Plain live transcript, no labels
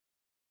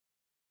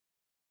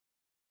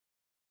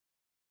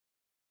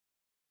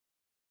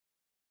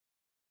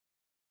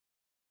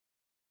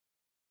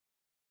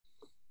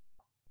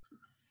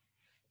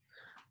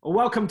Well,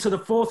 welcome to the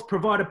Fourth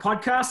Provider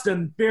Podcast,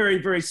 and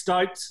very, very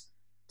stoked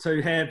to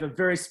have a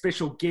very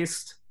special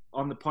guest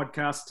on the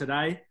podcast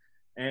today,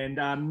 and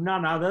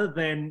none other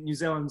than New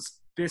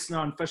Zealand's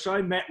best-known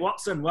fisho, Matt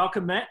Watson.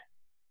 Welcome, Matt.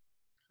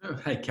 Oh,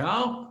 hey,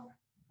 Carl.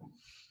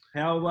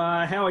 How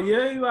are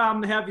you?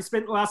 How have you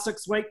spent the last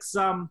 6 weeks?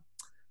 Well,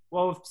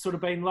 we've sort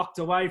of been locked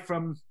away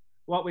from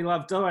what we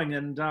love doing,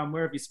 and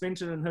where have you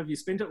spent it, and who have you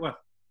spent it with?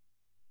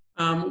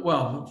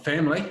 Well,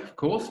 family, of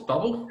course,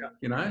 bubble,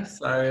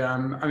 so,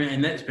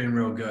 and that's been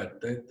real good.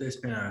 There's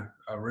been a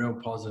real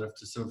positive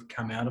to sort of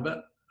come out of it.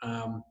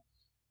 I've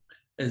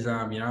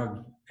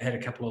had a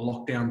couple of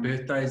lockdown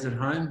birthdays at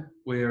home,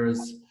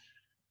 whereas,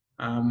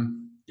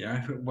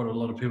 what a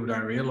lot of people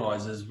don't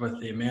realise is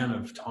with the amount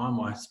of time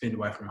I spend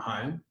away from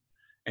home,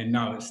 and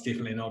no, it's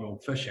definitely not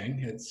all fishing,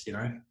 it's,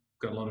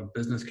 got a lot of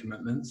business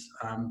commitments.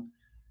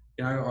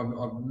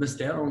 I've missed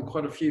out on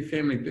quite a few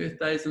family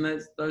birthdays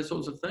and those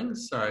sorts of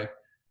things. So it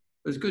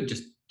was good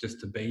just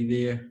to be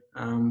there,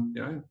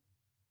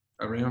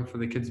 around for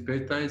the kids'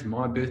 birthdays,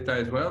 my birthday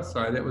as well.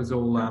 So that was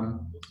all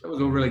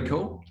really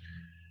cool.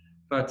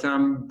 But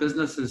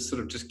business has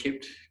sort of just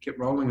kept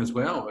rolling as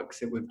well,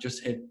 except we've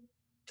just had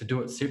to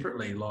do it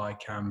separately.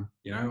 Like, I'm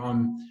in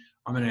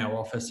our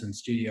office and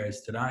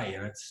studios today,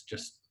 and it's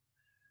just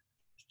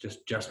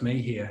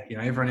me here.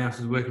 Everyone else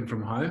is working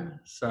from home.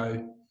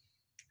 So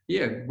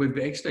yeah, we've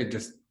actually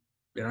just,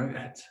 in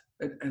a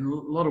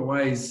lot of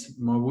ways,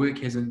 my work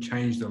hasn't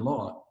changed a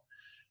lot,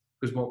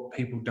 because what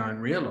people don't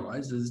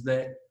realise is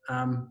that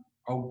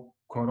I'll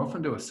quite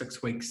often do a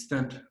 6-week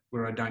stint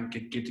where I don't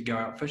get to go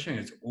out fishing.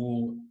 It's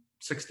all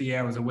 60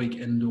 hours a week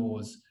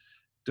indoors,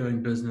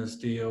 doing business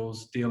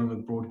deals, dealing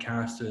with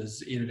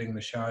broadcasters, editing the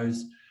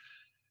shows,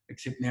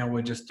 except now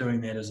we're just doing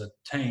that as a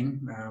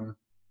team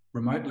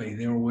remotely.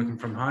 They're all working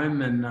from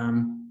home, and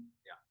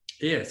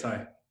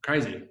so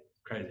crazy.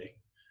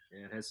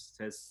 Yeah, it has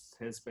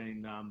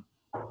been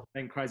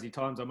crazy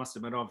times. I must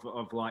admit,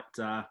 I've liked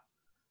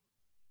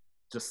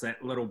just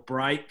that little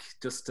break,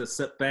 just to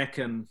sit back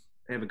and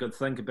have a good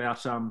think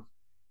about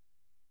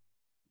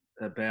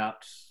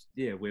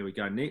where we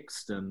go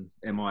next, and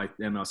am I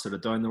sort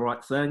of doing the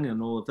right thing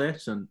and all of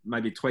that, and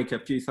maybe tweak a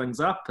few things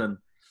up. And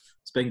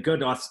it's been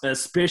good,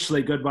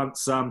 especially good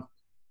once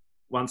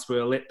we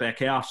were let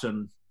back out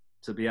and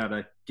to be able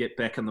to get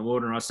back in the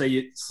water. And I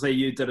see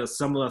you did a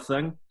similar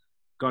thing.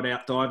 Got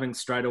out diving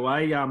straight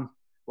away.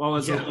 What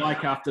was it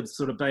like after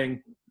sort of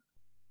being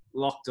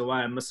locked away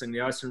and missing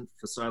the ocean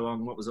for so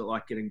long? What was it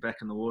like getting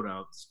back in the water? It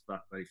was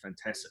really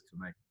fantastic for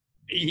me.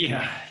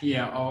 Yeah.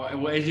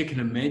 Well, as you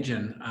can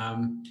imagine,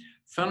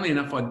 funnily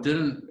enough, I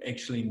didn't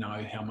actually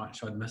know how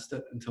much I'd missed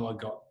it until I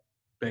got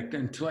back,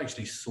 until I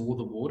actually saw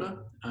the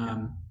water.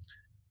 I'd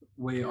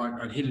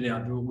headed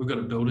out. We've got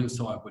a building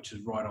site which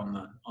is right on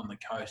the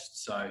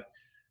coast, so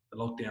the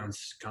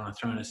lockdown's kind of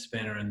thrown a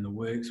spanner in the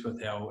works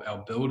with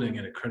our building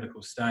at a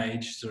critical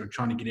stage, sort of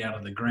trying to get out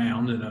of the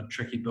ground in a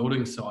tricky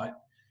building site.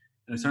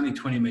 And it's only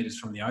 20 metres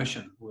from the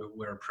ocean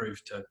we're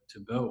approved to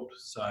build.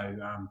 So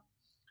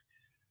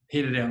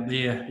headed out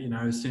there,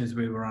 as soon as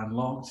we were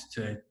unlocked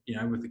to,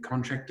 with the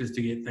contractors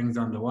to get things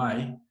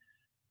underway.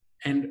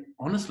 And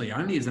honestly,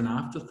 only as an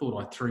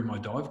afterthought, I threw my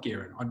dive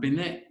gear in. I'd been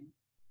that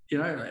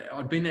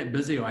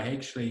busy, I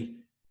actually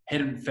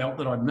hadn't felt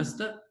that I'd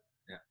missed it.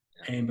 Yeah.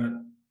 But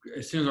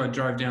as soon as I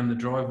drove down the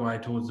driveway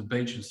towards the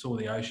beach and saw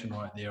the ocean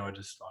right there, I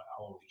just like,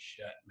 holy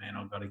shit, man,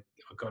 I've got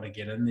to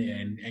get in there,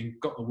 and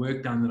got the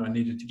work done that I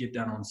needed to get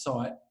done on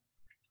site.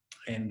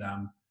 And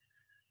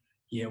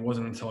it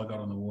wasn't until I got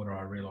on the water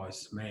I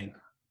realised, man,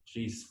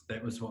 geez,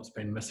 that was what's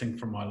been missing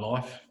from my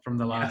life from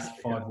the last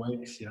 5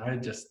 weeks.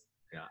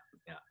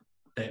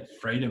 That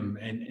freedom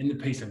and the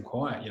peace and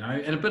quiet,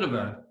 and a bit of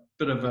a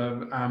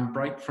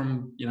break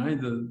from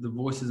the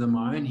voices in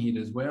my own head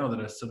as well that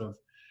are sort of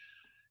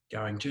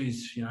going,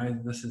 geez,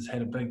 this has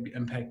had a big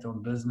impact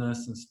on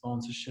business and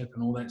sponsorship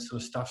and all that sort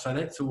of stuff. So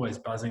that's always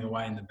buzzing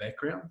away in the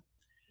background.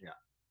 Yeah.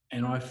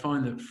 And I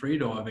find that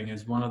freediving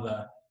is one of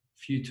the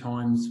few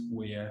times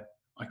where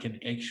I can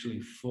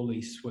actually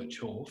fully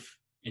switch off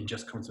and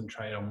just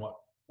concentrate on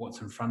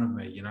what's in front of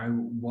me,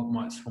 what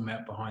might swim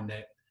out behind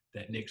that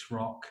next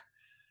rock,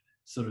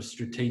 sort of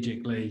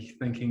strategically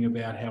thinking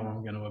about how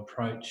I'm going to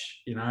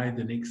approach, the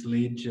next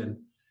ledge. And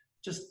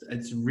just,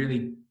 that's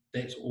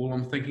all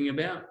I'm thinking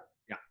about.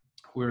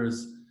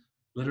 Whereas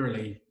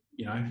literally,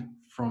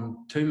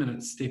 from 2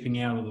 minutes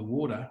stepping out of the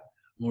water,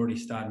 I'm already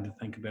starting to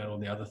think about all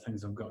the other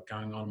things I've got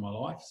going on in my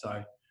life. So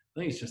I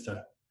think it's just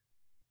I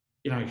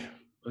don't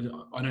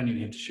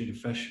even have to shoot a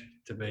fish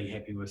to be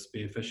happy with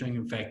spearfishing.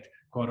 In fact,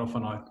 quite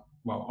often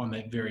on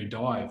that very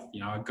dive,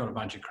 I got a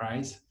bunch of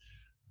crays,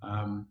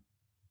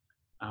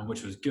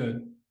 which was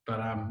good,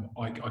 but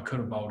I could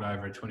have bowled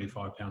over a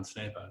 25-pound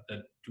snapper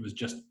that was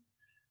just,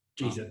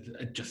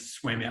 it just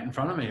swam out in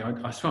front of me.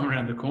 I swam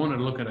around the corner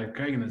to look at a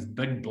crag, and this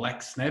big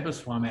black snapper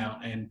swam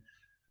out, and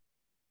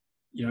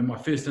my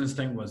first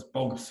instinct was,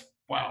 boom,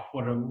 wow,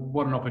 what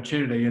an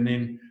opportunity. And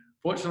then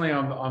fortunately I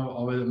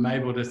was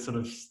able to sort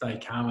of stay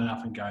calm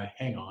enough and go,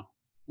 hang on,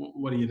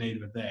 what do you need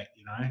with that?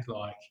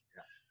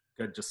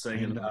 good just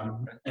seeing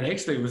and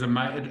actually it was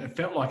amazing. It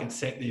felt like it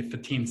sat there for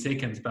 10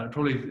 seconds, but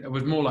it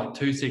was more like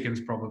 2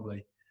 seconds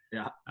probably.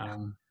 Yeah.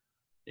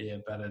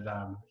 But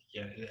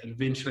it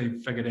eventually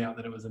figured out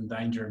that it was in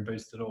danger and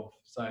boosted off.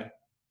 So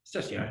it's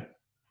just,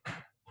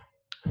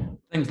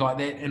 things like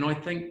that. And I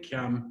think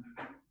I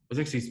was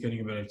actually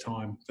spending a bit of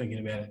time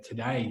thinking about it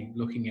today,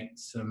 looking at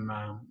some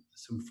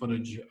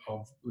footage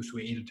of, which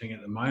we're editing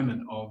at the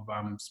moment, of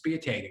spear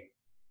tagging,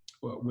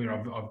 where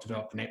I've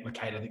developed an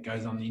applicator that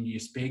goes on the end of your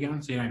spear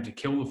gun, so you don't have to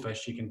kill the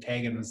fish, you can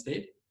tag it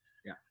instead.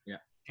 Yeah.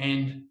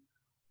 And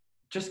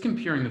just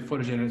comparing the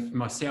footage, and it's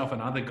myself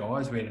and other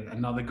guys, we had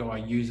another guy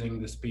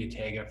using the spear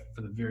tagger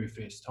for the very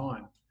first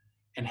time,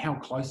 and how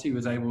close he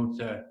was able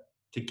to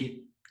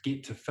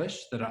get to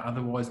fish that are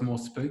otherwise more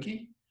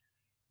spooky.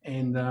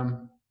 And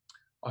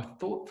I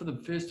thought for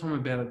the first time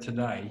about it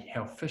today,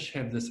 how fish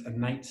have this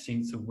innate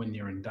sense of when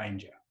they're in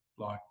danger.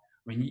 Like,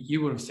 I mean,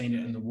 you would have seen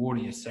it in the water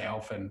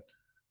yourself, and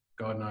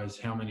God knows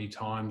how many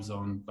times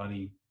on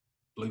bloody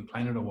Blue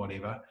Planet or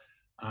whatever,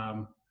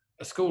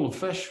 a school of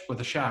fish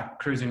with a shark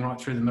cruising right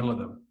through the middle of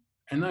them.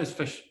 And those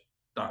fish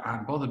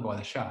aren't bothered by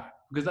the shark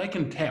because they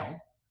can tell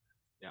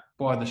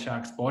by the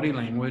shark's body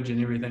language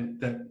and everything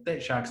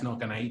that shark's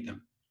not going to eat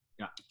them.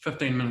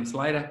 15 minutes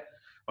later,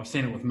 I've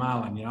seen it with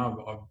marlin.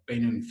 I've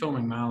been in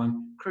filming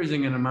marlin,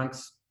 cruising in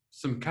amongst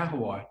some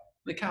kahawai.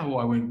 The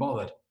kahawai weren't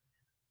bothered.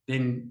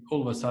 Then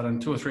all of a sudden,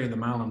 2 or 3 of the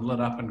marlin lit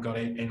up and got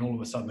it, and all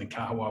of a sudden the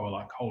kahawai were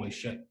like, holy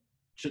shit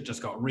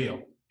just got real.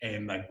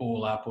 And they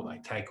ball up or they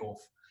take off.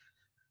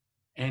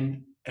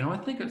 And I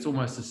think it's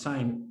almost the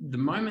same. The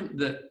moment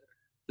that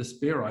the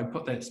Sparrow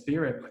put that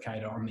spear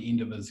applicator on the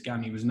end of his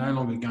gun, he was no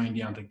longer going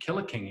down to kill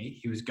a kingy,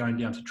 he was going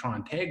down to try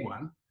and tag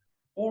one.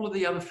 All of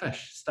the other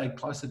fish stayed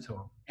closer to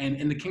him. And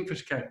in the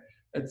kingfish case,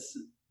 it's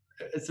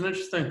an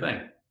interesting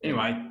thing.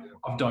 Anyway,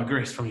 I've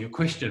digressed from your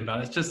question,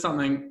 but it's just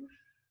something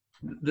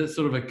that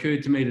sort of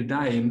occurred to me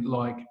today. And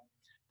like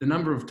the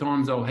number of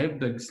times I'll have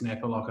big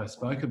snapper, like I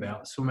spoke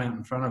about, swim out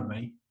in front of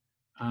me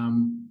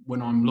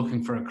when I'm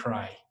looking for a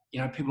cray.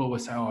 People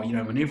always say,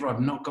 whenever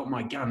I've not got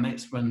my gun,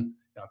 that's when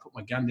I put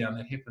my gun down,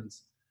 that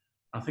happens.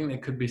 I think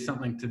that could be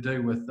something to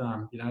do with,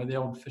 the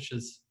old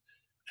fish's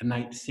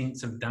innate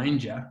sense of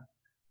danger.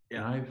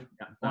 Might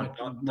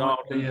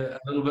be a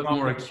little bit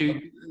more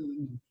acute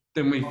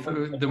than we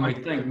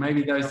think.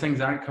 Maybe those things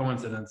aren't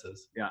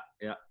coincidences. Yeah.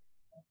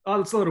 Oh,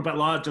 it's a little bit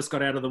light. I just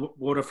got out of the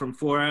water from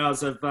 4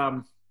 hours of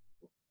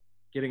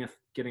getting a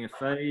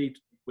feed.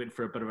 Went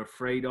for a bit of a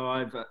free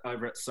dive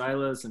over at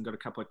Sailors and got a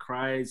couple of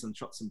crays and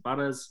shot some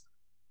butters.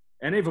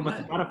 And even with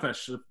the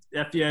butterfish,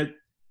 if you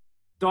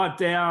dive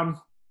down,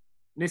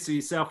 nestle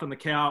yourself in the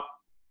kelp,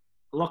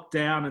 look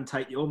down and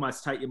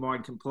almost take your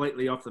mind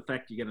completely off the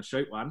fact you're going to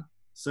shoot one.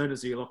 As soon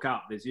as you look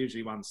up, there's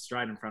usually one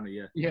straight in front of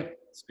you.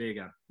 Spear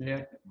gun.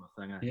 Yeah,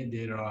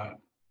 dead right.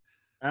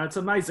 It's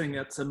amazing.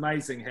 It's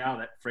amazing how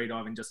that free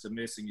diving, just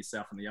immersing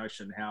yourself in the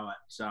ocean, how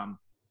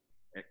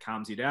it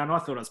calms you down. I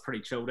thought I was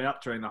pretty chilled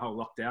out during the whole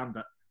lockdown,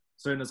 but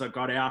as soon as I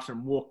got out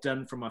and walked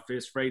in from my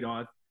first free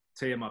dive,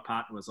 Tia, my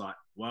partner, was like,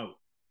 "Whoa,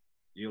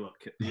 you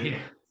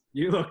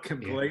look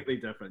completely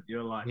different.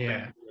 You're like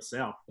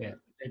yourself." Yeah,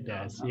 it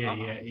does. Yeah.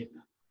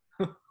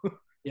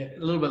 Yeah, a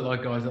little bit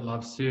like guys that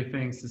love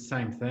surfing. It's the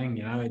same thing,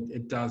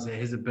 It does. It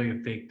has a big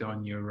effect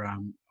on your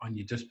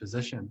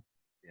disposition.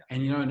 Yeah.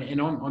 And and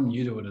I'm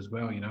new to it as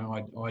well.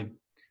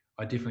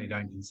 I definitely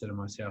don't consider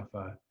myself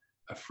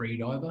a free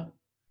diver.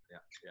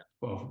 Yeah.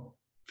 Well,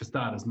 for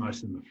starters,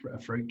 most of them are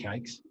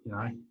fruitcakes.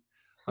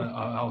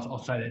 I'll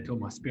say that to all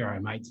my Sparrow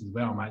mates as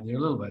well, mate. They're a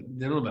little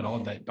bit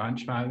odd, that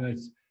bunch, mate.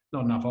 There's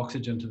not enough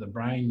oxygen to the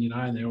brain,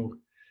 and they'll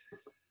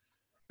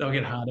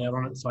get hard out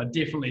on it. So I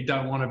definitely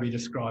don't want to be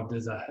described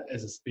as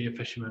a spear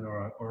fisherman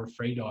or a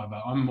free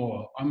diver. I'm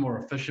more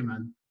a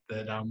fisherman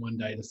that one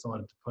day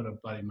decided to put a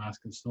bloody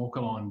mask and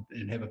snorkel on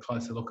and have a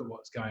closer look at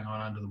what's going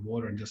on under the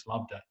water and just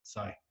loved it.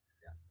 So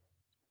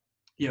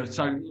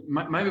so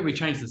maybe we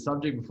change the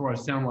subject before I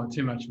sound like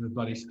too much of a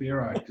bloody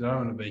Sparrow, because I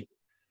don't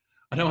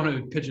want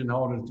to be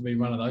pigeonholed to be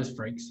one of those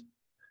freaks.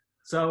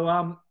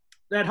 So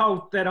that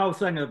whole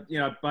thing of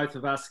both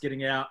of us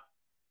getting out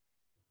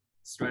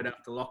straight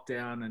after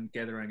lockdown and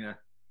gathering a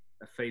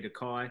feed of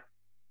kai.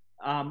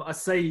 I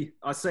see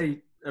a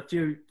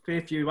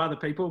fair few other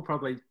people,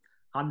 probably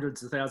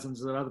hundreds of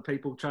thousands of other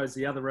people, chose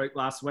the other route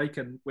last week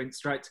and went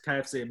straight to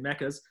KFC and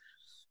Macca's.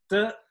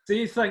 Do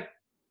you think,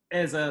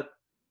 as a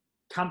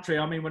country,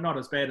 I mean, we're not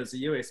as bad as the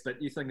US,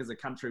 but you think as a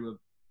country we're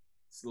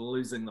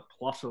losing the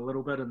plot a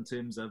little bit in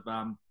terms of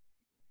our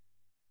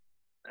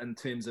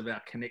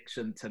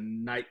connection to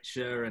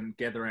nature and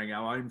gathering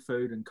our own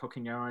food and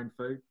cooking our own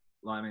food?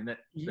 Like, I mean,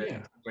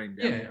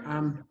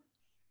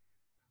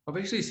 I've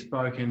actually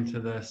spoken to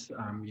this,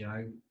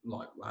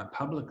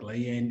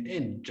 publicly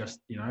and just,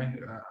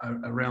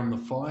 around the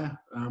fire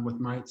with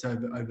mates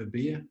over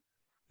beer,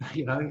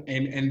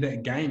 and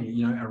that game,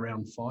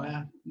 around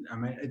fire. I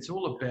mean, it's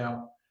all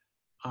about,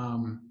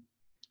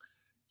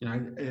 you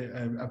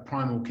know, a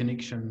primal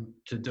connection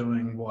to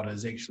doing what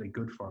is actually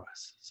good for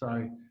us. So,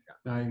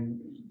 you know,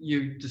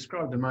 you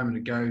described a moment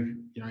ago,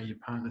 you know, your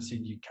partner said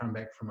you come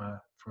back from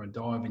a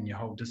dive and your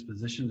whole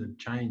disposition had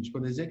changed.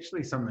 Well, there's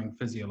actually something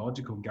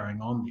physiological going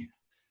on there.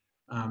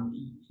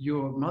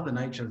 Your Mother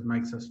Nature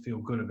makes us feel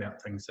good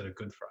about things that are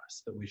good for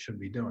us, that we should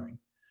be doing.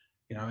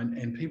 You know,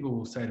 and people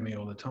will say to me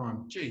all the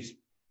time, geez,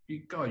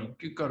 you got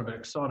a bit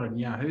excited and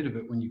yahooed a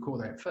bit when you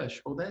caught that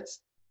fish. Well,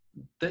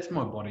 that's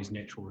my body's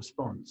natural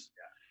response.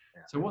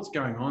 Yeah. So what's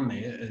going on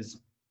there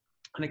is,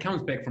 and it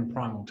comes back from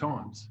primal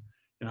times.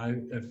 You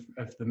know,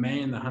 if the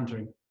man, the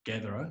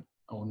hunter-gatherer,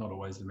 or not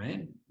always the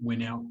man,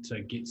 went out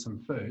to get some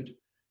food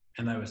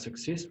and they were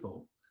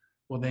successful,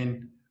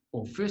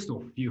 well, first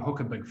off, you hook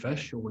a big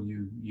fish or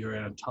you're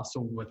in a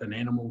tussle with an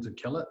animal to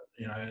kill it,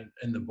 you know,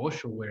 in the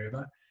bush or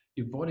wherever,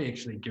 your body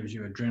actually gives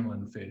you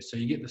adrenaline first. So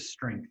you get the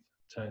strength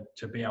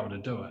to be able to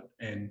do it.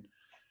 And,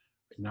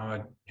 you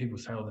know, people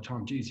say all the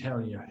time, geez, how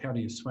do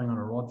you swing on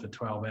a rod for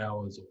 12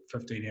 hours or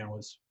 15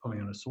 hours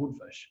pulling on a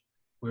swordfish?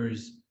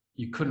 Whereas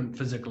you couldn't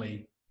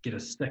physically get a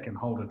stick and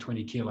hold a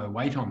 20-kilo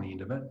weight on the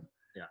end of it.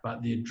 Yeah.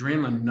 But the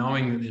adrenaline,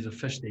 knowing that there's a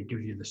fish there,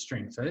 gives you the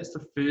strength. So that's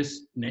the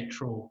first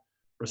natural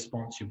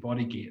response your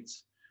body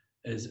gets,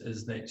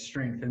 is that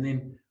strength. And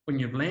then when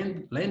you've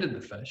landed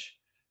the fish,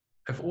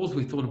 if all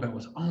we thought about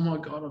was, oh my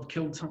God, I've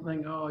killed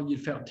something, oh, you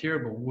felt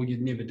terrible, well,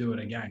 you'd never do it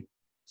again.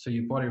 So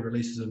your body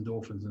releases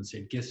endorphins and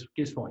said, guess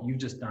what, you've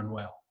just done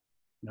well.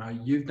 You know,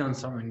 you've done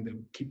something that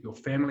will keep your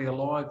family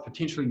alive,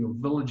 potentially your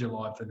village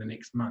alive for the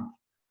next month.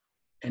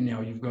 And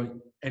now you've got,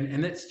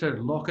 and that's to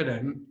lock it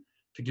in,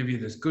 to give you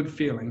this good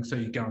feeling so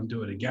you go and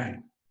do it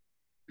again.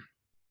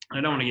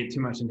 I don't want to get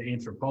too much into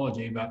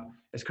anthropology, but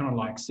it's kind of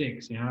like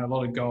sex. You know, a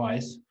lot of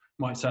guys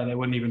might say they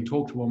wouldn't even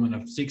talk to women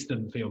if sex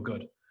didn't feel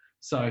good.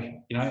 So,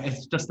 you know,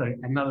 it's just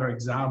another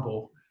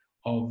example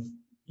of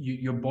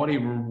your body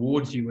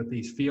rewards you with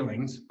these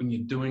feelings when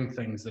you're doing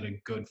things that are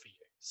good for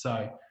you.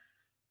 So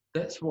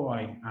that's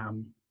why,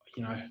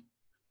 you know,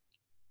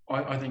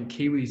 I think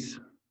Kiwis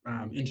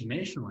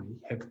internationally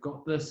have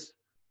got this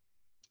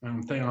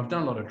thing. I've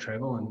done a lot of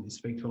travel and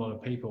speak to a lot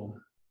of people.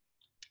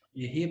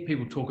 You hear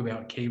people talk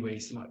about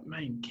Kiwis like,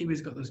 man,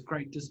 Kiwis got this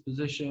great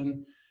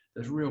disposition,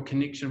 this real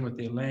connection with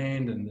their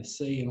land and the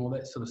sea and all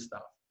that sort of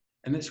stuff.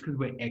 And that's because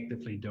we're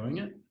actively doing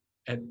it.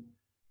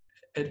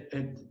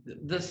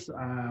 This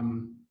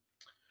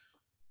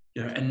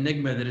you know,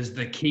 enigma that is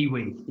the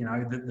Kiwi, you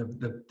know,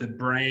 the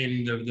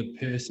brand of the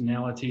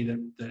personality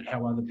that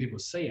how other people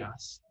see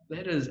us,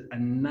 that is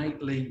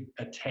innately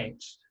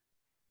attached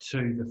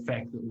to the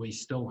fact that we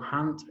still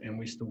hunt and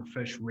we still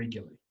fish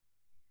regularly.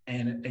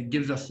 And it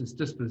gives us this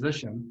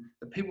disposition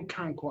that people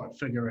can't quite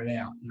figure it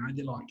out. You know,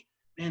 they're like,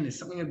 man, there's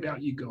something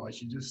about you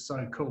guys, you're just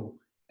so cool.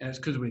 And it's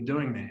because we're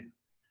doing that.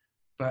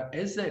 But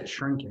as that's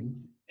shrinking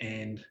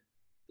and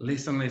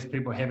less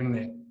people having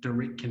that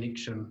direct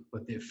connection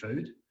with their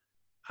food,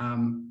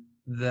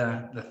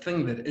 the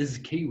thing that is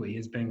Kiwi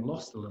is being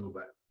lost a little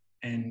bit.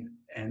 And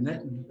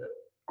that,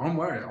 I'm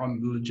worried.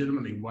 I'm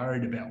legitimately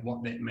worried about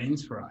what that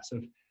means for us.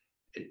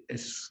 If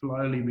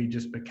slowly we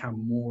just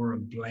become more a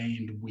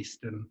bland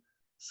Western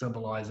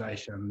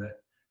civilization that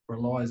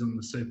relies on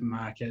the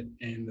supermarket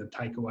and the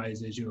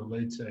takeaways, as you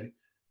allude to,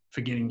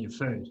 for getting your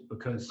food.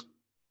 Because,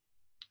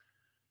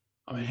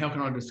 I mean, how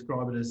can I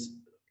describe it as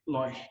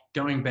like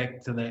going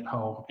back to that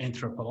whole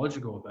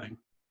anthropological thing,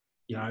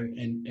 you know,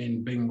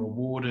 and being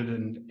rewarded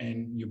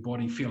and your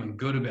body feeling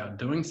good about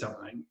doing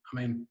something. I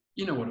mean,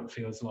 you know what it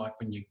feels like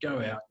when you go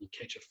out, you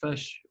catch a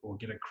fish or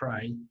get a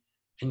cray,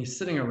 and you're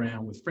sitting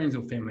around with friends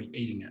or family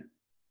eating it.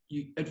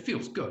 It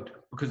feels good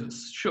because it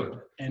should.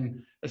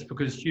 And it's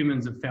because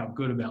humans have felt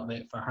good about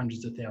that for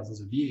hundreds of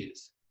thousands of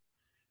years.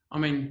 I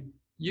mean,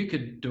 you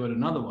could do it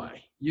another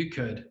way. You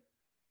could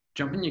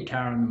jump in your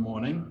car in the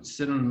morning,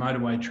 sit in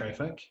motorway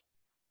traffic,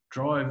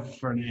 drive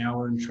for an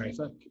hour in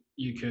traffic.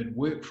 You could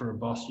work for a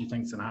boss you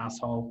think's an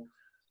asshole,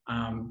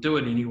 do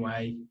it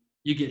anyway.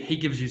 He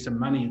gives you some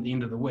money at the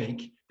end of the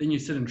week. Then you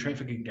sit in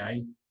traffic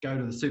again, go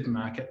to the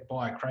supermarket,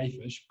 buy a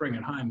crayfish, bring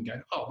it home and go,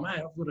 oh, mate,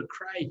 I've got a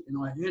cray and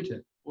I earned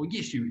it. Well,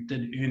 yes, you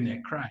did earn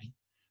that cray,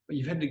 but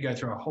you've had to go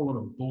through a whole lot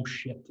of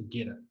bullshit to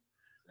get it.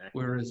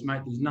 Whereas,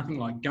 mate, there's nothing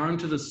like going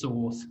to the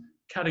source,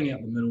 cutting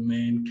out the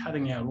middleman,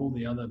 cutting out all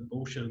the other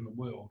bullshit in the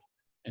world,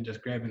 and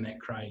just grabbing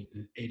that cray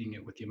and eating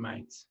it with your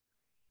mates.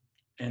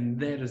 And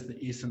that is the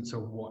essence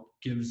of what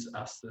gives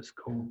us this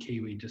cool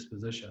Kiwi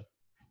disposition.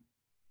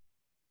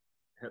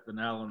 Hit the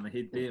nail on the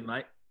head there,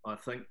 mate. I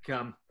think,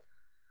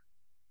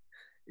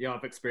 yeah,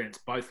 I've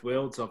experienced both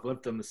worlds. I've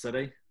lived in the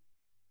city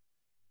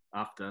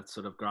after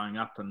sort of growing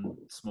up in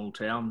small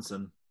towns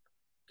and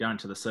going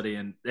to the city,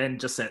 and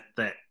just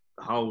that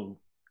whole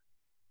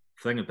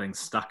thing of being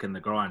stuck in the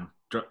grind,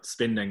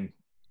 spending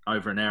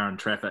over an hour in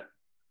traffic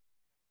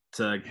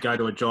to go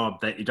to a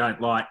job that you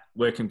don't like,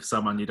 working for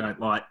someone you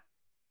don't like,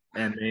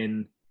 and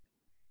then,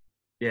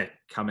 yeah,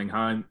 coming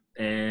home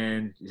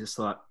and you're just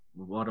like,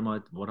 what am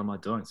I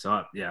doing?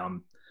 So yeah,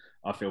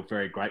 I feel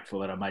very grateful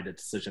that I made a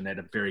decision at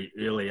a very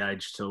early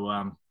age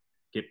to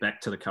get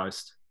back to the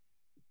coast.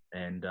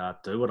 and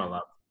do what I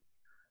love.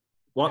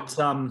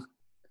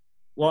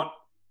 What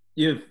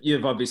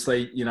you've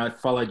obviously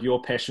followed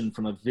your passion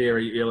from a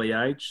very early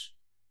age.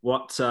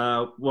 What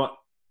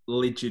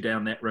led you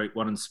down that route?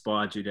 What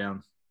inspired you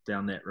down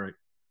that route?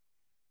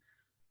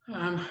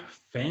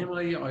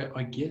 Family,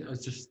 I get.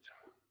 It's just,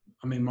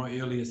 I mean, my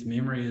earliest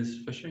memory is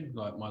fishing.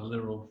 Like my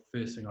literal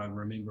first thing I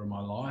remember in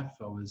my life,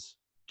 I was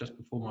just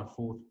before my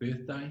 4th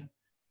birthday,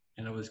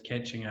 and I was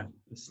catching a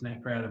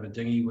snapper out of a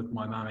dinghy with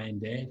my mum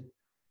and dad,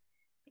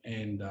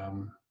 and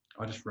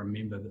I just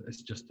remember that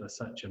it's just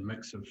such a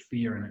mix of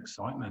fear and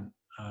excitement.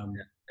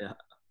 Yeah.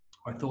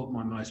 I thought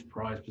my most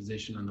prized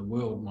possession in the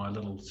world, my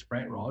little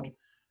sprat rod,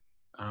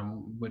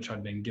 which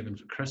I'd been given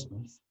for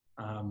Christmas,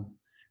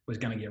 was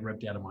going to get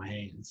ripped out of my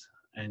hands.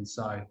 And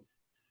so,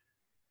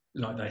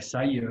 like they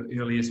say, your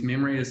earliest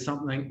memory is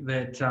something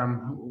that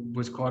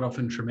was quite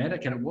often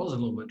traumatic, and it was a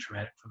little bit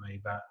traumatic for me.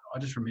 But I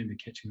just remember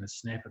catching the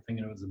snapper,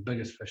 thinking it was the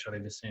biggest fish I'd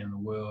ever seen in the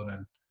world,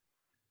 and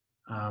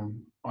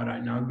I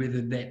don't know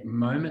whether that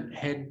moment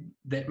had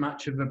that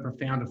much of a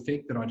profound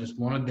effect that I just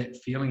wanted that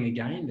feeling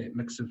again, that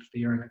mix of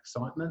fear and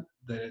excitement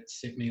that it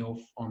set me off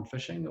on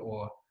fishing,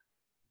 or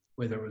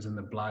whether it was in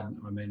the blood.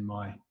 I mean,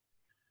 my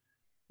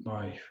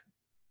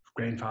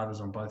grandfathers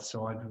on both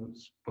sides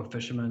were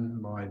fishermen.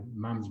 My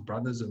mum's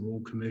brothers are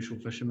all commercial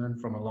fishermen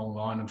from a long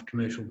line of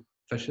commercial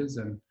fishers,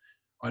 and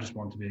I just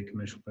wanted to be a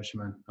commercial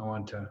fisherman.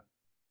 I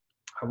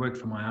worked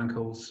for my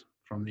uncles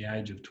from the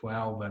age of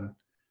 12, and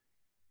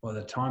by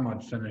the time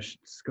I'd finished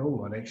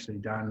school, I'd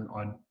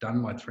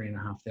done my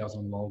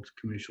 3,500 logged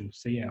commercial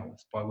sea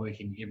hours by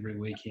working every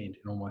weekend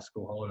in all my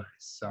school holidays.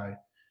 So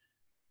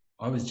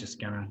I was just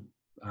going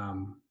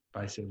to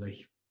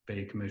basically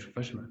be a commercial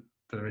fisherman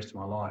for the rest of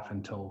my life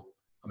until,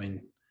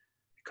 it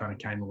kind of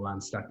came all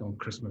unstuck on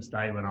Christmas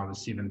Day when I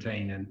was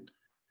 17, and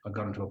I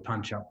got into a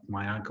punch up with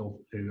my uncle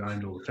who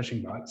owned all the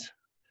fishing boats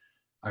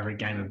over a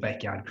game of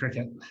backyard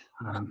cricket.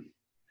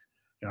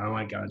 I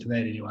won't go into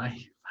that anyway.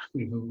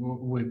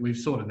 We've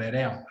sorted that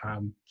out.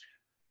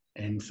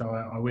 And so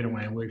I went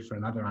away and worked for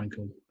another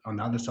uncle on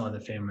the other side of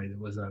the family that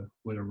was a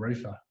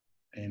roofer.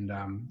 And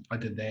I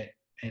did that.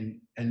 And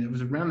it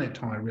was around that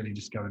time I really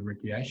discovered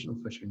recreational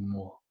fishing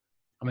more.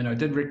 I mean, I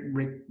did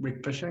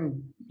rec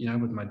fishing,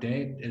 with my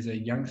dad as a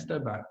youngster,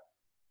 but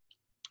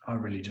I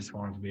really just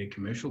wanted to be a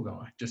commercial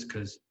guy just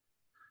because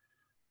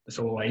that's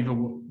all I ever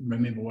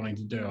remember wanting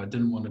to do. I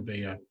didn't want to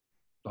be a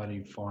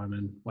bloody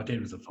fireman. My dad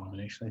was a fireman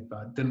actually, but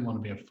I didn't want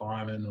to be a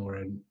fireman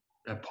or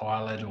a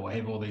pilot or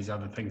have all these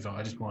other things.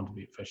 I just wanted to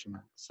be a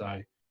fisherman. So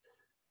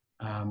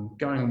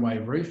going away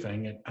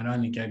roofing, it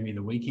only gave me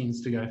the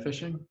weekends to go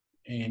fishing.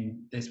 And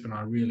that's when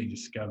I really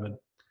discovered,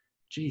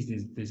 geez,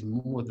 there's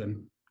more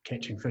than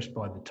catching fish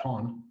by the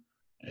ton.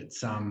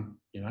 It's,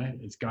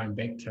 it's going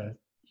back to,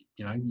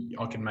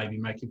 I can maybe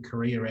make a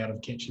career out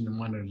of catching them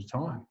one at a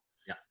time.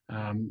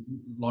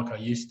 Like I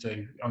used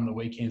to on the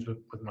weekends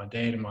with my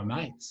dad and my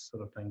mates,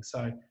 sort of thing.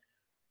 So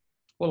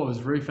while I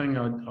was roofing,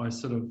 I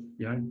sort of,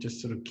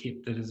 just sort of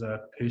kept it as a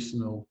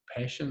personal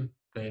passion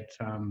that,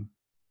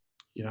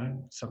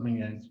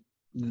 something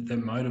that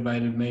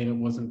motivated me. And it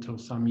wasn't until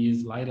some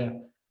years later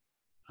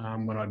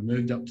when I'd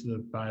moved up to the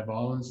Bay of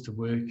Islands to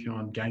work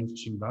on game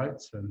fishing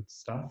boats and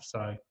stuff.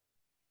 So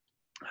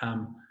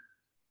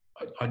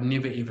I'd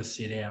never ever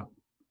set out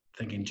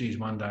thinking, geez,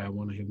 one day I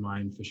want to have my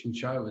own fishing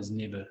show. It was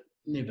never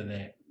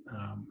that.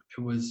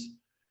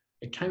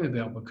 It came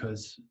about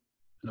because,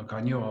 look,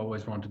 I knew I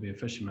always wanted to be a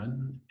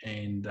fisherman,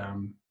 and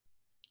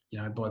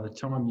by the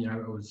time I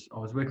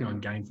was working on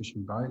game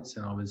fishing boats,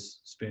 and I was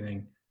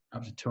spending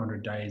up to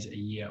 200 days a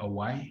year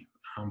away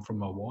from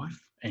my wife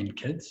and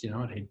kids.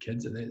 I'd had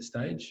kids at that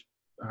stage,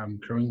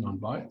 crewing on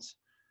boats,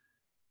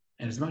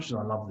 and as much as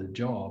I loved the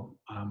job,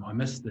 I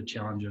missed the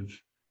challenge of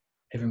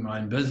having my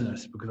own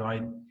business, because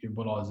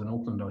while I was in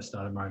Auckland, I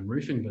started my own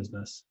roofing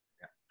business.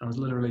 I was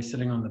literally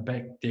sitting on the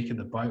back deck of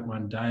the boat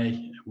one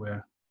day.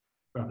 We're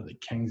up at the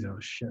Kings, and it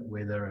was shit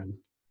weather, and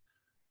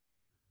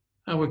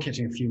we're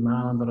catching a few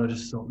marlin, but I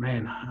just thought,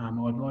 man,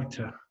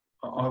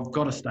 I've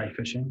got to stay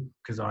fishing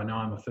because I know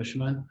I'm a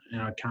fisherman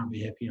and I can't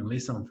be happy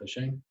unless I'm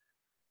fishing.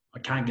 I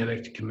can't go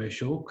back to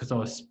commercial because I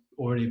was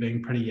already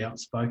being pretty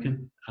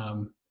outspoken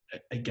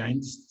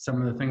against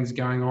some of the things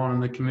going on in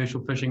the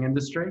commercial fishing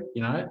industry.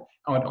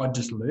 I'd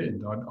just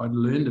learned. I'd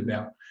learned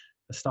about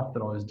the stuff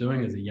that I was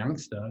doing as a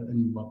youngster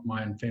in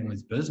my own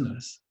family's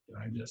business,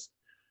 just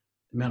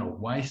the amount of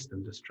waste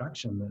and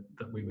destruction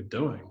that we were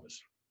doing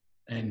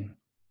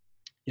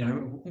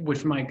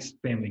which makes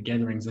family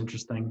gatherings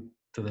interesting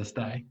to this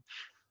day.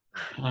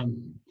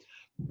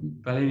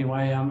 But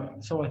anyway,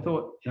 so I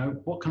thought,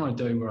 what can I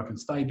do where I can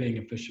stay being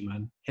a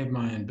fisherman, have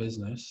my own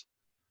business,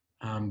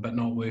 but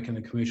not work in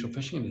the commercial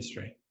fishing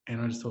industry?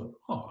 And I just thought,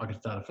 I could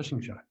start a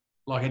fishing show.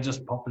 Like, it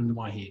just popped into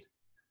my head.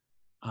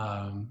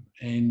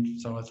 And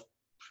so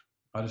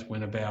I just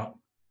went about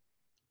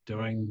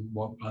doing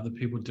what other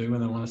people do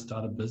when they want to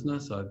start a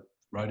business. I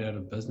wrote out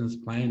a business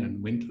plan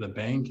and went to the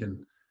bank and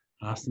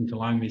asked them to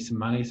loan me some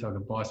money so I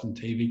could buy some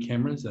TV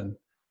cameras. And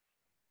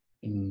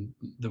And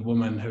the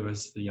woman who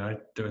was,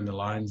 doing the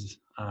loans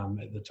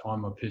at the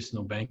time, my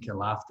personal banker,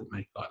 laughed at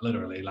me, like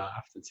literally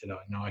laughed, and said, "Oh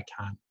no, I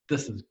can't.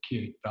 This is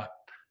cute, but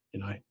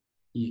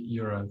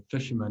you're a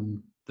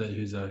fisherman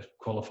who's a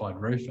qualified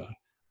roofer.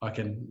 I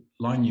can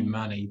loan you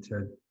money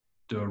to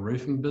do a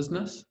roofing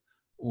business,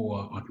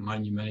 or I can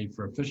loan you money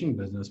for a fishing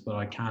business, but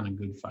I can't in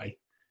good faith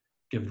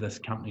give this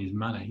company's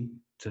money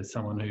to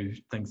someone who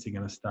thinks they're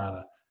going to start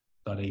a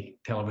bloody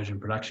television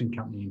production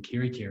company in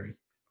Kerikeri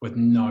with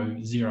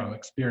zero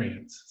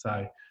experience."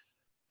 So,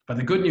 but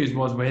the good news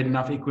was we had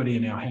enough equity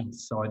in our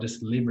house, so I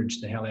just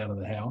leveraged the hell out of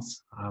the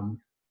house,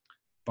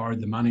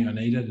 borrowed the money I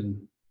needed, and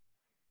it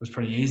was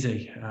pretty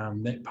easy.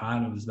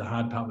 The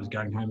hard part was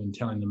going home and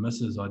telling the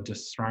missus I'd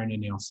just thrown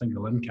in our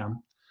single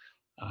income,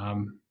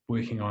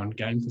 working on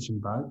game fishing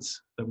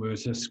boats that we were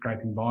just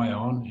scraping by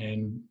on,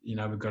 and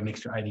we've got an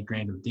extra 80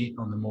 grand of debt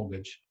on the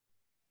mortgage.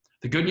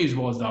 The good news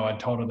was, though, I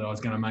told her that I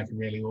was going to make a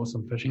really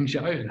awesome fishing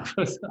show, and it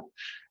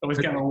was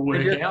going to all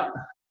work out.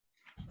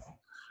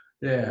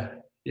 Yeah.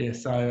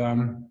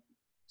 So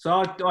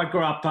I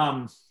grew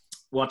up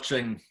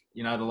watching,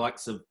 the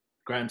likes of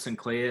Graham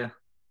Sinclair,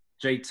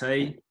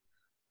 GT.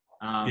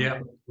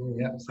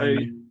 So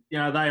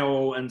they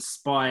all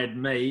inspired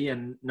me,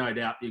 and no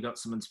doubt you got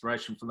some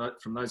inspiration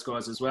from those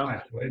guys as well.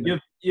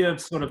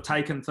 You've sort of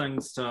taken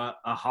things to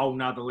a whole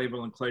nother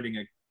level, including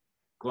a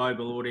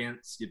global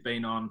audience. You've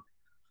been on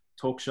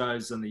talk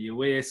shows in the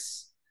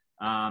US.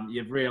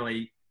 You've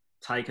really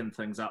taken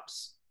things up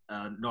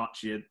a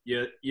notch. And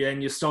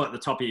you're still at the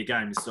top of your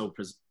game.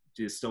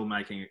 You're still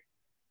making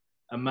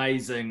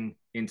amazing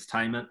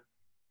entertainment,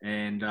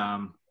 and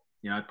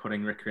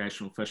putting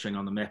recreational fishing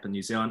on the map in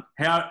New Zealand.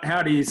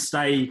 How do you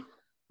stay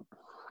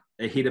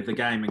ahead of the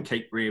game and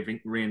keep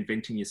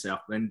reinventing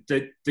yourself? And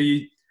did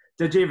you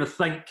ever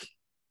think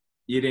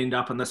you'd end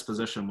up in this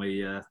position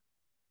where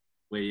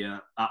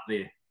you're up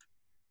there?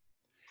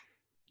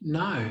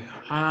 No.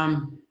 No.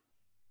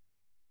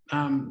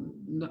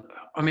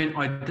 I mean,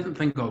 I didn't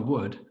think I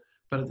would,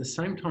 but at the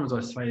same time as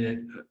I say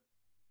that,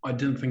 I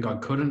didn't think I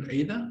couldn't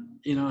either.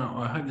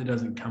 I hope that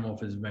doesn't come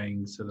off as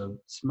being sort of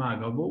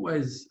smug. I've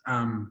always,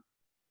 I've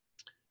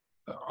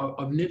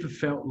never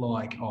felt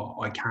like,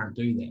 oh, I can't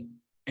do that.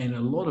 And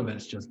a lot of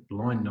it's just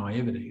blind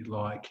naivety.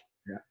 Like,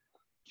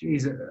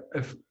 geez,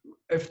 if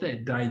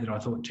that day that I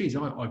thought, geez,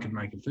 I could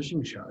make a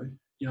fishing show,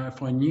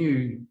 if I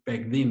knew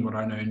back then what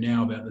I know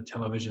now about the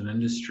television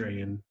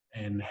industry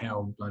and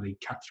how bloody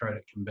cutthroat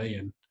it can be,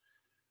 and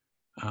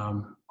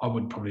I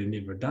would probably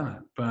never have done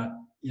it. But,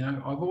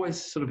 I've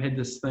always sort of had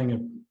this thing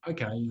of,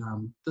 okay,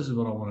 this is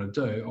what I want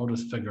to do. I'll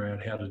just figure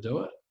out how to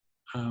do it.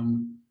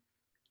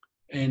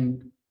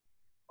 And,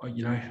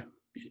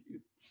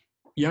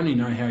 you only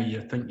know how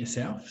you think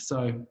yourself.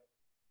 So,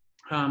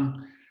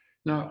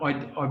 no,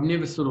 I've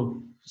never sort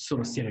of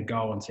set a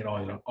goal and said,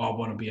 I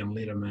want to be on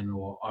Letterman,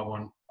 or I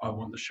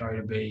want the show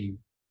to be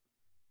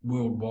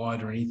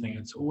worldwide or anything.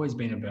 It's always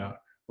been about,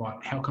 right,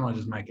 how can I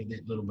just make it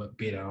that little bit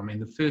better? I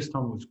mean, the first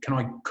time was,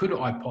 could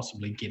I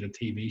possibly get a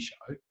TV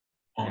show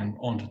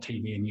onto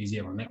TV in New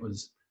Zealand? That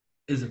was,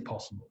 is it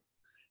possible?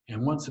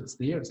 And once it's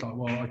there, it's like,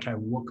 well, okay,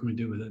 what can we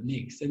do with it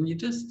next? And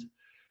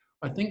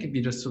I think if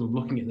you're just sort of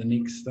looking at the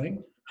next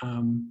thing,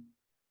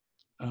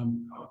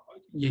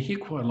 you hear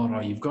quite a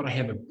lot, you've got to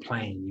have a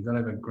plan, you've got to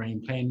have a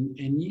green plan.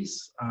 And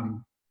yes,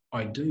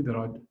 I do, but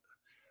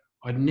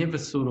I'd never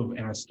sort of,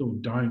 and I still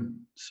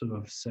don't sort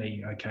of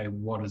see, okay,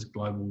 what does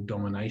global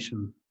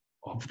domination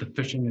of the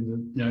fishing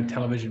and the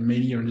television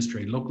media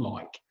industry look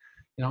like?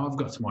 I've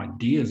got some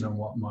ideas on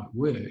what might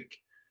work.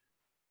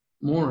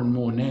 More and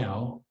more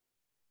now,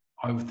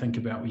 I would think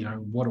about,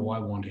 what do I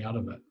want out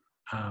of it?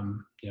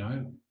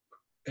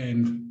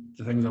 And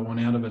the things I want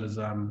out of it is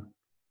I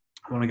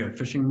want to go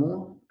fishing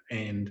more.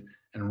 And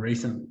in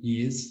recent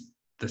years,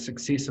 the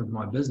success of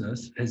my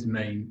business has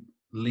meant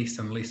less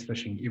and less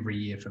fishing every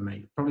year for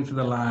me. Probably for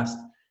the last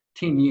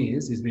 10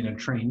 years, there's been a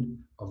trend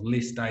of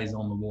less days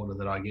on the water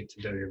that I get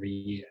to do every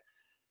year.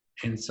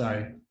 And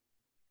so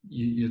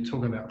you're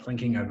talking about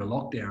thinking over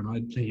lockdown. I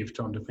had plenty of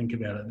time to think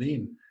about it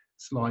then.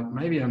 It's like,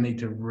 maybe I need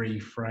to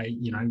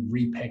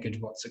repackage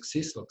what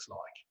success looks like.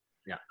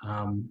 Yeah.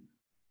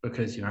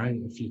 Because,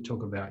 if you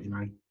talk about,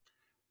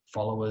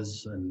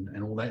 followers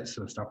and all that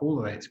sort of stuff, all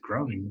of that's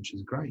growing, which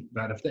is great.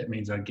 But if that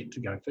means I get to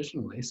go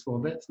fishing less, well,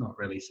 that's not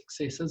really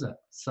success, is it?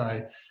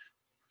 So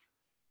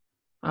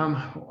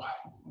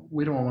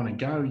where do I want to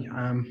go?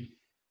 I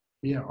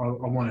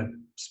want to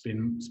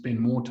spend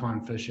more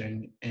time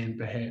fishing, and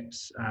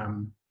perhaps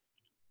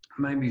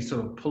maybe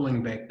sort of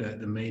pulling back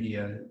the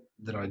media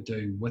that I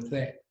do with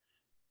that,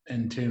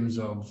 in terms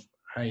of,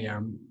 hey,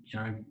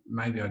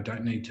 maybe I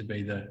don't need to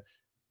be the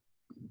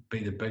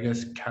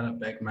biggest, cut it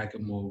back, make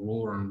it more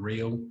raw and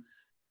real,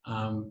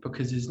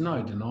 because there's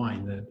no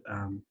denying that,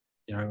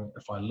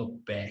 if I look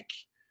back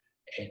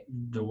at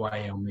the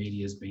way our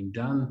media has been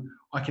done,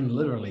 I can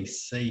literally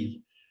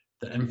see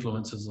the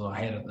influences that I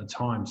had at the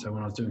time. So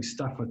when I was doing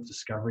stuff with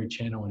Discovery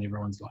Channel and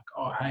everyone's like,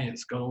 oh, hey,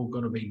 it's all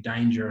got to be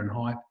danger and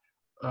hype,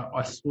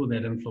 I saw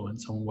that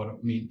influence on what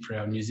it meant for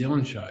our New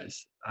Zealand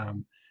shows.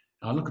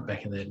 I look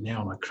back at that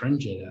now and I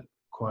cringe at it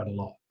quite a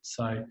lot.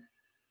 So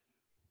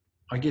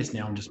I guess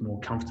now I'm just more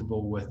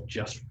comfortable with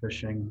just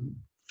fishing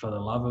for the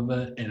love of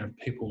it. And if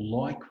people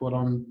like what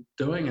I'm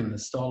doing and the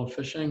style of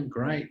fishing,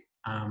 great.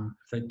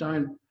 If they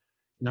don't,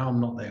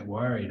 I'm not that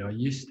worried. I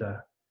used to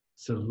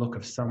sort of look,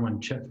 if someone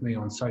chipped me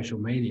on social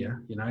media,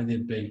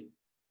 there'd be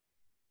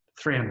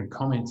 300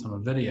 comments on a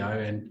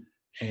video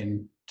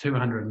and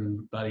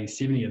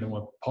 270 of them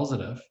were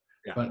positive.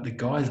 Yeah. But the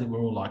guys that were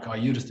all like, oh,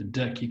 you're just a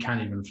dick, you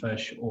can't even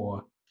fish,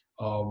 or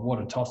oh,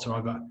 what a tosser I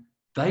got.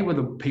 They were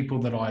the people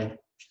that I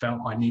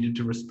felt I needed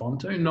to respond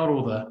to, not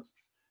all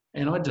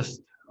and I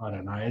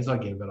don't know, as I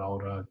get a bit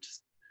older, I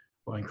just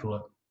won't call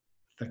it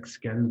thick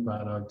skin,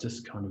 but I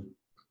just kind of,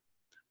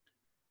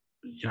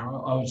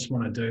 I just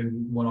want to do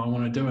what I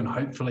want to do, and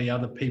hopefully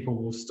other people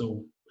will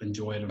still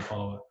enjoy it and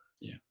follow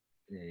it.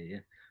 Yeah.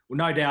 Well,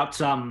 no doubt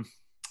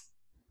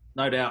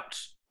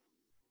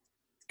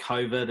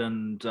COVID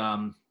and,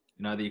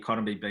 the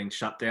economy being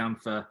shut down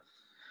for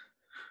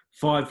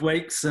 5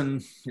 weeks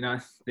and,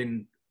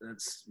 then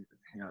it's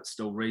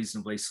still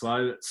reasonably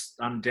slow. It's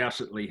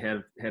undoubtedly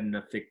had an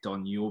effect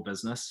on your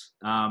business,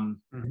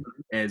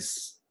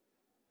 as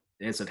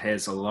it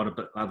has a lot of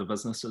other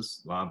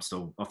businesses. Well, I'm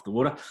still off the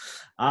water.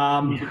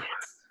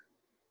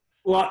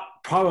 What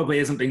probably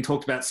isn't being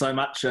talked about so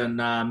much in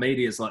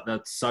media is like the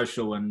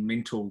social and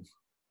mental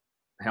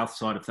health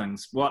side of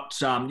things. What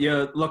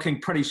you're looking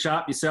pretty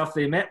sharp yourself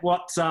there, Matt.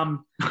 What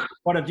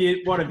have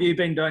you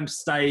been doing to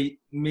stay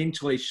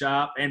mentally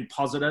sharp and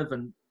positive,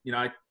 and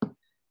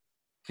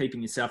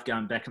keeping yourself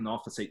going back in the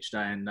office each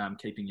day and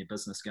keeping your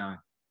business going?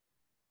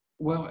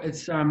 Well,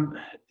 it's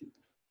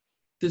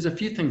there's a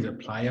few things at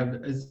play.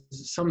 There's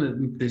still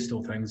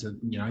things that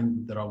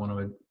that I want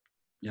to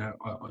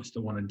I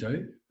still want to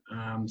do.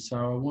 So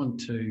I want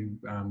to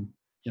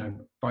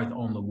both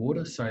on the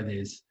water. So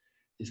there's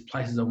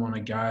places I want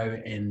to go,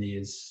 and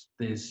there's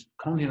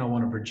content I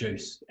want to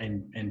produce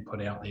and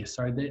put out there.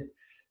 So that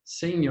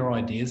seeing your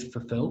ideas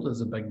fulfilled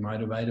is a big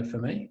motivator for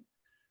me.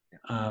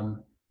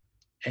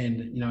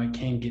 And it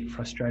can get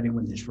frustrating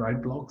when there's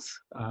roadblocks.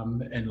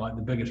 And like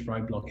the biggest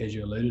roadblock, as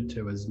you alluded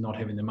to, is not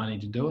having the money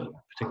to do it,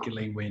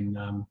 particularly when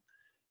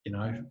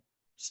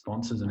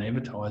sponsors and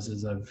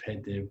advertisers have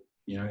had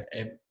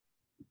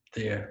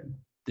their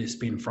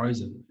spend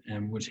frozen,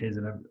 and which has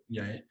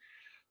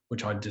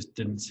which I just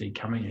didn't see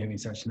coming, having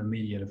such an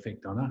immediate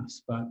effect on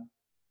us. But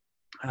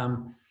I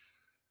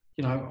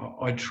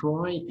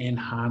try and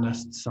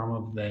harness some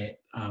of that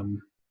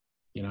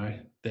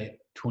that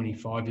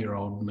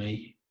 25-year-old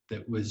me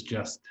that was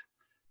just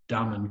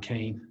dumb and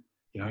keen,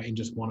 and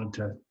just wanted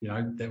to,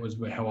 that was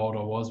how old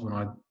I was when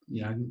I,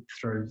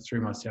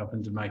 threw myself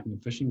into making a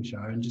fishing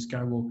show, and just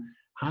go, well,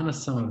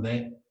 harness some of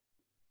that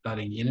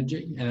bloody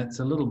energy. And it's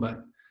a little bit,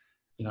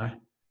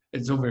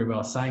 it's all very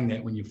well saying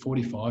that when you're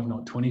 45,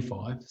 not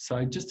 25.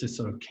 So just to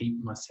sort of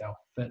keep myself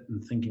fit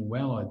and thinking,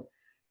 well,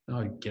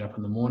 I'd get up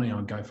in the morning,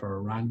 I'd go for a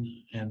run,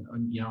 and,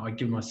 I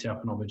give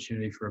myself an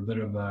opportunity for a bit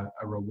of a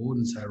reward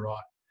and say, right,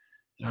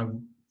 I've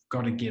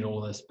got to get all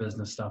this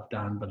business stuff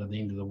done, but at the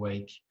end of the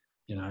week,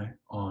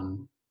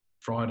 on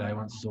Friday,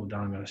 once it's all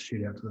done, I'm going to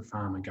shoot out to the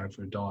farm and go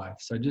for a dive.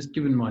 So just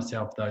giving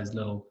myself those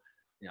little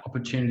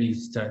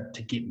opportunities to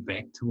get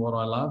back to what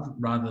I love,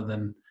 rather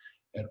than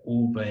it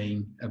all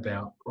being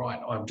about,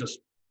 right, I've just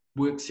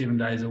worked 7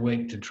 days a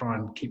week to try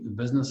and keep the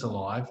business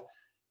alive,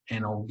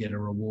 and I'll get a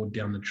reward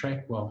down the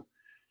track. Well,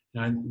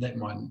 that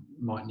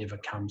might never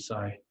come.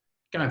 So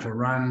going for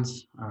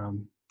runs,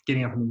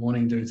 getting up in the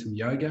morning, doing some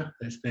yoga,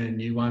 that's been a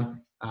new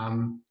one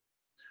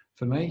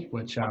for me,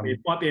 which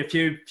might be a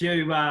few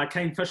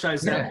keen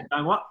fishers there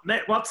going, what,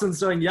 Matt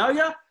Watson's doing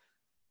yoga?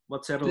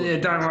 What's that all about? Yeah,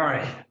 don't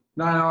worry.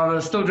 No, I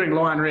still drink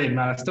Lion Red,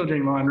 mate. I still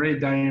drink Lion Red.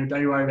 Don't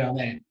worry about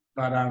that.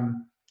 But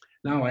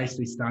no, I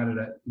actually started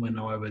it when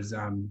I was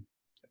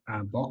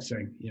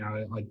boxing.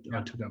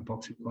 I took up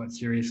boxing quite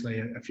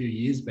seriously a few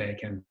years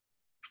back, and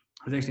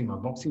it was actually my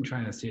boxing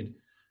trainer said,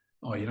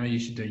 oh, you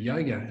should do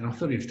yoga. And I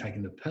thought he was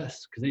taking the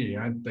piss, because he's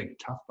a big,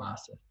 tough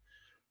bastard.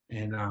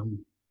 And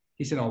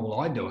he said, oh, well,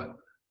 I do it.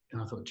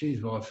 And I thought,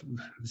 geez, well, if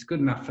it's good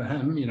enough for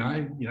him,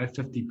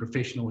 50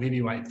 professional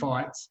heavyweight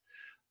fights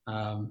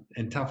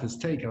and tough as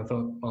teak, I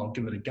thought, well, I'll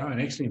give it a go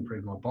and actually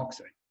improve my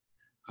boxing.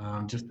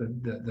 Just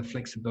the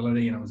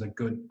flexibility, and it was a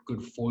good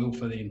foil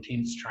for the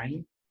intense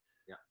training.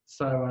 Yeah.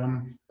 So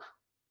I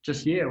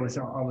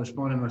was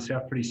finding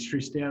myself pretty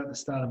stressed out at the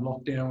start of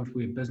lockdown with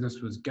where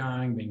business was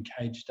going, being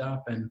caged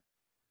up, and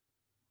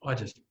I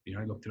just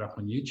looked it up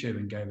on YouTube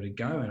and gave it a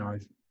go.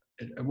 And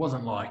it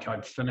wasn't like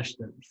I'd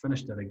finished it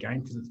again,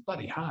 because it's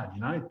bloody hard,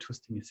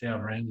 twisting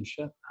yourself around and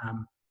shit.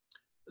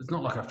 It's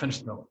not like I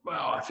finished it.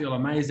 Wow, I feel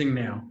amazing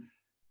now.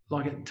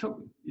 Like it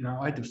took,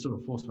 I had to sort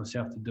of force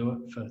myself to do it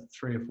for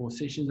 3 or 4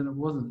 sessions, and it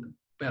wasn't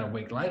about a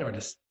week later, I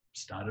just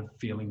started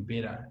feeling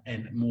better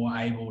and more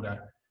able to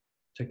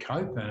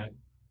cope. And it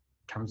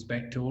comes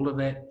back to all of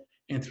that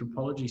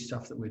anthropology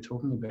stuff that we're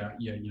talking about.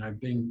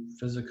 Being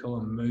physical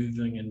and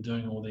moving and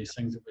doing all these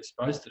things that we're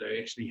supposed to do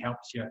actually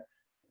helps your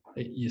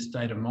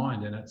state of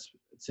mind. And it's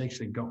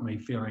actually got me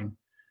feeling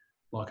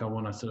like I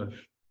want to sort of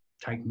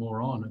take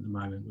more on at the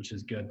moment, which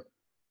is good.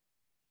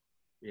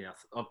 Yeah,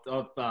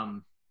 I've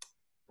done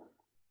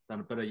a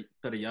bit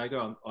of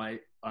yoga.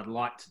 I'd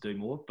like to do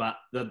more, but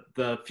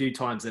the few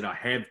times that I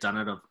have done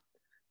it, I've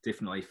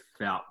definitely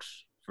felt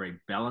very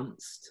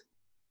balanced,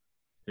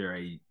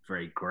 very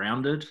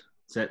grounded.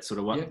 Is that sort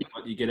of what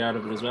you get out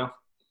of it as well?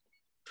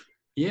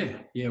 Yeah.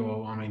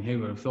 Well, I mean, who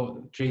would have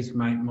thought? Geez,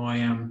 mate, my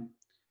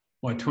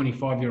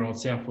 25-year-old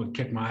self would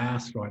kick my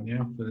ass right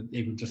now,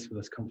 even just for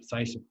this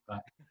conversation.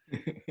 But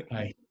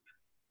hey,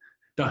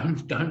 don't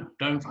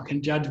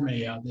fucking judge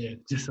me out there.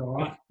 Just all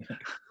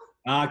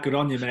right. Good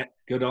on you, Matt.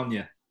 Good on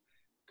you.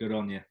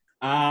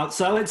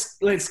 So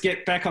let's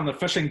get back on the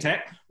fishing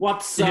tack.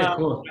 What's I'm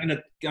going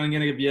to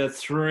give you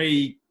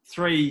three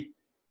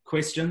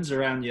questions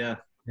around your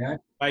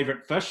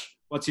favourite fish.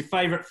 What's your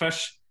favourite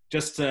fish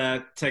just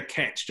to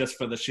catch, just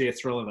for the sheer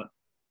thrill of it?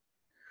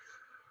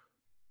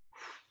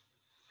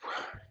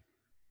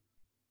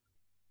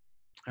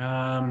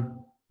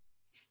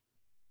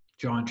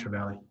 Giant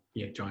trevally.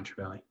 Yeah, giant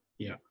trevally.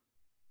 Yeah.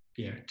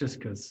 Just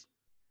because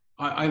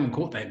I haven't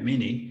caught that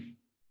many,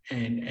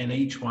 and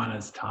each one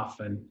is tough,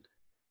 and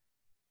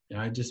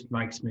it just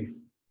makes me.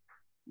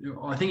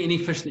 I think any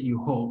fish that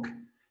you hook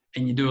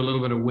and you do a little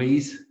bit of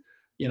wheeze,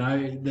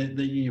 that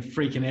you're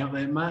freaking out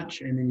that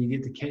much, and then you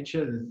get to catch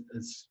it,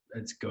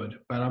 it's good.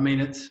 But I mean,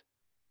 it's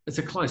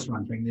a close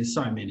run thing. There's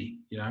so many,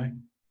 Yeah.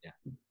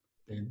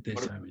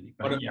 There's so many.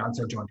 But I'd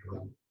say giant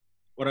trevally.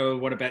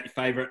 What about your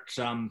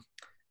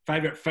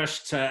favourite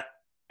fish to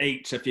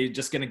eat? If you're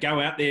just going to go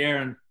out there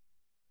and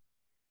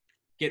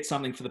get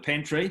something for the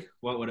pantry,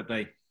 what would it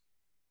be?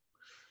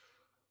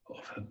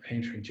 For the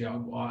pantry,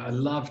 I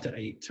love to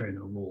eat tuna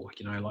raw,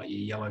 like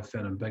your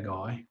yellowfin and big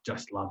eye.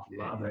 Just love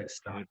that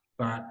stuff.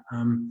 But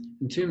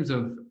in terms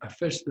of a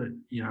fish that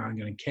I'm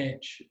going to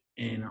catch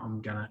and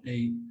I'm going to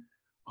eat,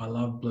 I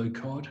love blue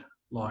cod,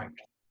 like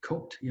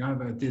cooked.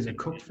 But there's a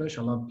cooked fish.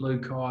 I love blue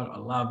cod. I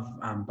love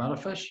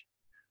butterfish.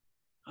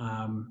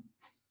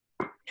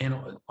 And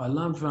I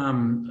love,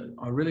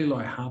 I really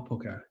like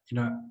harpooker,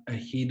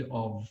 ahead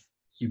of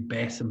your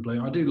bass and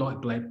blue. I do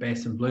like black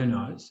bass and blue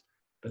nose,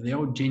 but the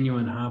old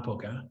genuine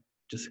harpooker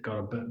just got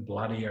a bit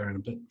bloodier and a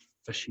bit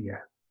fishier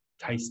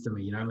taste to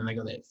me, when they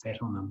got that fat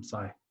on them.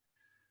 So,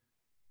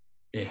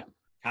 yeah.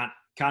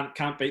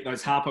 Can't beat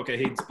those harpooker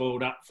heads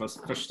boiled up for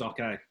fish stock,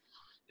 eh?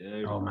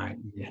 Yeah. Oh, mate,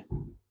 yeah.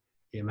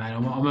 Yeah, mate,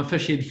 I'm a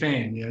fish head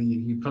fan.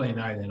 You probably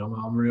know that. I'm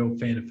a real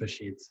fan of fish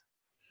heads.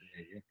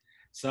 Yeah.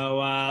 So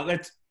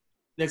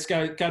let's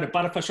go to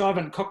butterfish. I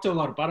haven't cooked a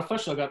lot of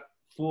butterfish. I got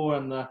four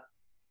in the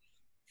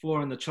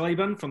chili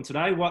bin from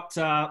today. What's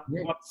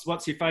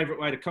your favourite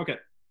way to cook it,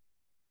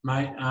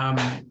 mate?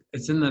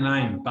 It's in the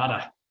name,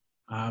 butter.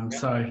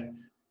 So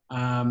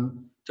I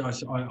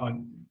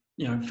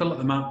fillet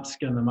them up,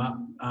 skin them up.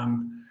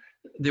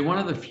 They're one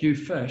of the few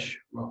fish,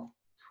 well,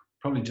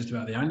 probably just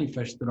about the only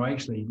fish that I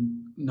actually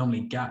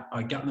normally gut.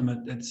 I gut them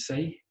at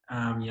sea.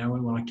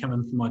 When I come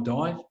in for my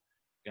dive.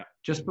 Yeah.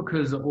 Just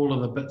because all of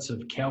the bits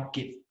of kelp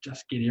get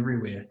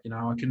everywhere.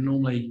 I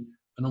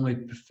normally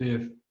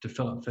prefer to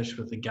fillet fish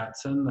with the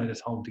guts in. They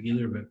just hold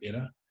together a bit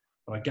better.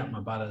 But I gut my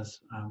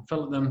butters,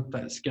 fillet them,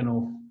 take the skin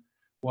off,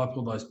 wipe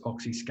all those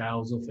poxy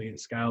scales off. They get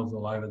scales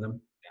all over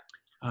them.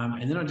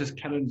 And then I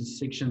just cut it into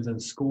sections and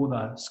score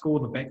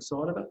the back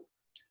side of it,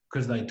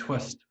 because they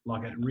twist,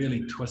 like it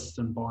really twists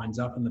and binds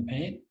up in the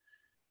pan.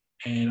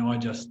 And I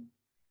just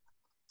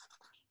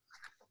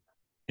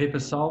pepper,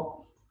 salt,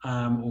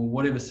 or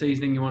whatever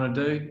seasoning you want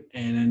to do,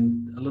 and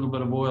then a little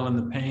bit of oil in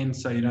the pan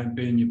so you don't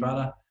burn your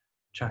butter.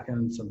 Chuck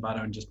in some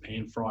butter and just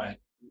pan fry it.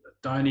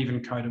 Don't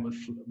even coat it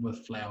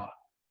with flour.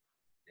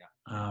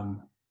 Yeah.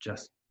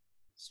 Just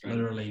straight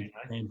literally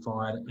pan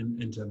fry it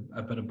into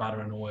a bit of butter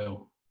and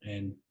oil,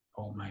 and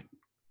mate,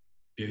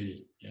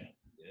 beauty. Yeah.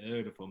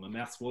 Beautiful. My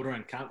mouth's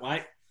watering. Can't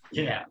wait.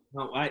 Yeah.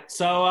 Can't wait.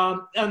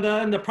 So, in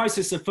the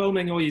process of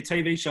filming all your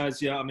TV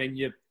shows, I mean,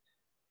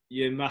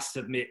 you must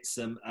have met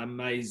some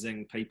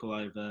amazing people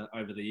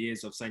over the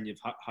years. I've seen you've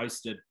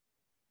hosted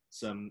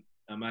some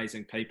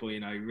amazing people.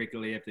 You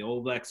regularly have the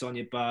All Blacks on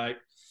your boat.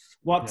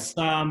 What's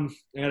I'm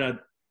gonna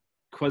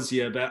quiz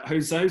you about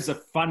who's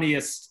the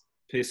funniest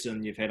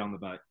person you've had on the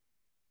boat?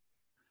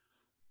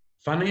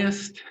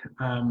 Funniest,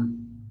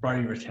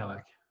 Brodie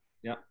Retallick.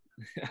 Yep.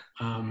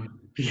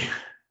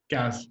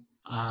 Guys,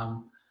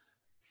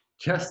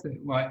 just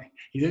like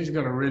he's actually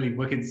got a really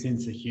wicked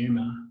sense of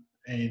humour,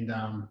 and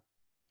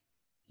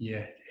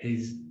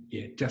he's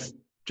just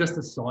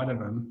the sight of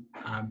him,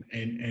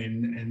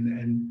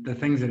 and the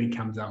things that he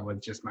comes up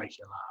with just makes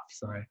you laugh.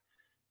 So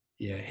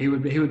yeah, he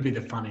would be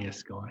the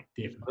funniest guy,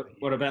 definitely.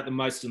 What about the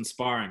most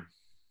inspiring?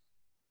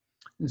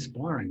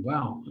 Inspiring.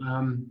 Wow.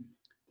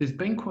 There's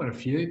been quite a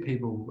few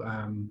people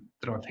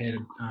that I've had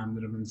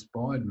that have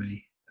inspired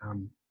me.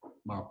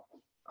 Well,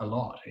 a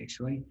lot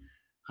actually.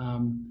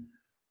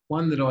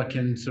 One that I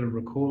can sort of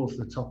recall off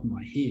the top of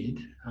my head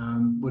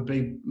would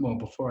be,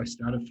 before I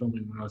started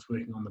filming, when I was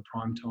working on the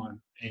prime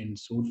time and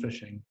sword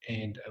fishing,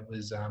 and it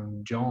was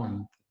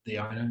John, the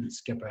owner and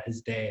skipper,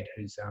 his dad,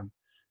 who's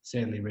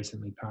sadly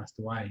recently passed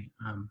away.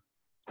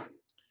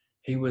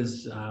 he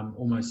was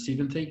almost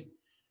 70,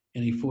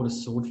 and he fought a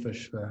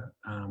swordfish for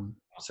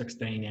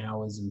 16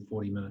 hours and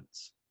 40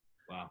 minutes.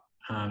 Wow.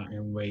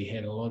 And we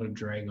had a lot of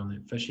drag on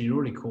that fish. He'd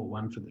already caught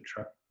one for the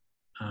trip.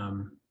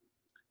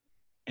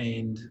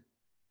 And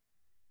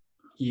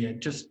yeah,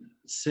 just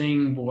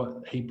seeing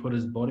what he put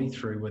his body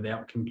through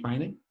without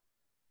complaining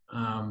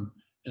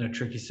in a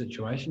tricky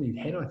situation. He'd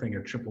had, I think,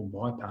 a triple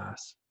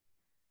bypass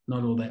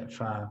not all that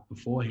far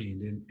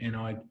beforehand. And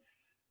I,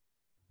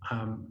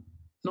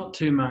 not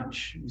too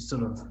much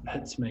sort of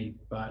hits me,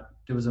 but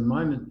there was a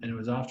moment, and it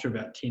was after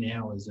about 10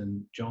 hours,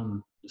 and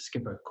John, the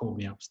skipper, called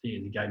me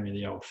upstairs. He gave me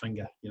the old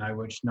finger,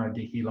 which no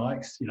dicky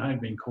likes,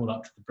 being called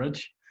up to the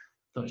bridge.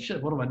 I thought,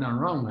 shit, what have I done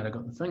wrong, mate? I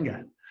got the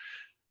finger.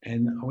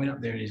 And I went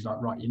up there, and he's like,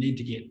 right, you need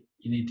to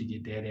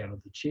get Dad out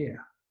of the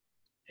chair.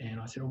 And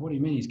I said, well, what do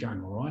you mean he's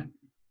going all right?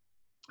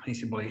 And he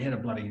said, well, he had a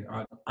bloody,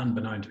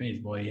 unbeknown to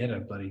me, he had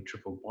a bloody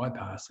triple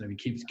bypass, and if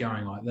he keeps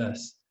going like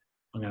this,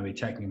 I'm going to be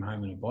taking him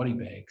home in a body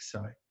bag.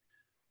 So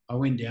I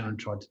went down and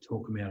tried to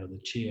talk him out of the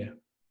chair.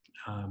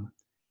 And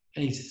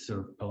he sort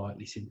of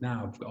politely said,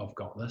 no, I've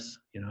got this,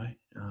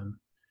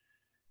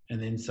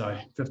 and then so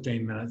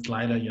 15 minutes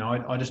later,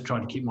 I just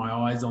tried to keep my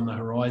eyes on the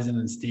horizon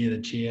and steer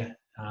the chair.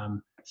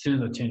 As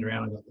soon as I turned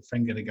around, I got the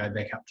finger to go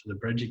back up to the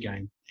bridge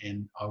again.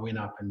 And I went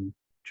up, and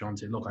John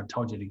said, look, I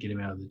told you to get him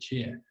out of the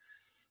chair.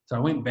 So I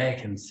went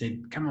back and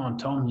said, come on,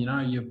 Tom,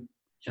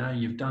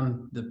 you've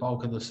done the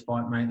bulk of this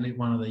fight, mate. Let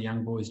one of the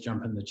young boys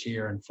jump in the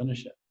chair and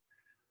finish it.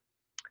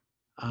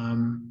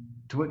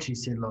 To which he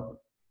said, look,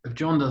 if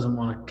John doesn't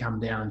want to come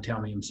down and tell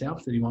me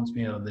himself that he wants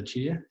me out of the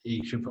chair,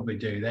 he should probably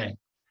do that.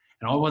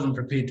 And I wasn't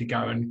prepared to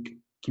go and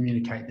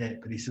communicate that,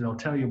 but he said, I'll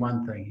tell you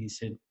one thing. He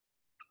said,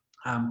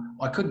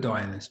 I could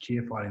die in this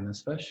chair fighting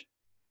this fish.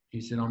 He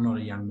said, I'm not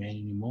a young man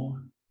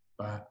anymore,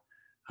 but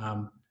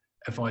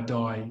if I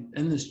die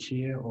in this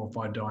chair, or if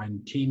I die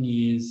in 10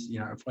 years,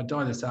 if I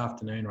die this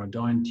afternoon, or I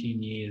die in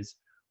 10 years,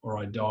 or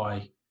I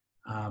die,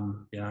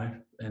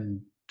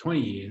 in 20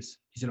 years,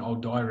 he said, I'll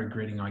die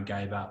regretting I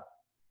gave up.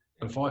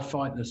 But if I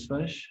fight this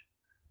fish,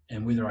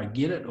 and whether I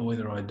get it or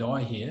whether I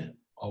die here,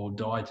 I will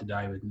die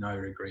today with no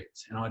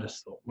regrets. And I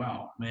just thought,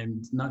 wow, man,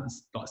 it's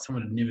like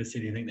someone had never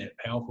said anything that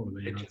powerful to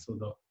me. And I sort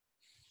of thought,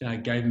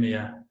 it gave me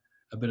a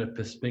bit of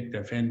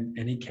perspective. And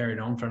he carried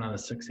on for another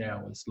 6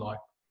 hours. Like,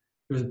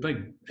 it was a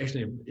big,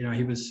 actually,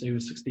 he was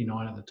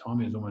 69 at the time.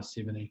 He was almost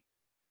 70.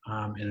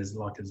 And his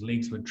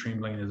legs were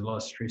trembling. There's a lot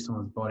of stress on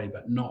his body,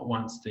 but not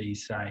once did he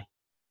say,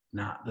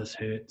 nah, this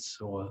hurts,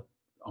 or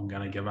I'm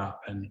going to give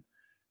up. And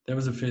that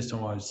was the first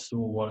time I saw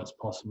what it's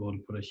possible to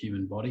put a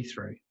human body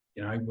through,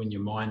 when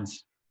your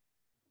mind's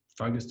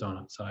focused on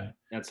it. So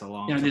that's a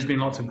long there's been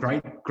lots of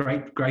great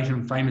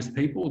and famous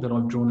people that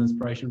I've drawn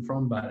inspiration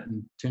from, but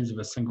in terms of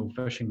a single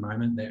fishing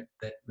moment,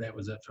 that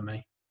was it for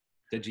me.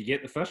 Did you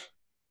get the fish?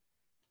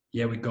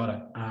 Yeah, we got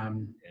it.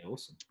 Yeah,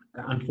 awesome.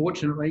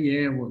 Unfortunately,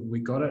 yeah, we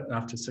got it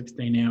after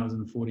 16 hours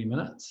and 40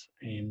 minutes.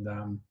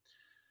 And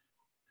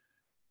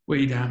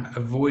we'd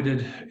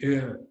avoided,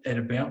 at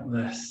about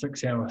the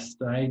 6 hour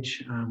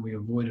stage, we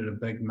avoided a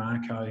big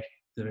Mako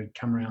that had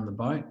come around the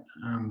boat.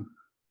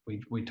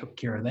 We took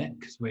care of that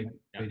because we'd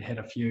had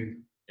a few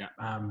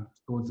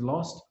swords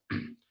lost.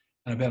 And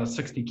about a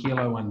 60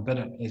 kilo one bit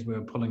it as we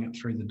were pulling it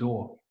through the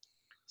door.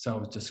 So it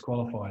was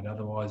disqualified.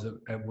 Otherwise,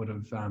 it would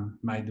have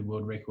made the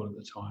world record at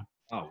the time.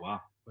 Oh,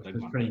 wow. Which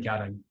was pretty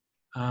gutting.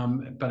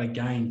 But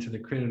again, to the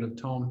credit of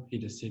Tom, he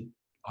just said,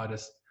 I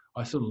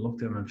sort of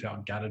looked at him and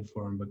felt gutted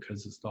for him,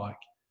 because it's like,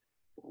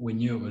 we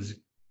knew it was,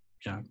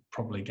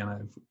 probably going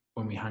to,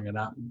 when we hung it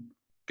up,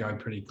 go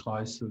pretty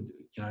close,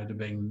 to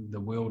being the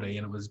worldie,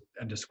 and it was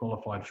a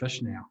disqualified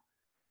fish now,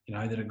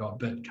 that it got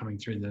bit coming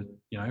through the,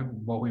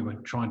 while we were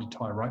trying to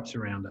tie ropes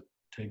around it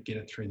to get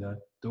it through the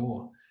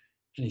door.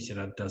 And he said,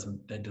 that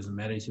doesn't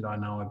matter. He said, I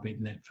know I've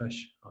beaten that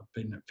fish. I've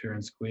beaten it fair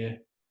and square.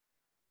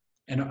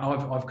 And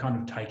I've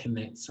kind of taken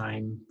that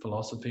same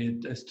philosophy.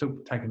 It's still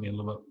taken me a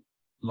little bit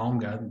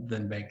longer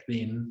than back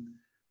then.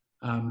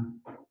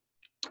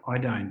 I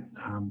don't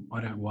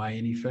weigh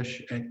any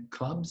fish at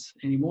clubs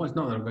anymore. It's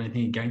not that I've got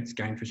anything against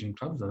game fishing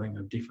clubs. I think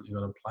they've definitely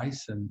got a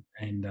place,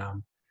 and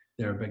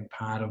they're a big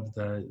part of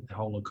the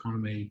whole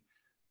economy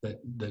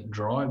that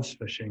drives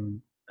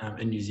fishing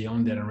in New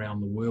Zealand and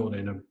around the world,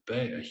 and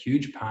a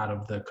huge part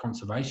of the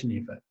conservation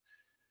effort.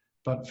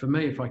 But for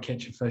me, if I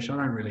catch a fish, I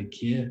don't really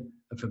care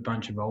if a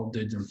bunch of old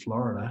dudes in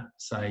Florida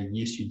say,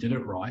 yes, you did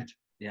it right.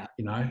 Yeah.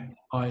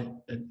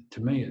 To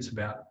me, it's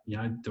about,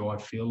 do I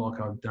feel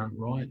like I've done it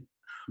right?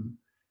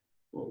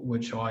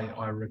 Which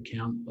I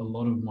recount a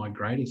lot of my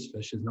greatest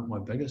fish is not my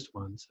biggest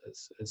ones.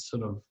 It's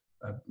sort of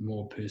a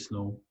more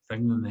personal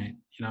thing than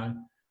that.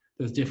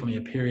 There's definitely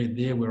a period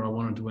there where I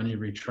wanted to win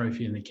every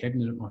trophy in the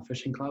cabinet at my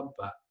fishing club,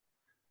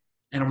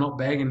 and I'm not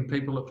bagging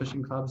people at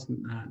fishing clubs,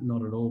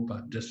 not at all,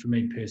 but just for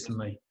me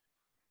personally,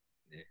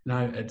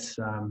 it's,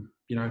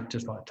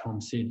 just like Tom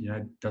said,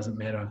 doesn't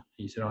matter.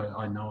 He said,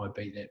 I know I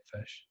beat that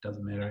fish.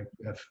 Doesn't matter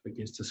if it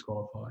gets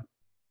disqualified.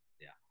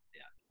 Yeah.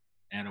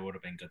 And it would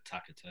have been good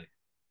tucker too.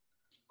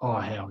 Oh,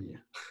 hell yeah.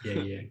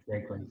 Yeah,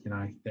 exactly.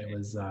 That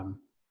was,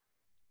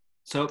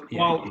 So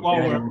Yeah,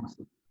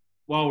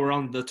 while we're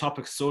on the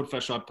topic of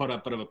swordfish, I put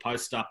a bit of a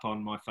post up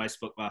on my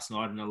Facebook last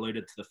night and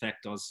alluded to the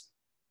fact I was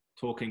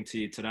talking to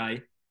you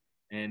today,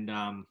 and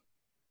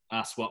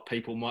asked what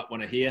people might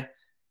want to hear.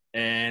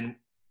 And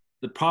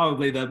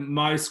probably the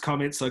most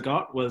comments I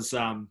got was,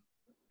 how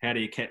do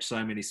you catch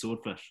so many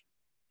swordfish?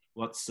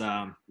 What's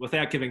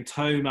without giving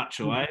too much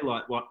away,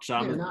 like what?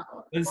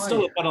 There's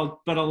still a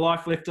bit of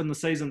life left in the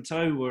season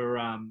too. We're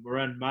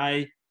in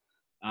May.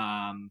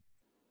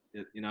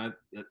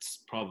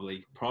 It's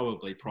probably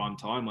prime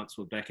time once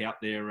we're back out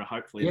there.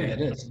 Hopefully, it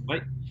is.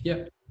 Week.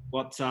 Yep.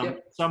 What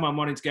someone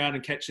wanting to go out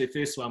and catch their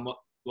first one?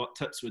 What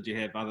tips would you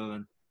have other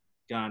than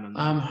going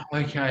and?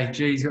 Okay,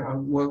 geez.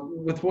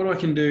 With what I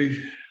can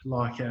do,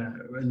 like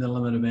in the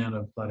limited amount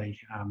of bloody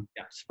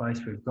space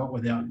we've got,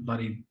 without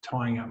bloody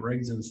tying up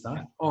rigs and stuff.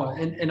 Oh,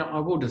 and I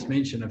will just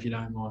mention, if you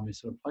don't mind me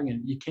sort of plugging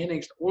it, you can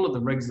actually, all of the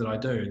rigs that I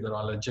do that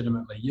I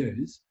legitimately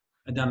use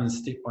are done in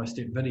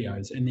step-by-step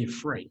videos, and they're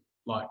free.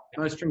 Like,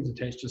 no strings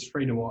attached, just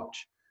free to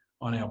watch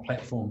on our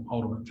platform,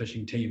 Ultimate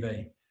Fishing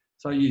TV.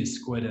 So I use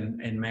squid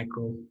and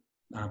mackerel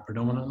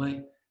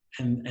predominantly,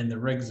 and the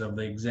rigs of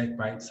the exact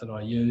baits that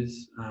I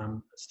use,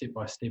 step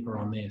by step, are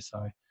on there.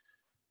 So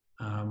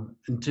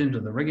in terms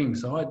of the rigging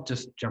side,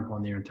 just jump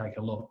on there and take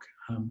a look.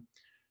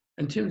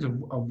 In terms of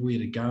where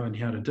to go and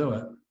how to do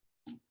it,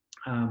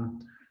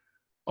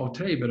 I'll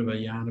tell you a bit of a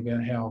yarn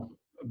about how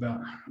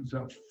about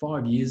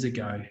 5 years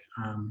ago,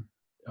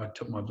 I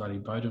took my bloody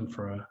boat in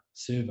for a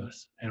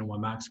service and my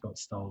marks got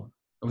stolen.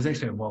 It was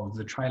actually,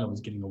 the trailer was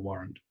getting a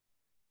warrant.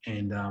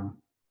 And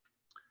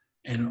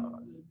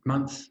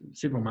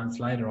several months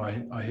later,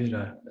 I heard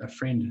a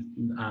friend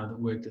that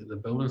worked at the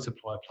building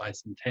supply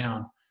place in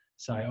town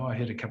say, I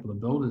heard a couple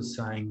of builders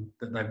saying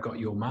that they've got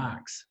your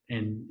marks.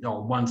 And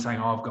one saying,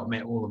 I've got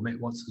all of Matt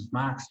Watts'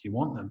 marks, do you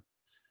want them?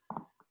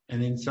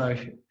 And then so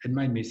it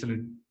made me sort of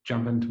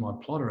jump into my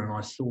plotter, and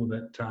I saw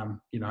that,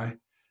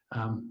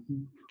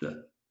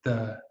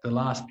 the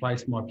last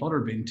place my plotter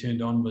had been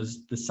turned on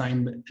was the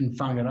same in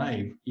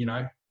Whangarei,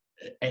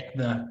 at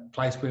the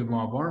place where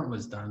my warrant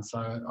was done.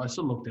 So I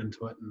sort of looked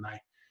into it, and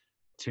they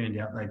turned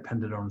out they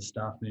pinned it on a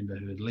staff member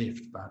who had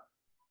left. But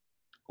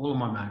all of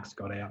my marks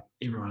got out.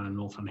 Everyone in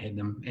Northland had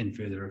them, and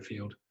further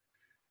afield.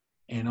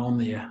 And on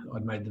there,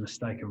 I'd made the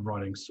mistake of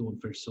writing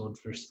swordfish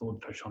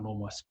on all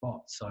my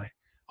spots. So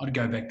I'd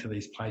go back to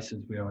these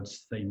places where I'd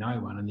see no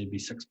one, and there'd be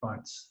 6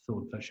 boats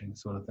sword fishing,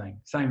 sort of thing.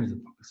 Same as a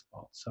pocket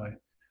spot. So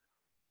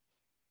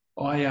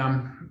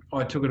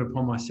I took it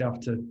upon myself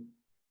to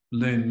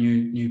learn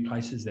new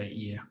places that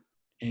year,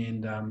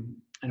 and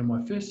in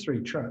my first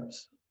 3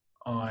 trips,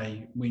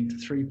 I went to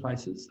 3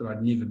 places that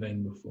I'd never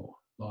been before.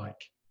 Like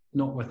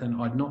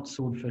I'd not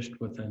sword fished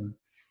within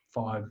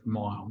 5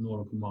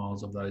 nautical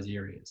miles of those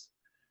areas,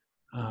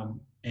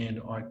 and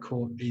I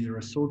caught either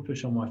a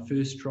swordfish on my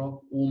first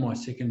drop or my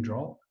second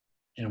drop,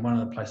 and one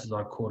of the places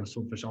I caught a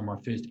swordfish on my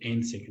first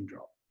and second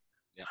drop.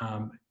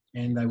 Yeah.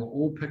 And they were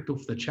all picked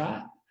off the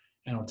chart.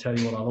 And I'll tell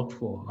you what I looked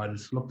for. I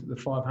just looked at the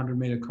 500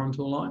 metre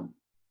contour line,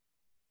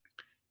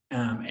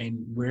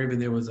 and wherever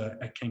there was a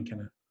kink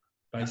in it,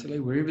 basically,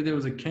 wherever there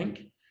was a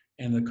kink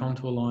and the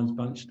contour lines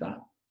bunched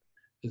up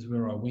is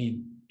where I went.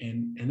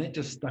 And that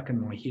just stuck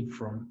in my head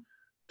from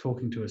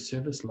talking to a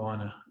service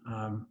liner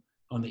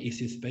on the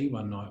SSB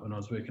one night when I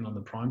was working on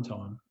the prime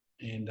time.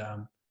 And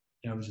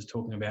I was just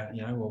talking about,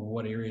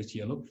 what areas do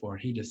you look for?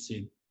 And he just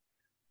said,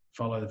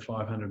 follow the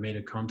 500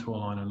 metre contour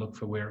line and look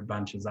for where it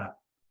bunches up.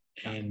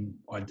 And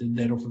I did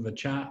that off of a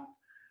chart.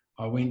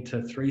 I went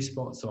to 3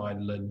 spots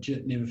I'd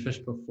legit never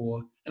fished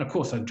before. And of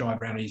course, I drive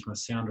around and use my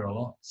sounder a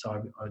lot.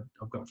 So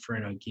I've got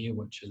Ferrino gear,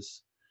 which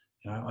is,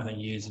 I think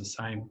you use the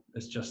same.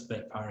 It's just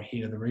that far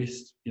ahead of the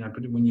rest.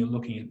 But when you're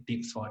looking at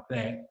depths like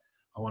that,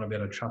 I want to be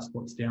able to trust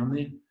what's down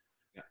there.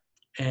 Yeah.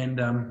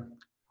 And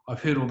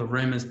I've heard all the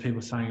rumours,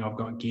 people saying I've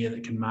got gear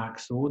that can mark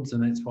swords,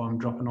 and that's why I'm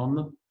dropping on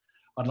them.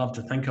 I'd love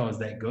to think I was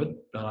that good,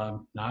 but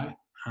no.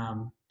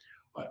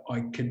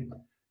 I could...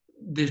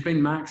 There's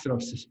been marks that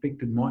I've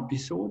suspected might be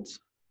swords,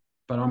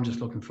 but I'm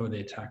just looking for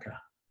their tucker,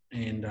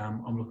 and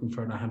I'm looking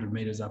for it 100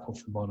 metres up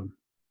off the bottom.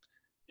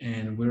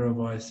 And wherever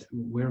I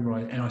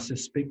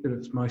suspect that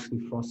it's mostly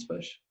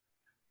frostfish.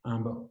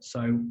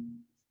 So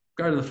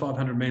go to the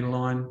 500 metre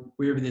line,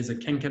 wherever there's a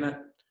kink in it,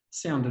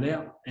 sound it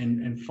out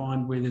and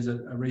find where there's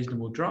a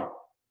reasonable drop.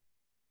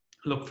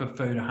 Look for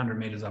food 100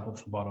 metres up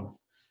off the bottom.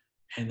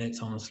 And that's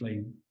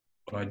honestly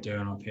what I do,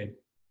 and I've had,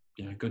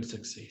 good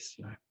success,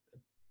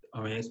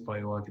 that's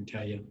probably all I can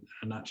tell you in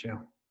a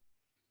nutshell.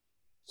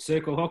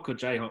 Circle hook or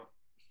J hook?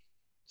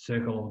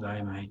 Circle all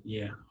day, mate.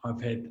 Yeah,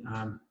 I've had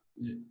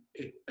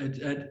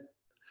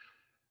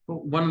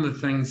one of the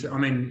things.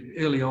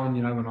 Early on,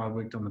 when I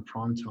worked on the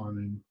prime time,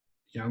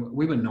 and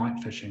we were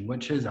night fishing,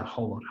 which is a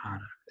whole lot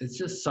harder. It's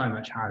just so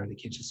much harder to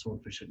catch a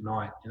swordfish at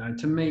night.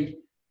 To me,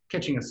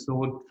 catching a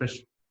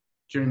swordfish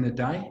during the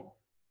day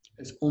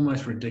is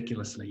almost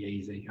ridiculously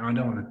easy. And I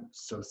don't want to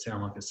sort of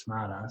sound like a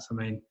smart ass.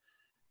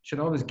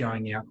 I was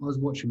going out, I was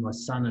watching my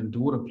son and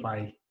daughter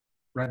play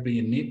rugby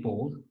and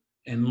netball,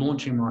 and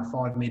launching my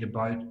 5 metre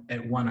boat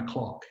at 1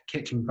 o'clock,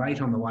 catching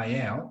bait on the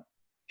way out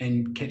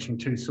and catching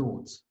 2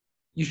 swords.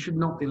 You should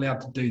not be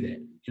allowed to do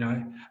that. You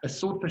know, a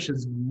swordfish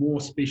is more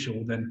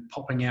special than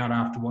popping out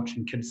after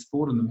watching kids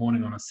sport in the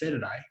morning on a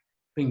Saturday,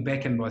 being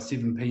back in by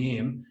 7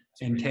 p.m.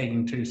 and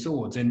tagging 2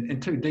 swords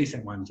and 2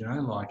 decent ones, you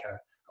know, like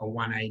a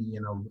 180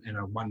 and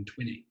a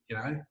 120, you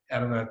know,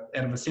 out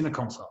of a center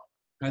console.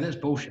 No, that's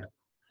bullshit.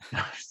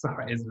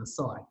 Sorry, as an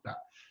aside, but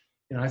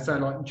you know, so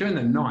like during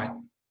the night,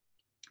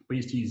 we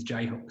used to use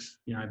J hooks,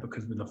 you know,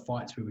 because with the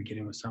fights we were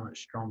getting were so much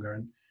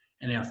stronger.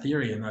 And our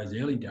theory in those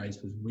early days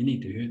was we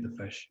need to hurt the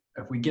fish.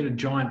 If we get a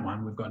giant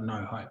one, we've got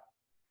no hope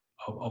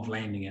of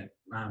landing it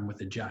with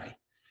a J.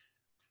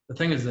 The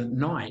thing is, at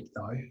night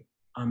though,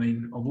 I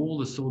mean, of all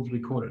the swords we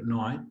caught at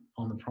night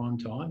on the prime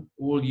time,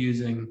 all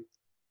using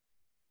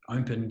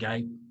open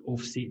gate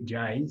offset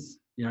J's,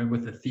 you know,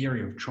 with the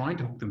theory of trying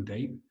to hook them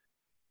deep,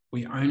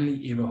 we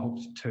only ever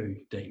hooked 2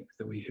 deep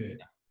that we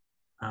heard.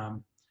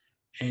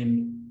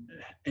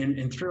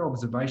 And through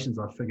observations,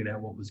 I figured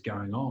out what was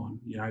going on,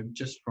 you know,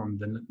 just from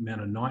the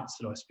amount of nights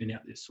that I spent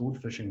out there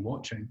sword fishing,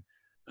 watching.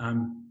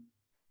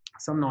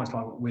 Some nights,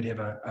 like we'd have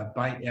a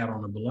bait out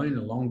on a balloon,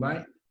 a long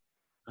bait,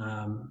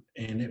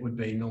 and it would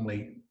be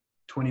normally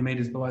 20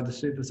 metres below the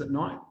surface at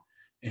night.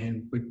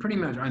 And we pretty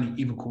much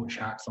only ever caught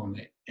sharks on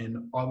that.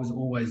 And I was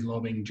always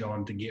lobbying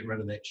John to get rid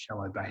of that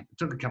shallow bait. It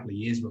took a couple of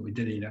years, but we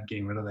did end up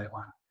getting rid of that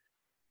one.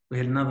 We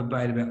had another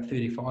bait about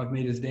 35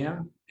 metres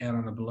down, out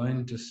on a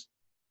balloon, just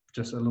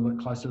a little bit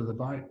closer to the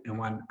boat, and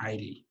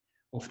 180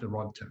 off the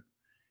rod tip.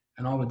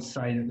 And I would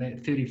say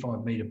that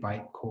 35 metre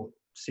bait caught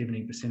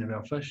 70% of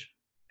our fish,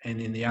 and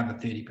then the other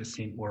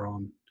 30% were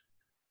on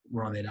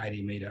that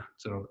 80 metre,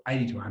 sort of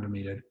 80 to 100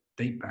 metre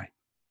deep bait.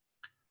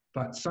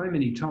 But so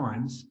many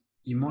times,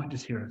 you might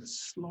just hear a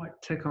slight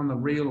tick on the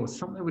reel or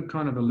something would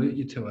kind of alert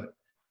you to it.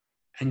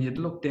 And you'd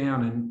look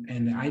down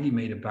and the 80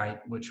 metre bait,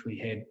 which we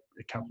had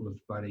a couple of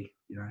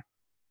you know,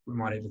 we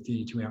might have a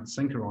 32 ounce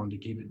sinker on to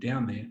keep it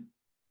down there.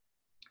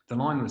 The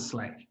line was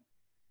slack.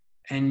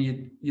 And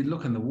you'd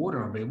look in the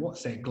water and be,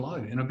 what's that glow?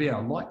 And it'd be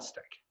our light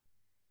stick.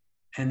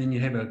 And then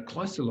you'd have a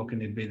closer look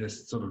and there'd be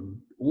this sort of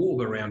orb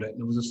around it.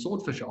 And it was a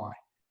swordfish eye.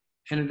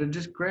 And it had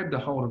just grabbed a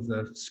hold of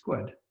the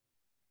squid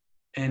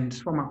and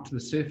swum up to the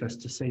surface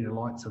to see the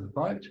lights of the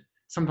boat.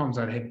 Sometimes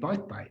they'd have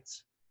both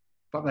baits,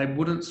 but they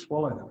wouldn't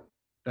swallow them.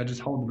 They'd just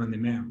hold them in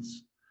their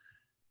mouths.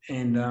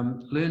 And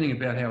learning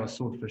about how a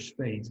swordfish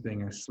feeds,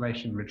 being a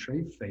slash and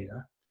retrieve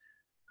feeder,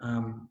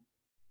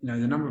 you know,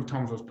 the number of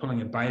times I was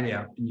pulling a bait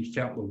out and you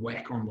felt the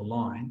whack on the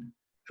line,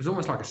 it was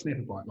almost like a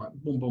snapper bite, like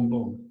boom, boom,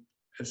 boom.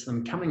 It's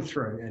them coming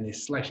through and they're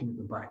slashing at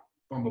the bait,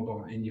 boom, boom,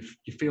 boom, and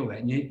you feel that.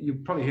 And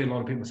you've probably heard a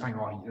lot of people saying,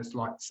 oh, it's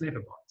like snapper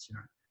bites, you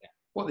know. Yeah.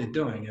 What they're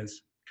doing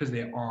is, because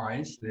their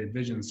eyes, their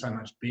vision's so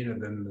much better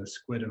than the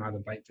squid and other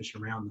bait fish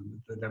around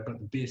them, they've got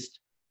the best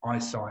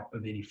eyesight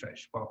of any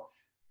fish. Well,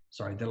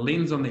 sorry, the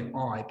lens on their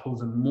eye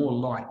pulls in more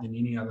light than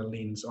any other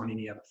lens on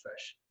any other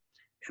fish.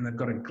 And they've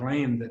got a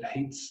gland that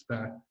heats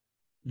the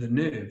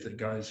nerve that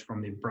goes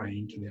from their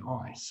brain to their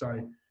eye. So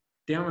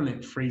down in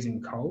that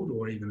freezing cold,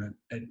 or even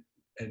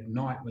at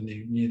night when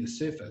they're near the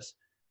surface,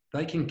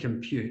 they can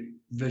compute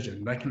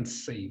vision. They can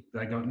see.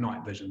 They got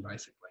night vision,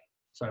 basically.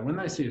 So when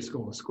they see a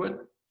school of squid,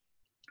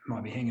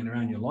 might be hanging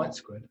around your light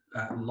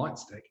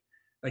stick,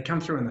 they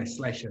come through and they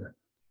slash at it.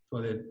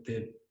 So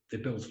their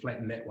bill's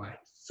flattened that way,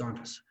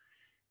 scientists.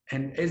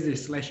 And as they're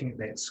slashing at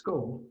that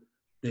school,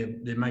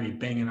 they're maybe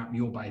banging up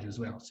your bait as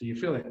well. So you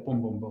feel that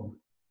boom, boom, boom.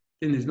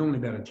 Then there's normally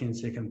about a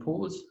 10-second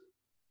pause,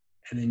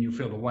 and then you'll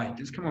feel the weight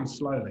just come on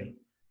slowly.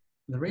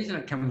 And the reason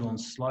it comes on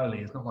slowly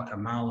is not like a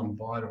marlin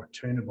bite or a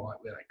tuna bite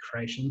where they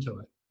crash into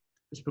it.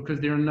 It's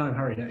because they're in no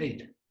hurry to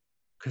eat,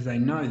 because they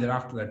know that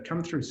after they've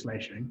come through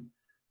slashing,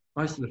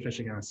 most of the fish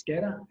are going to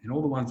scatter, and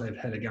all the ones they've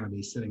hit are going to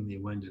be sitting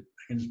there wounded.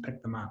 They can just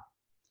pick them up.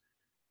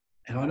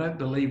 And I don't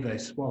believe they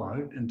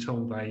swallow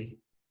until they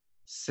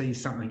see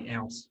something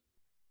else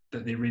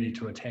that they're ready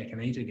to attack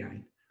and eat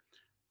again.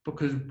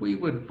 Because we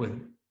would,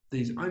 with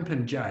these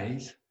open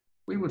J's,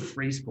 we would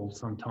free spool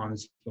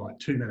sometimes for like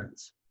 2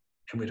 minutes,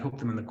 and we'd hook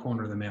them in the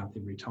corner of the mouth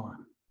every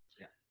time.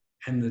 Yeah.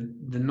 And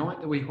the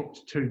night that we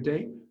hooked 2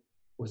 deep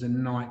was a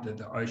night that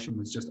the ocean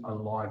was just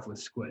alive with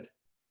squid.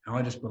 And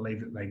I just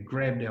believe that they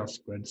grabbed our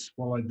squid,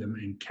 swallowed them,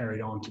 and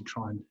carried on to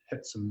try and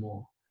hit some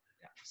more.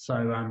 Yeah.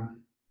 So,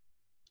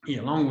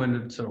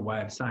 long-winded sort of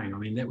way of saying, I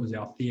mean, that was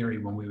our theory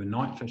when we were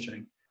night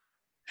fishing.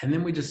 And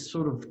then we just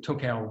sort of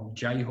took our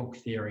J-hook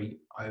theory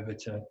over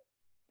to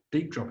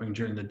deep dropping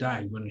during the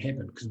day when it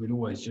happened, because we'd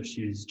always just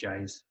use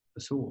J's for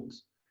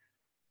swords.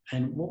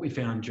 And what we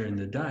found during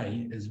the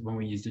day is when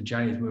we used a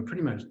J, we were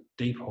pretty much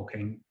deep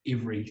hooking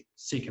every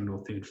second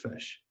or third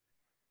fish.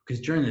 Because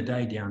during the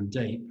day down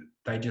deep,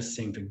 they just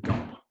seem to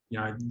gulp. You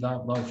know,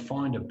 they'll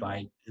find a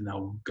bait and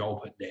they'll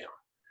gulp it down.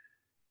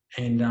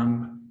 And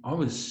I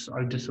was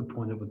so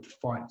disappointed with the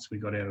fights we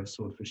got out of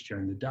swordfish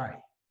during the day,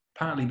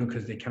 partly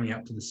because they're coming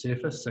up to the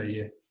surface. So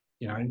you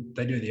know,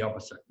 they do the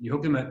opposite. You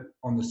hook them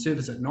on the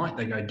surface at night,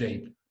 they go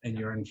deep and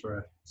you're in for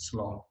a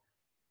slog.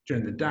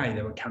 During the day,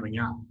 they were coming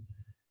up.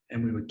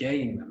 and we were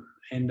gagging them.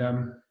 And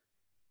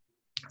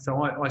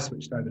so I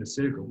switched over to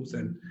circles,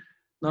 and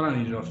not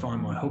only did I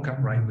find my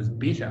hookup rate was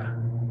better,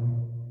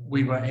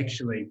 we were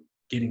actually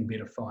getting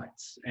better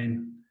fights.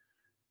 And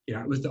you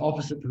know, it was the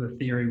opposite to the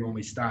theory when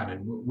we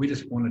started. We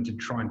just wanted to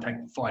try and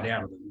take the fight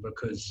out of them,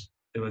 because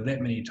there were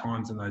that many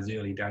times in those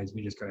early days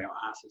we just got our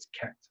asses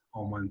kicked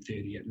on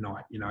 1:30 at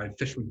night. You know,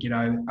 fish would get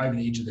over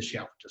the edge of the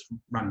shelf, just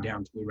run down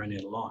until we ran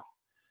out of line.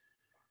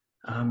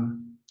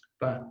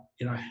 But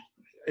you know,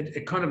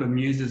 it kind of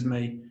amuses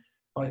me.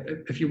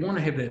 If you want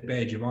to have that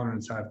badge of honour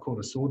and say I've caught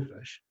a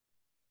swordfish,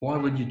 why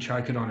would you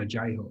choke it on a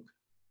J hook?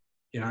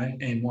 You know,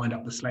 and wind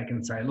up the slack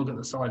and say, look at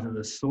the size of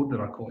this sword that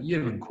I caught. You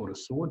haven't caught a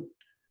sword.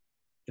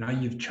 You know,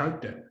 you've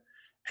choked it.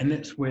 And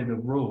that's where the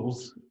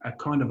rules are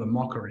kind of a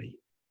mockery.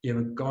 You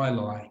have a guy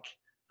like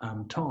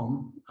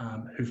Tom,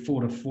 who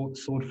fought a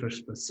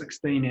swordfish for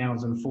 16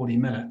 hours and 40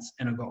 minutes,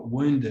 and it got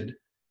wounded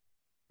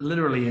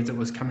literally as it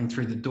was coming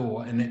through the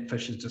door, and that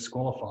fish is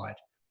disqualified.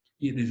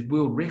 Yet there's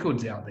world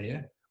records out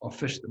there of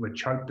fish that were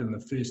choked in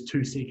the first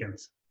 2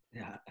 seconds.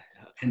 Yeah.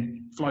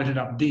 And floated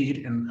up dead,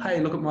 and hey,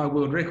 look at my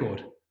world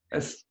record.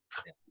 That's,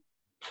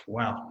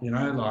 wow, you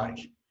know, like,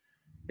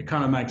 it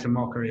kind of makes a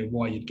mockery of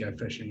why you'd go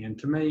fishing. And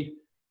to me,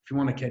 if you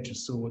want to catch a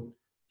sword,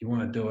 you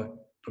want to do it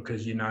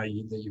because you know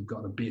that you've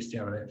got the best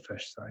out of that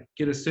fish. So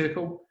get a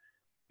circle,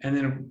 and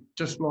then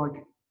just like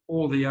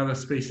all the other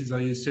species I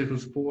use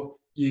circles for,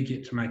 you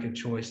get to make a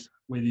choice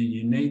whether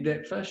you need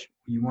that fish,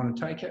 or you want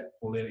to take it,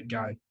 or let it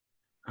go.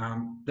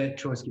 That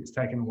choice gets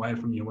taken away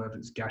from you if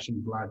it's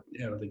gushing blood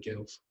out of the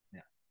gills.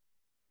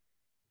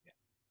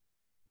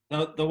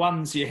 The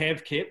ones you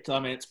have kept, I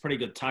mean, it's pretty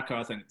good tucker.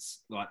 I think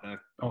it's like the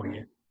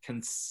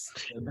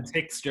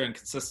texture and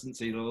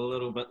consistency is a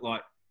little bit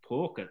like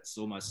pork. It's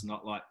almost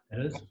not like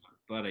it is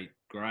bloody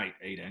great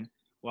eating.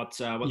 What's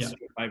your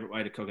favourite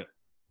way to cook it?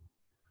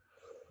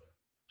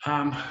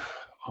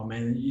 Oh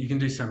man, you can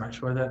do so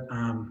much with it.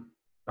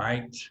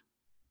 Baked,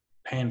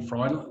 pan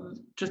fried,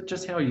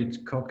 just how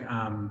you'd cook.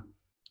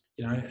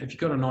 You know, if you've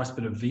got a nice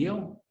bit of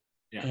veal,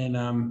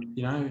 and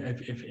you know,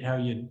 if how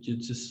you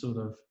just sort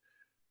of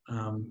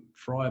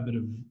fry a bit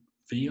of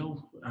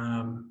veal,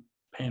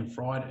 pan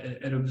fried,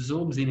 it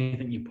absorbs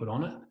anything you put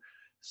on it.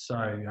 So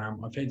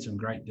I've had some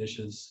great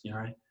dishes. You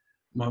know,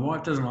 my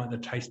wife doesn't like the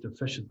taste of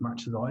fish as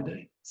much as I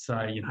do.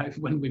 So, you know,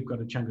 when we've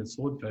got a chunk of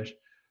swordfish,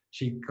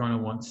 she kind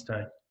of wants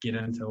to get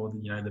into all the,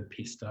 you know, the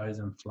pestos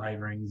and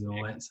flavourings and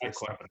all that sort of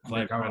stuff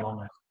that go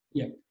along it.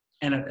 Yeah,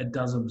 and it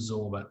does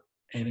absorb it,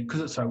 and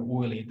because it's so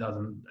oily, it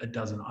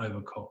doesn't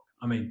overcook.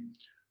 I mean,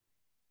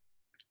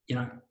 you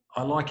know,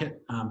 I like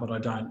it, but I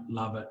don't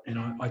love it. And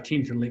I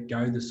tend to let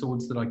go the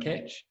swords that I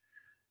catch,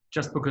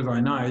 just because I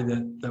know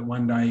that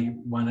one day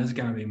one is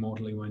going to be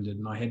mortally wounded.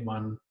 And I had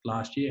one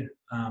last year.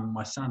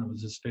 My son, it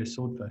was his first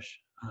swordfish.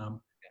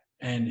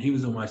 And he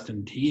was almost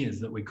in tears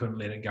that we couldn't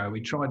let it go.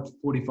 We tried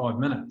 45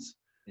 minutes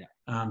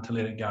to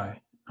let it go.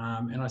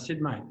 And I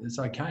said, mate, it's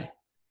okay.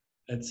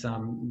 It's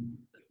none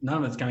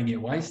of it's going to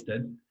get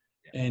wasted.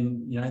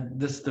 And, you know,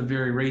 this is the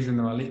very reason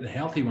that I let the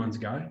healthy ones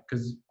go,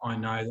 because I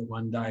know that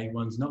one day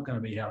one's not going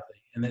to be healthy.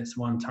 And that's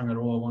one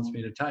Tangaroa wants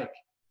me to take.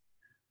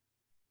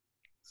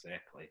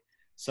 Exactly.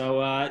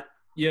 So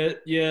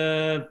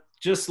you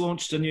just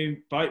launched a new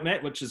boat,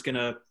 Matt, which is going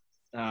to,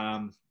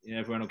 you know,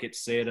 everyone will get to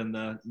see it in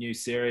the new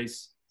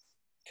series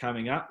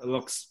coming up. It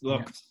looks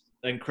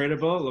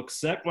incredible. It looks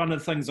sick. One of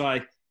the things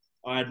I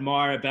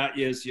admire about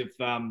you is you've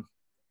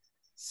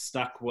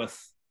stuck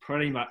with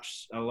pretty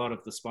much a lot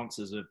of the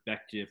sponsors have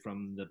backed you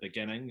from the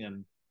beginning,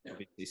 and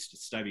obviously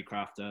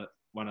Stabicraft,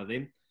 one of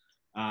them.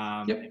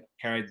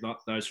 Carried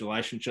those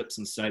relationships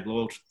and stayed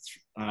loyal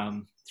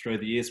through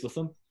the years with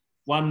them.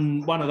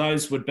 One of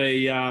those would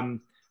be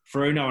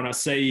Furuno, and I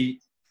see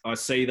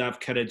they've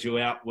kitted you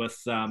out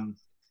with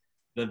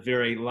the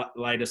very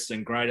latest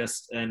and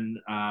greatest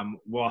in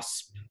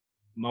Wasp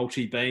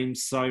multi-beam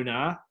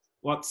sonar.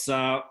 What's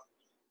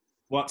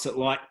it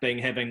like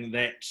having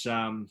that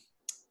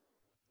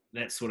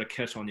that sort of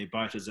kit on your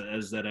boat? Has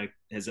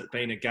it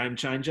been a game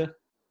changer?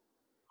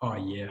 Oh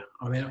yeah,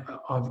 I mean,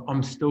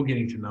 I'm still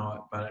getting to know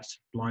it, but it's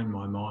blown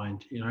my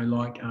mind. You know,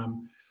 like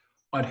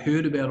I'd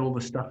heard about all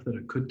the stuff that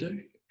it could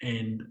do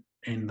and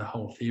the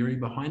whole theory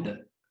behind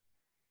it,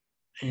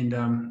 and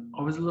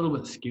I was a little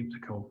bit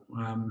skeptical.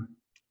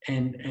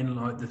 And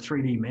like the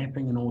 3D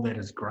mapping and all that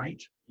is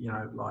great. You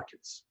know, like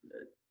it's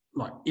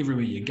like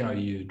everywhere you go,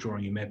 you're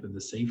drawing a map of the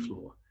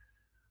seafloor.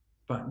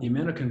 But the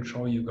amount of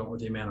control you've got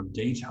with the amount of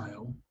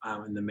detail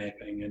in the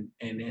mapping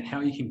and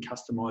how you can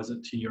customize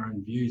it to your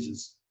own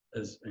views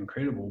is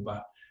incredible.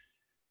 But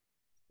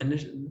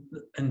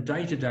in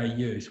day-to-day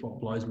use, what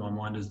blows my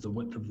mind is the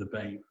width of the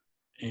beam.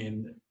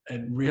 And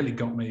it really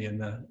got me in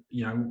the,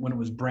 you know, when it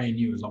was brand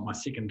new, it was like my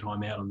second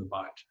time out on the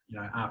boat, you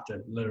know,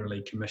 after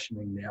literally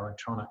commissioning the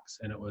electronics,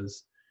 and it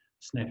was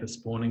snapper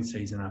spawning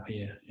season up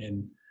here.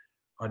 And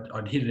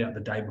I'd headed out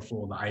the day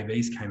before the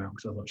ABs came out,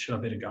 because I thought, should I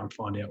better go and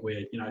find out where,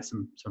 you know,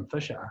 some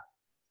fish are.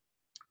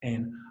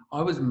 And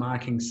I was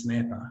marking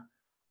snapper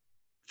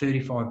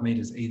 35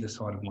 meters either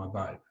side of my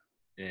boat.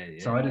 Yeah,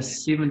 So I yeah. had a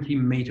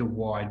 70-meter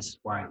wide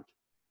swathe,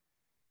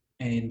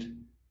 and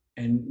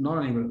not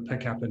only would it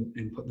pick up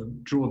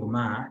and draw the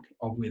mark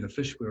of where the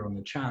fish were on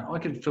the chart, I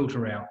could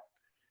filter out.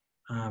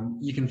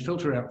 You can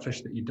filter out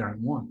fish that you don't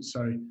want.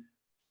 So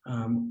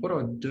what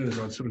I'd do is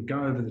I'd sort of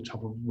go over the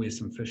top of where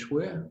some fish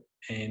were,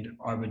 and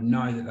I would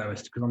know that they were,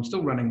 because I'm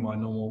still running my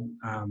normal.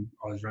 I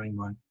was running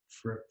my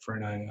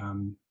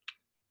Freno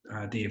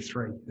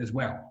DF3 as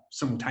well,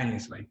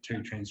 simultaneously,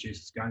 two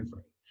transducers going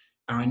through.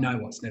 And I know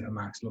what snapper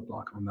marks look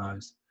like on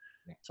those.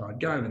 So I'd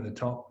go over the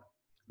top,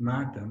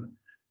 mark them.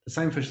 The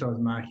same fish that I was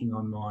marking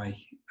on my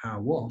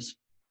wasp,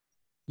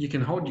 you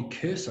can hold your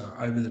cursor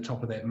over the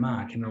top of that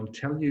mark and it'll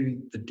tell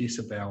you the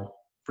decibel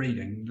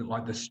reading,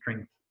 like the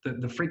strength,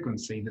 the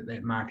frequency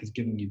that mark is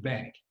giving you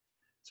back.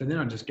 So then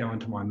I just go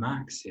into my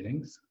mark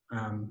settings,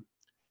 and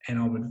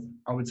I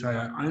would say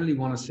I only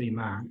want to see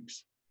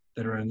marks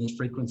that are in this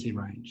frequency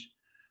range.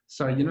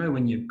 So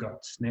when you've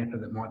got snapper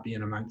that might be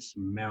in amongst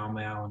some mau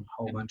mau and a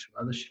whole bunch of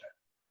other shit,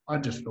 I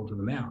just filter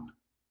them out.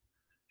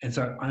 And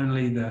so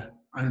only the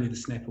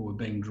snapper were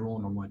being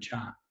drawn on my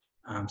chart.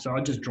 So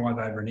I'd just drive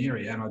over an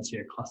area and I'd see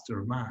a cluster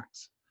of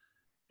marks,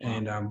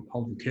 and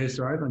hold the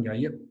cursor over and go,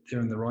 yep,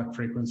 they're in the right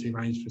frequency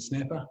range for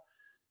snapper.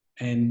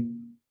 And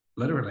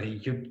literally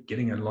you're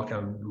getting like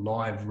a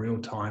live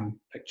real-time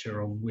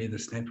picture of where the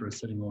snapper is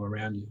sitting all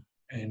around you,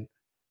 and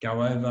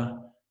go over.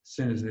 As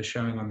soon as they're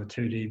showing on the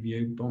 2D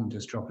view, boom,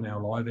 just dropping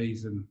our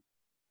liveys and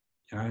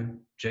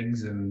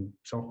jigs and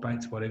soft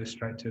baits, whatever,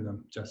 straight to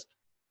them. Just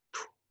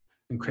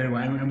incredible.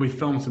 And we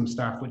filmed some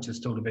stuff which is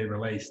still to be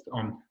released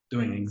on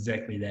doing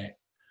exactly that.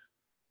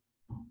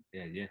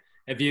 Yeah, yeah.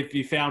 Have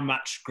you found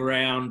much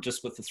ground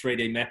just with the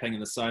 3D mapping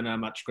and the sonar,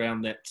 much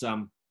ground that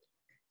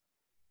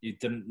you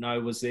didn't know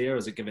was there?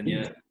 Has it given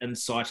you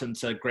insight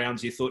into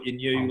grounds you thought you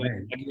knew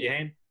back in your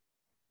hand?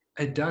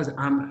 It does.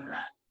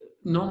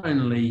 Not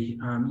only,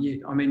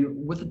 I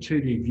mean, with a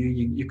 2D view,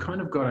 you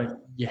kind of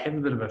you have a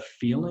bit of a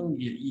feeling.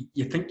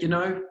 You think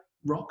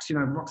rocks,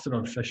 rocks that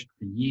I've fished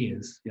for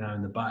years,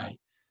 in the bay.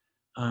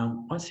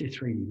 Once they're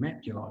 3D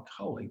mapped, you're like,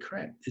 holy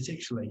crap, there's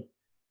actually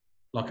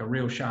like a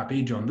real sharp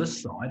edge on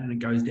this side and it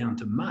goes down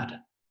to mud.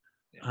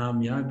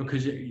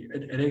 Because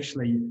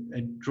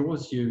it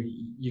draws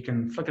you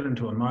can flick it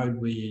into a mode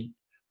where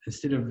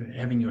instead of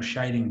having your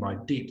shading by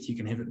depth, you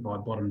can have it by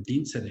bottom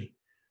density.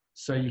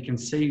 So you can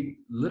see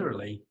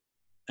literally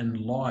in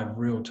live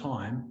real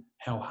time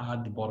how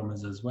hard the bottom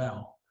is as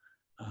well,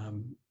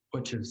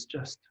 which is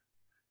just,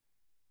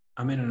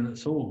 and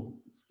it's all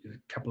a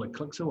couple of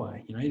clicks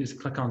away. You just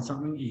click on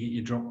something,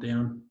 you drop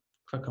down,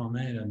 click on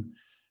that, and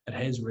it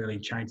has really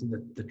changed.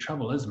 The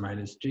trouble is, mate,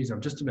 geez, I've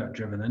just about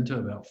driven into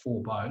about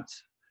 4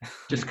 boats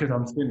just because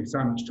I'm spending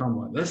so much time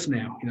like this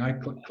now,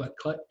 click, click,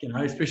 click,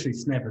 especially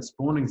snapper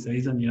spawning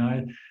season,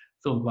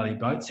 it's all bloody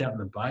boats out in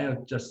the bay.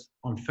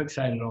 I'm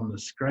fixated on the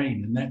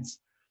screen, and that's,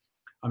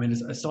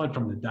 aside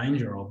from the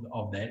danger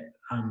of that,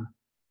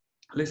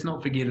 let's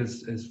not forget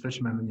as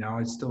fishermen,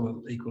 I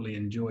still equally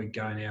enjoy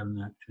going out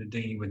in a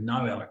dinghy with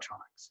no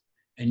electronics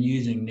and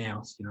using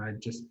nous,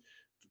 just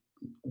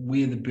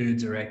where the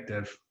birds are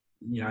active,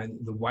 the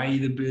way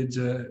the birds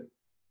are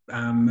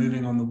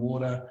moving on the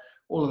water,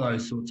 all of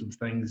those sorts of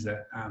things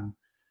that,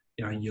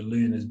 you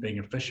learn as being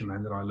a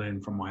fisherman, that I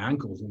learned from my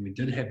uncles when we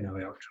did have no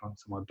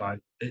electronics on my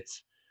boat.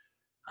 It's,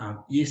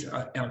 yes,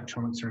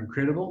 electronics are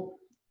incredible,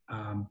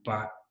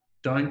 but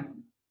don't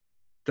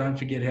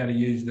forget how to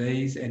use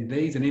these and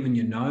even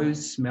your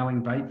nose,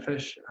 smelling bait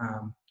fish,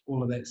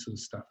 all of that sort of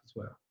stuff as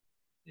well.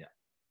 Yeah,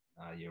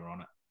 you're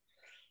on it.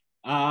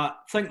 I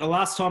think the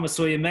last time I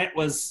saw you, Matt,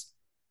 was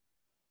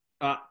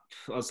I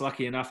was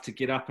lucky enough to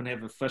get up and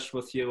have a fish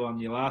with you on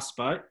your last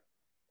boat,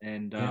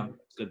 and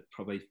it's good,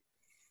 probably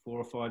 4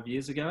 or 5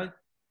 years ago.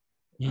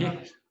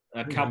 Yeah,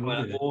 a couple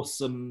of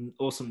awesome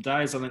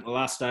days. I think the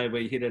last day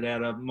we headed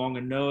out of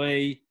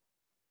Monganui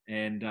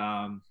and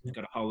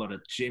got a whole lot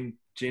of gem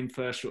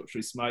fish which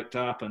we smoked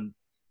up, and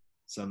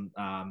some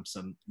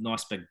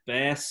nice big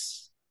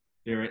bass.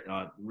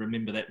 I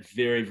remember that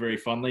very, very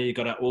fondly. You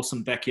got an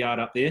awesome backyard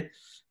up there.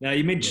 Now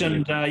you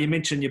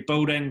mentioned you're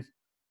building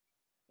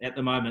at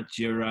the moment.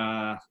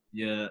 You're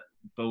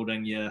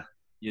building your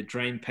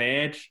dream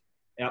pad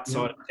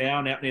outside of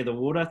town, out near the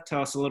water.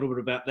 Tell us a little bit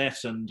about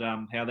that and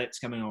how that's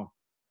coming on.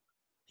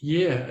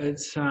 Yeah,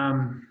 it's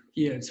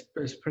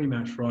pretty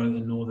much right at the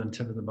northern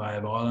tip of the Bay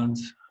of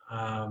Islands.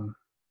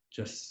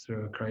 Just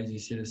through a crazy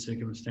set of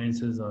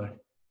circumstances, I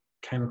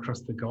came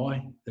across the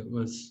guy that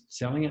was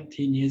selling it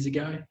 10 years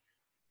ago,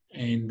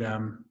 and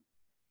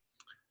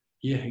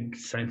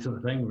same sort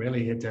of thing.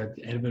 Really had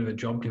a bit of a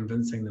job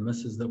convincing the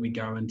missus that we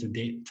go into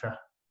debt to,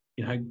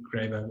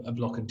 grab a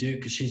block of dirt,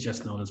 because she's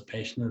just not as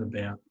passionate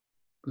about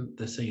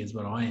the sea as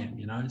what I am,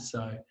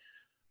 So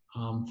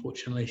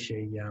fortunately,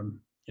 she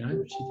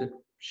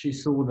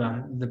saw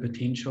the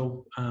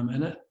potential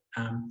in it.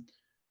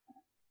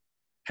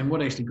 And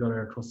what actually got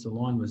her across the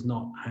line was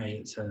not, hey,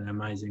 it's an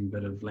amazing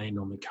bit of land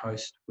on the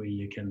coast where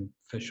you can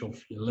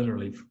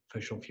literally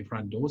fish off your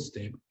front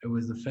doorstep. It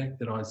was the fact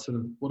that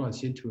what I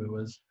said to her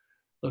was,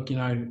 look, in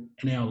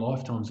our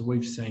lifetimes,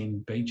 we've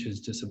seen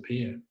beaches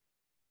disappear,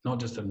 not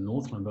just in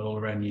Northland, but all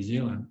around New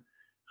Zealand.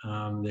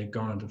 They've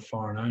gone into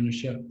foreign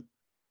ownership.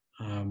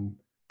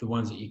 The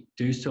ones that you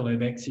do still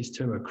have access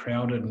to are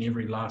crowded, and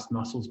every last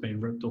muscle's been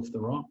ripped off the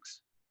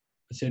rocks.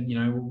 I said,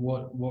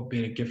 what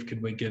better gift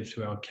could we give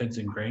to our kids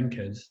and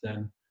grandkids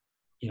than,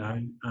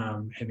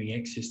 having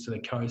access to the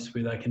coast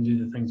where they can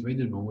do the things we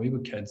did when we were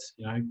kids,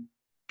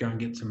 go and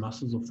get some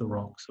mussels off the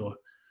rocks, or,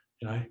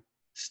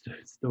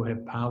 still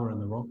have power in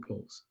the rock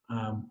pools.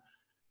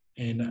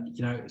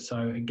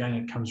 So again,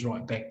 it comes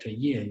right back to,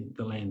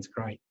 the land's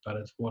great, but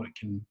it's what it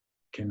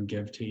can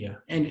give to you,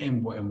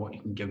 and what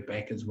you can give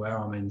back as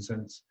well. I mean,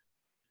 since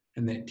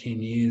in that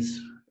 10 years,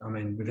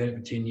 we've had it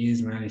for 10 years,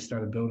 and we only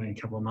started building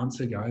a couple of months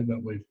ago,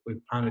 but we've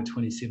planted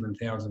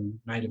 27,000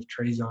 native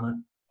trees on it.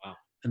 Wow.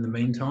 In the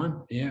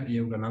meantime.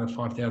 We've got another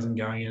 5,000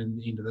 going in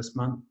the end of this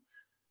month.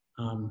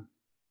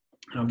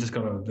 I've just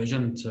got a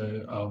vision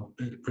of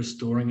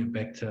restoring it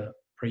back to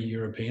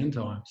pre-European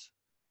times.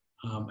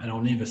 And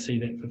I'll never see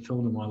that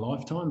fulfilled in my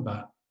lifetime,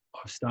 but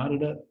I've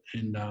started it,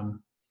 and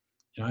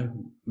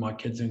my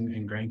kids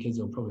and grandkids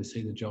will probably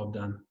see the job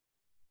done.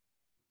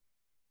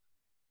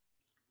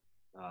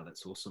 Oh,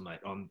 that's awesome, mate.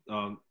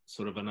 I'm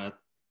sort of in a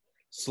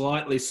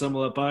slightly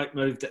similar boat,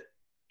 moved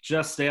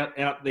just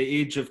out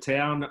the edge of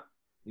town.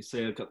 You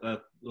see I've got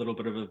a little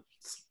bit of a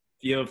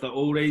view of the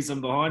Aldi's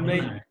in behind me.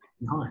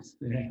 Nice,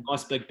 yeah.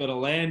 Nice big bit of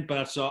land,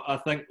 but I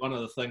think one of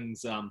the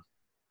things,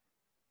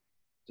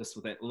 just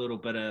with that little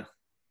bit of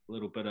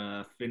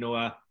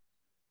whenua,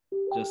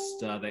 just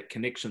that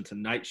connection to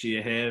nature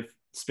you have,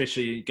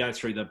 especially you go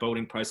through the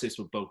building process.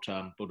 We've built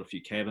a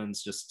few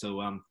cabins just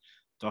to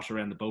dot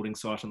around the building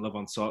site and live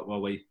on site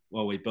while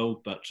we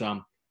build. But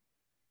I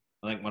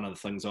think one of the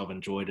things I've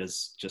enjoyed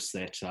is just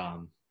that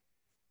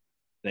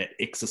that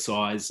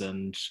exercise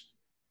and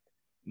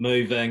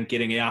moving,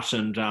 getting out,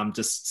 and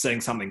just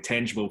seeing something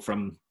tangible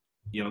from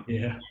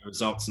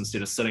results,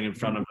 instead of sitting in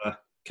front of a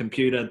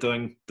computer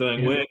doing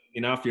work.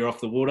 If you're off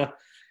the water,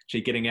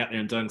 actually getting out there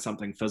and doing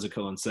something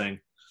physical and seeing,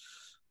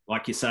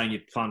 like you're saying,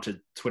 you've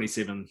planted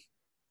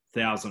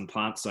 27,000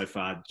 plants so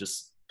far.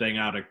 Just being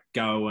able to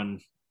go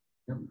and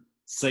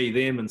see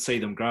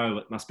them grow,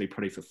 it must be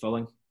pretty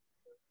fulfilling.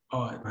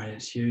 Oh, mate,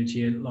 it's huge.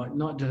 Yeah, like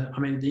not just.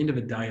 At the end of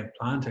a day of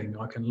planting,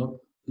 I can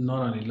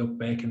not only look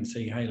back and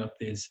see, hey, look,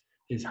 there's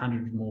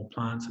hundreds more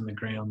plants in the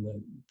ground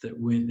that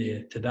weren't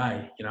there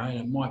today. And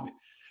it might be,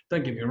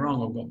 don't get me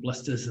wrong, I've got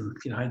blisters, and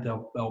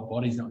the old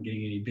body's not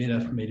getting any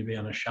better for me to be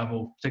on a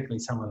shovel, particularly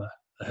some of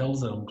the hills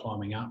that I'm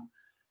climbing up.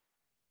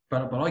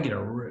 But I get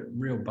a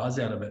real buzz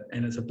out of it,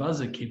 and it's a buzz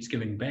that keeps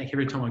giving back.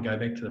 Every time I go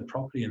back to the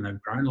property and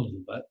they've grown a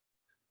little bit,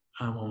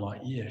 I'm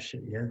like,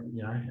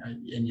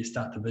 and you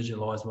start to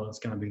visualize what it's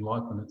going to be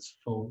like when it's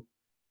full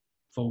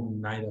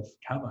native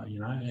cover,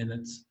 and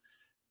it's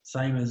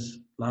same as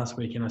last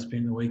weekend. I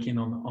spent the weekend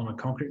on a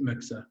concrete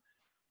mixer,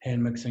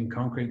 hand mixing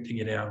concrete to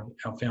get our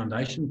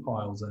foundation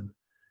piles in,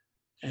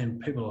 and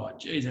people are like,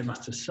 geez, that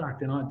must have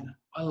sucked, and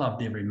I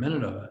loved every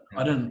minute of it.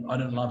 I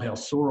didn't love how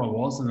sore I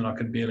was and that I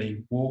could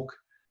barely walk.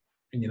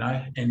 And,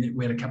 and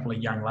we had a couple of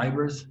young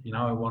labourers,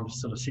 I wanted to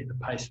sort of set the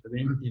pace for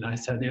them,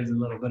 so there was a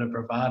little bit of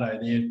bravado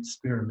there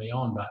spurring me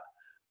on, but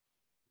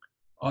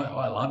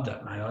I loved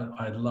it, mate.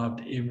 I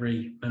loved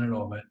every minute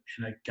of it.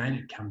 And again,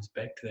 it comes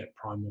back to that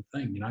primal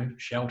thing,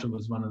 shelter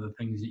was one of the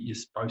things that you're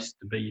supposed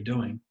to be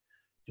doing,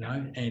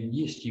 and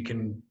yes, you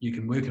can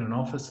work in an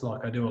office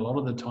like I do a lot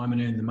of the time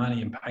and earn the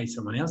money and pay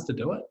someone else to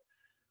do it.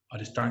 I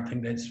just don't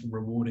think that's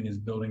rewarding as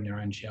building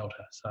your own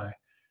shelter. So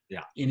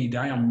any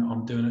day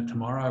I'm doing it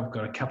tomorrow. I've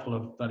got a couple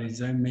of bloody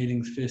Zoom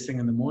meetings first thing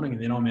in the morning, and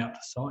then I'm out to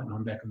site and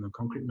I'm back on the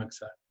concrete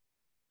mixer.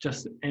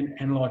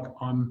 And like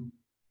I'm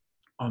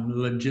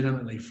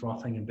legitimately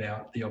frothing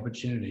about the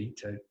opportunity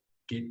to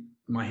get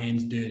my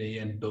hands dirty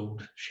and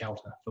build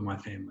shelter for my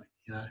family,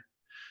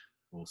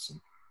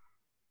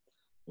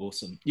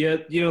 Awesome. Yeah,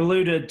 you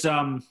alluded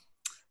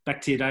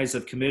back to your days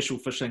of commercial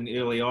fishing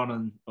early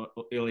on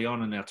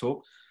in our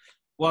talk.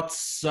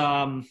 What's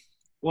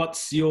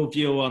your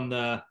view on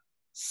the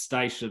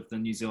state of the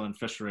New Zealand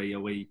fishery? Are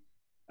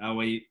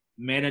we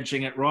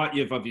managing it right?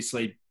 You've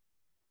obviously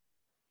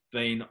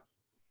been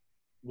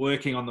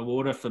working on the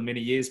water for many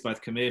years,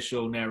 both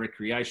commercial, now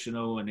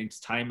recreational and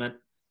entertainment.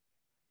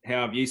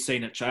 How have you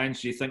seen it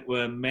change? Do you think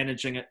we're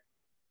managing it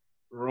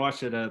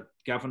right at a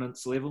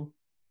governance level?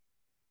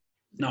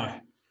 No,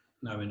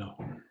 we're not.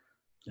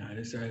 No,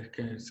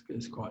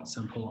 it's quite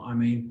simple.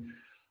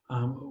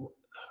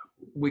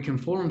 We can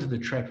fall into the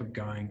trap of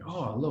going,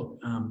 oh, look,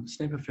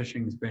 snapper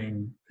fishing is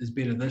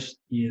better this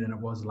year than it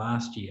was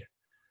last year.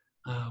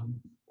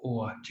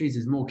 Or, geez,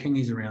 there's more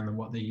kingies around than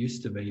what there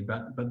used to be.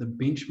 But the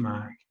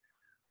benchmark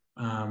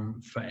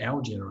for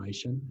our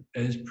generation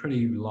is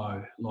pretty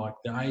low. Like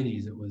the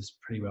 80s, it was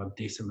pretty well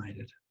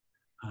decimated,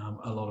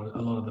 a lot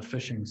of the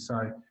fishing.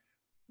 So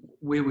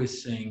where we're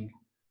seeing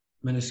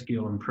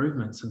minuscule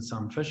improvements in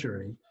some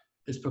fishery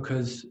is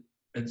because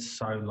it's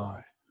so low,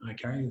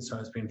 okay? And so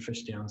it's been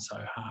fished down so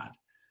hard.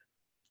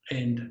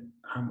 And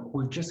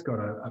we've just got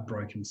a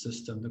broken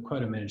system. The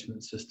quota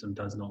management system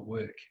does not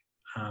work,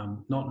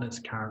 not in its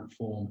current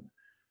form.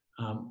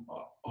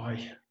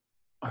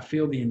 I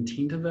feel the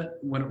intent of it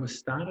when it was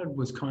started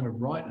was kind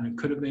of right, and it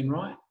could have been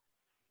right.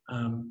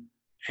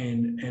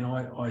 And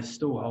I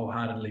still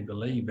wholeheartedly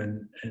believe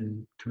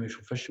in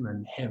commercial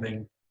fishermen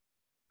having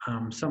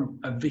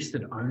a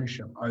vested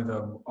ownership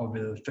over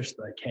the fish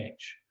they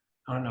catch.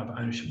 I don't know if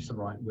ownership is the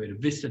right word, a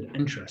vested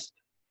interest,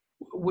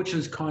 which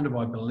is kind of,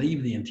 I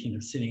believe, the intent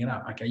of setting it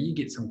up. Okay, you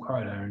get some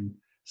quota and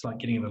it's like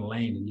getting a bit of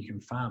land and you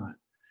can farm it.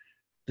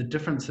 The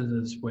difference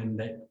is when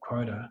that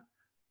quota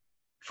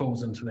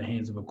falls into the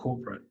hands of a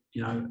corporate.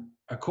 You know,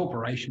 a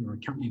corporation or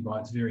a company by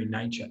its very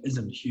nature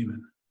isn't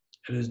human.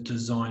 It is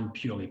designed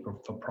purely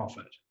for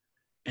profit.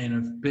 And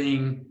if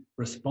being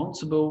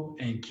responsible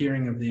and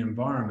caring of the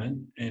environment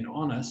and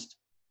honest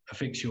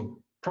affects your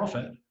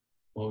profit,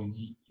 well,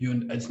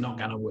 it's not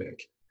going to work.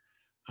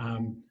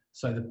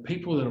 So the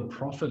people that are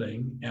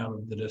profiting out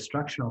of the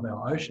destruction of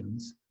our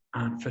oceans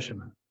aren't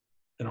fishermen.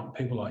 They're not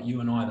people like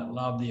you and I that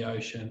love the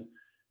ocean,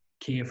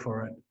 care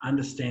for it,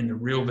 understand the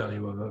real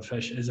value of a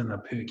fish isn't a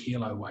per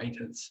kilo weight.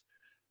 It's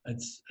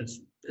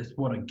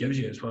what it gives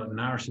you. It's what it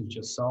nourishes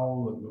your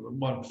soul,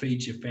 what it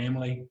feeds your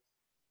family.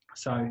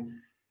 So,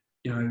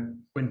 you know,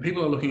 when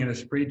people are looking at a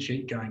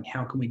spreadsheet going,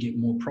 how can we get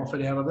more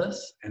profit out of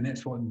this? And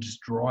that's what's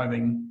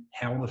driving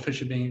how the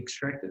fish are being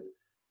extracted.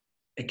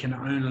 It can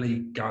only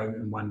go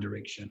in one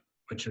direction,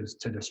 which is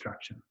to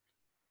destruction.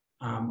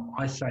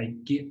 I say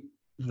get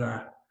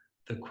the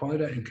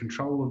quota and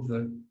control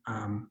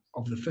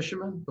of the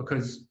fishermen,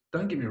 because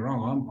don't get me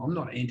wrong, I'm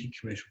not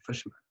anti-commercial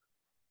fishermen.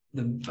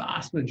 The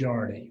vast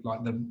majority,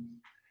 like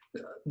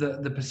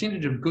the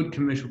percentage of good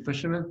commercial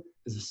fishermen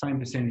is the same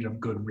percentage of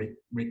good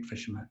wreck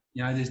fishermen.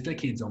 You know, there's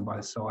dickheads on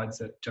both sides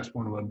that just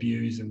want to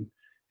abuse and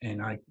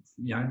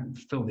you know,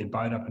 fill their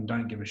boat up and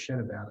don't give a shit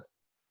about it.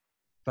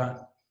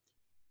 But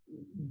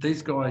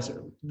these guys,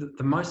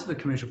 the most of the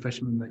commercial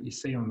fishermen that you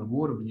see on the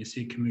water, when you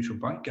see a commercial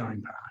boat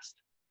going past,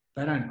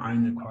 they don't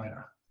own the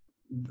quota.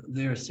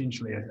 They're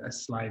essentially a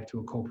slave to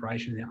a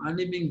corporation. They're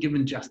only being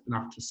given just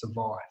enough to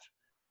survive.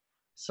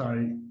 So,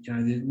 you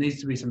know, there needs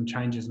to be some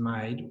changes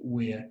made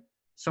where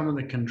some of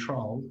the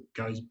control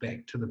goes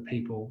back to the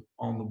people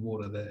on the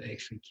water that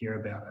actually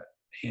care about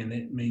it. And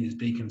that means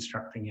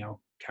deconstructing our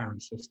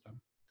current system,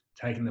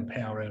 taking the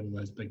power out of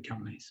those big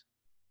companies.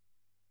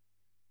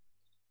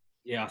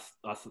 Yeah,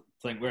 I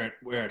think where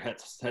it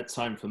hits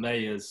home for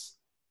me is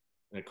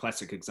a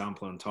classic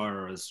example in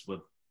Tyra is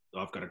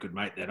I've got a good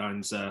mate that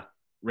owns a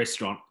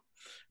restaurant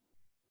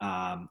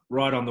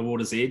right on the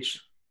water's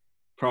edge,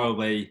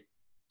 probably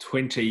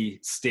 20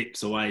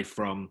 steps away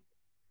from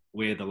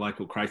where the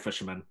local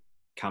crayfisherman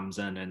comes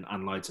in and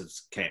unloads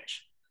his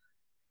catch.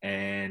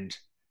 And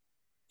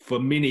for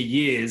many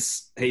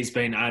years, he's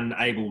been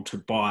unable to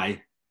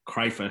buy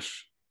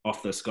crayfish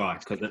off this guy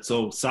because it's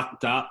all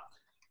sucked up,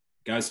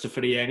 goes to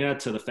Whitianga,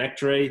 to the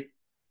factory.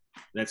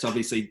 That's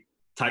obviously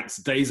takes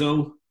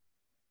diesel.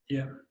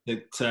 Yeah.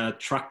 To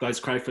truck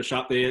those crayfish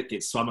up there, it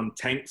gets swum in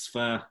tanks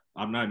for,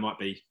 I don't know, might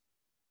be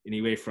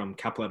anywhere from a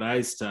couple of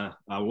days to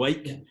a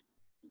week. Yeah.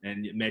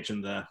 And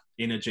imagine the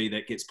energy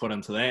that gets put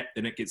into that.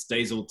 Then it gets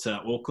diesel to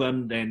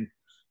Auckland. And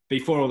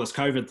before all this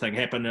COVID thing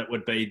happened, it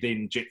would be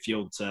then jet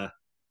fueled to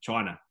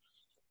China.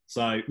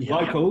 So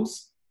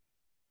locals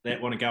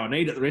that want to go and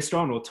eat at the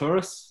restaurant, or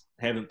tourists,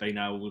 haven't been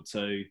able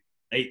to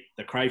eat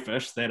the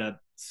crayfish that are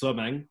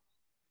swimming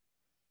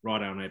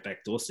right on our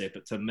back doorstep.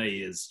 It to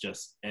me is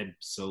just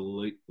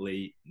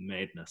absolutely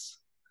madness.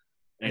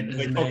 And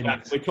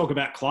we talk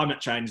about climate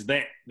change.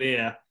 That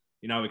there,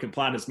 you know, we can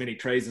plant as many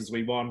trees as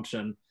we want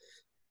and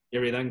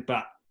everything,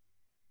 but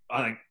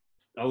I think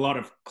a lot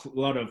of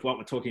what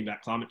we're talking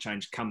about climate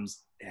change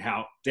comes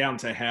down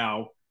to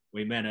how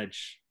we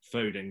manage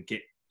food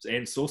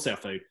and source our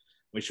food.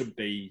 We should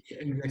be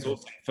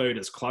sourcing food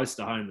as close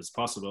to home as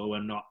possible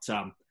and not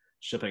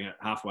shipping it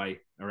halfway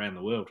around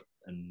the world,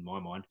 in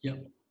my mind.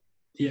 Yep.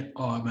 Yeah.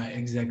 Oh, mate,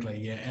 exactly.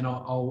 Yeah. And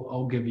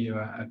I'll give you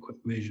a quick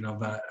version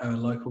of a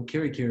local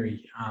Kerikeri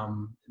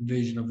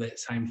version of that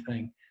same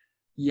thing.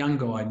 Young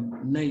guy,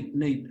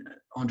 neat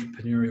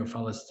entrepreneurial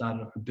fella,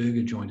 started up a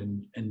burger joint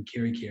in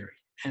Kerikeri.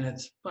 And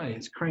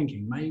it's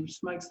cranking, mate. He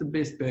just makes the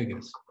best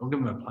burgers. I'll give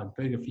him a plug.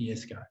 Burger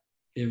Fiasco,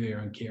 here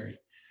in Kerry.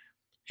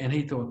 And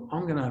he thought,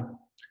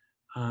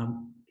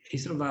 he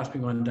sort of asked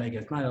me one day, he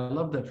goes, mate, I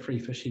love that free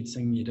fish heads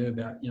thing you do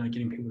about, you know,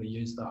 getting people to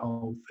use the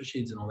whole fish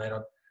heads and all that.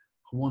 I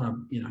want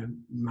to, you know,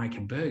 make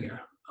a burger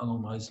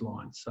along those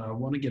lines. So I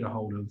want to get a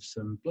hold of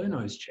some blue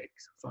nose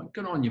chicks. I thought,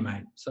 good on you,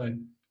 mate. So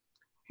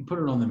he put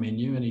it on the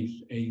menu,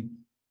 and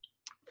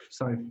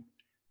so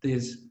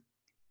there's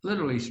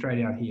literally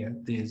straight out here,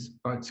 there's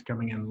boats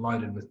coming in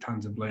loaded with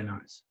tons of blue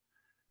nose.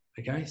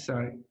 Okay,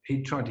 so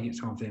he tried to get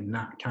some of them.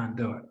 Nah, can't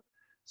do it.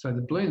 So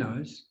the blue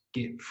nose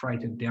get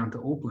freighted down to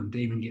Auckland to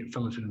even get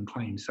filleted and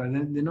cleaned. So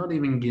they're not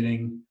even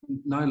getting,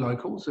 no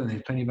locals, and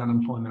there's plenty of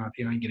unemployment up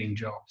here, ain't getting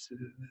jobs.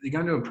 They're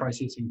going to a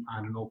processing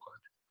plant in Auckland.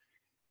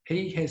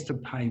 He has to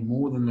pay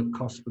more than the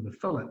cost for the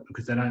fillet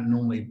because they don't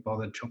normally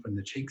bother chopping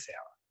the cheeks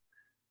out.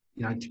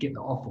 to get the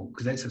offal,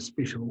 because that's a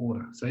special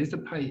order. So he has to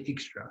pay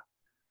extra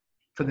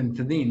for them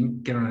to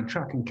then get on a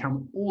truck and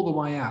come all the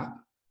way up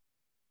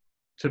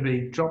to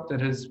be dropped at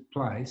his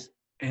place.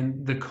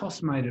 And the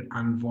cost made it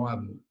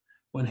unviable.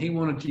 When he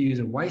wanted to use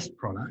a waste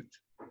product,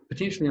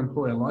 potentially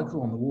employ a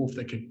local on the wharf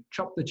that could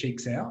chop the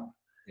cheeks out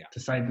to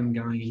save them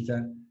going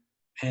into,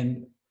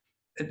 and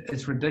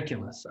it's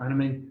ridiculous. And I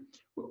mean,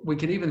 we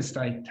could even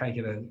take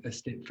it a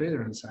step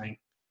further and say,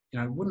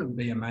 wouldn't it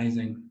be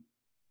amazing?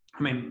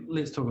 I mean,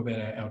 let's talk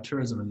about our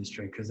tourism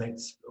industry, because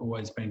that's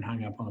always been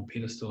hung up on a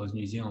pedestal as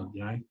New Zealand,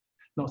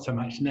 not so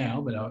much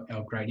now, but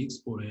our great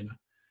export earner.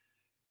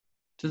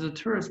 Does a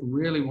tourist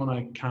really want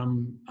to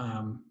come,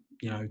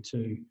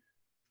 to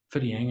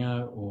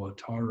Whitianga or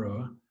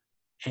Tairua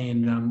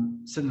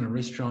and sit in a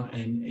restaurant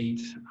and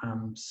eat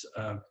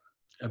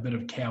a bit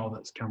of cow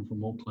that's come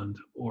from Auckland,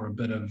 or a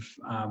bit of,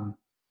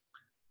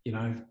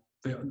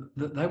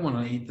 they want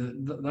to eat,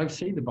 they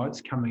see the boats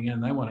coming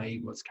in, they want to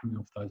eat what's coming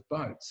off those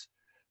boats.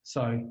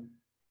 So,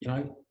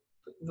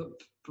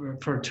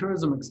 for a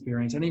tourism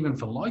experience, and even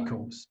for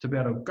locals, to be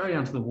able to go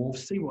down to the wharf,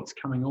 see what's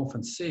coming off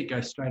and see it go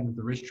straight into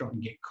the restaurant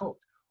and get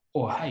cooked.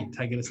 Or, hey,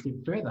 take it a step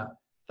further,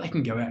 they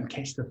can go out and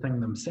catch the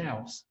thing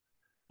themselves.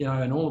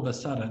 And all of a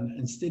sudden,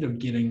 instead of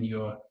getting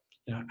your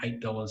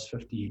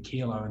 $8.50 a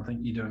kilo and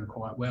think you're doing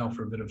quite well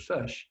for a bit of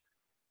fish,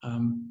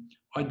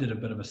 I did a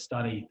bit of a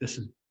study. This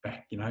is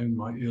back, in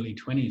my early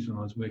 20s when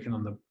I was working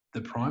on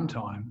the prime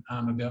time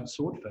about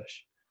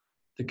swordfish.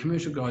 The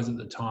commercial guys at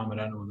the time, I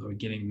don't know what they were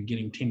getting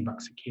 $10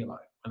 a kilo,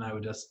 and they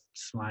were just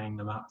slaying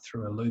them up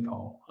through a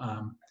loophole,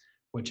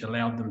 which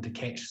allowed them to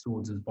catch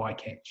swords as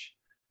bycatch.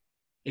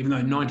 Even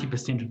though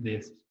 90% of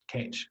their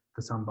catch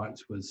for some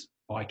boats was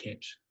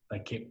bycatch, they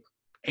kept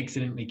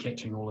accidentally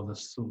catching all of the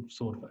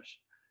swordfish.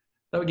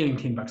 They were getting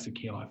 $10 a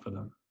kilo for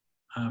them.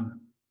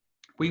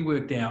 We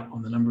worked out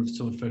on the number of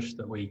swordfish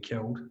that we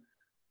killed,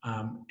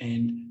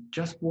 and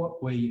just what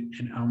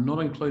and I'm not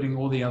including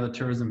all the other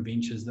tourism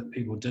ventures that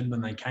people did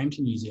when they came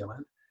to New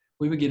Zealand,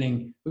 we were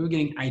getting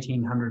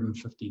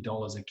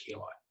 $1,850 a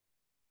kilo.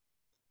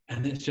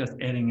 And that's just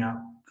adding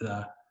up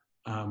the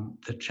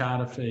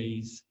charter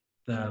fees,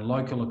 the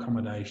local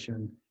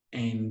accommodation,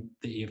 and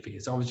the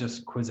airfares. I was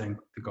just quizzing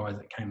the guys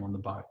that came on the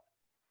boat.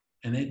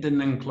 And that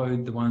didn't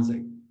include the ones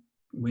that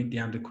went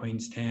down to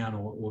Queenstown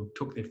or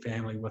took their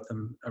family with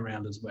them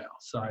around as well.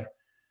 So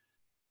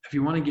if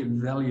you want to get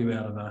value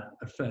out of a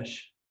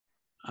fish,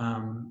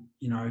 and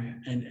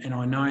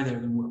I know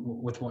that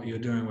with what you're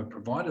doing with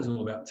providers,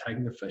 all about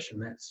taking the fish,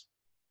 and that's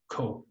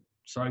cool.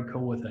 So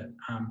cool with it.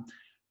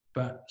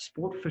 But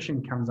sport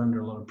fishing comes under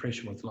a lot of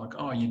pressure with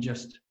you're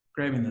just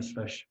grabbing this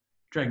fish,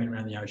 dragging it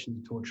around the ocean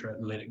to torture it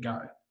and let it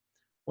go.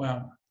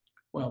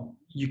 Well,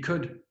 you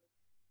could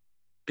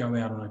go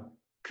out on a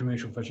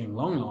commercial fishing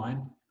long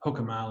line, hook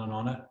a marlin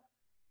on it,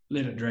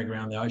 let it drag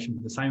around the ocean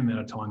for the same amount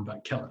of time,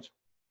 but kill it,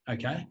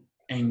 okay?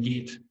 And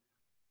get,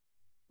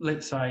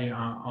 let's say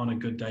on a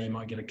good day, you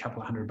might get a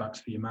couple of $100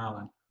 for your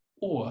marlin,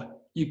 or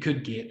you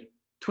could get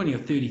 $20,000 or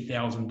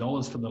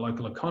 $30,000 for the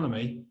local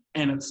economy,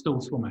 and it's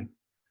still swimming.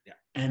 Yeah.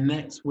 And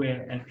that's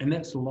where, and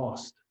that's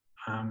lost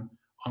on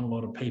a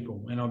lot of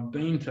people. And I've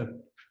been to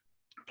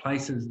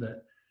places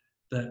that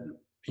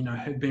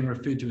have been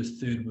referred to as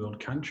third world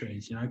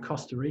countries,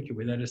 Costa Rica,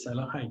 where they just say,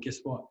 hey, guess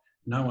what?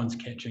 No one's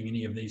catching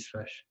any of these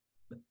fish.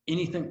 But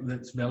anything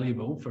that's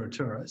valuable for a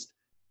tourist,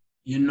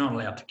 you're not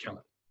allowed to kill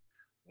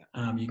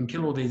it. You can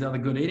kill all these other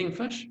good eating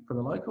fish for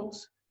the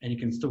locals, and you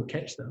can still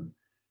catch them.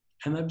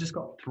 And they've just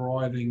got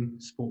thriving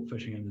sport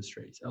fishing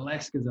industries.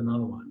 Alaska's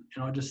another one.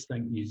 And I just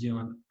think New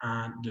Zealand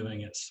aren't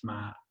doing it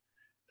smart.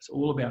 It's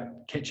all about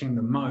catching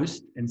the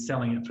most and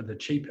selling it for the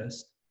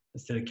cheapest,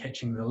 instead of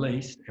catching the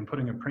least and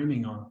putting a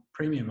premium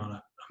on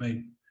it. I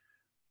mean,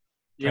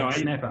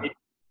 snapper.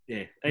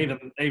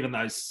 Even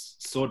those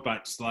sword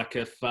boats,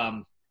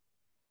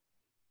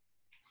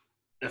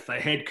 if they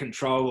had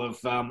control of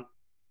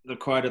the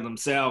quota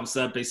themselves,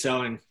 they'd be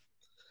selling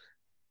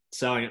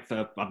it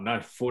for, I don't know,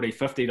 $40,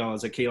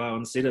 $50 a kilo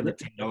instead of the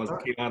 $10 a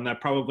kilo, and they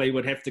probably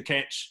would have to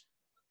catch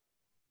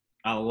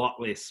a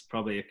lot less,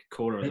 probably a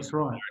quarter of what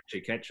they're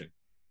actually catching.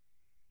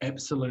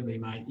 Absolutely,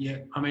 mate. Yeah,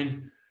 I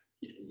mean,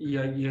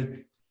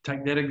 you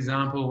take that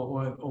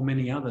example or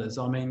many others.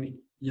 I mean,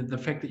 the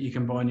fact that you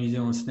can buy New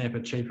Zealand snapper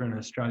cheaper in an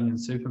Australian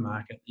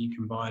supermarket, you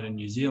can buy it in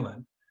New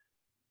Zealand,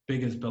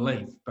 beggars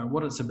belief. But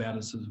what it's about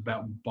is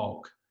about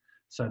bulk.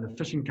 So the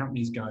fishing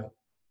companies go,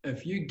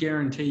 if you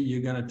guarantee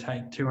you're going to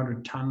take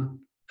 200 tonne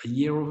a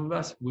year off of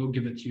us, we'll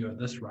give it to you at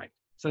this rate.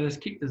 So let's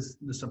keep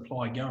the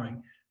supply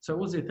going. So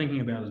what they're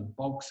thinking about is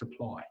bulk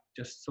supply.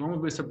 Just so long as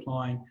we're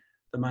supplying,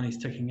 the money's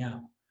ticking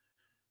up.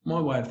 My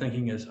way of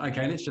thinking is,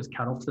 okay, let's just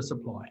cut off the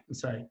supply and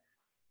say,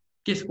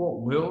 guess what,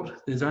 world?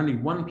 There's only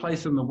one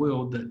place in the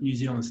world that New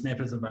Zealand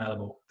snapper's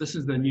available. This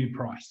is the new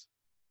price.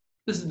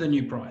 This is the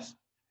new price.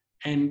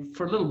 And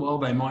for a little while,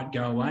 they might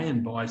go away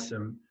and buy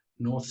some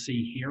North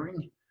Sea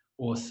herring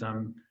or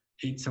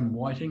eat some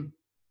whiting,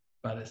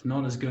 but it's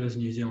not as good as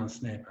New Zealand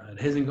snapper. It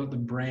hasn't got the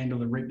brand or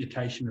the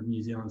reputation of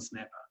New Zealand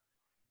snapper.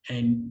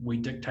 And we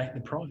dictate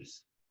the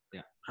price.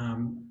 Yeah.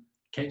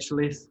 catch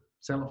less,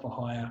 sell it for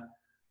higher.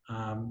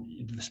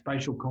 The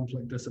spatial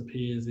conflict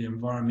disappears, the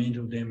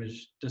environmental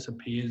damage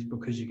disappears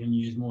because you can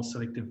use more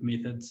selective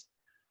methods.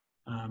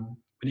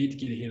 We need to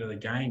get ahead of the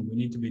game. We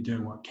need to be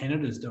doing what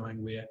Canada's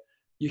doing, where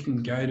you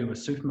can go to a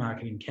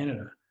supermarket in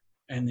Canada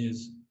and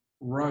there's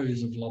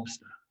rows of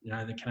lobster,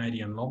 the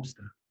Canadian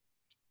lobster.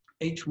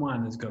 Each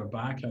one has got a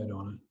barcode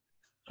on it.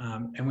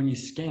 And when you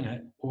scan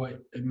it, or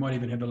it might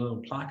even have a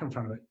little plaque in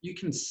front of it, you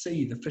can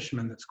see the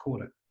fisherman that's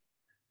caught it.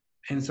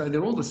 And so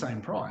they're all the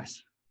same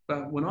price.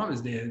 But when I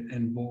was there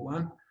and bought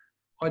one,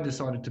 I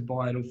decided to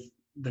buy it off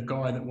the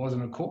guy that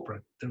wasn't a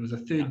corporate. That was a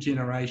third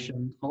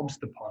generation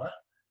lobster potter.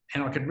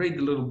 And I could read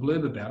the little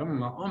blurb about him. I'm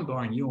like, I'm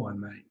buying your one,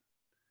 mate.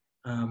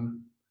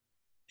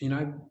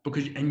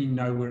 Because you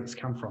know where it's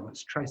come from.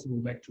 It's traceable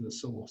back to the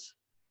source.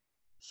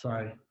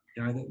 So,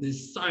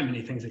 there's so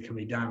many things that can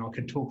be done. I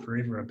could talk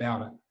forever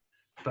about it.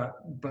 But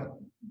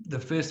the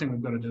first thing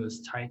we've got to do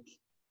is take,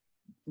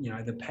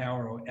 the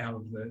power out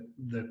of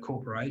the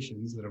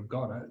corporations that have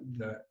got it,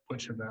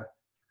 which are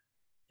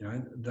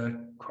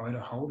the quota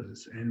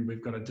holders, and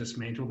we've got to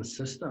dismantle the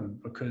system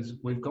because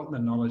we've got the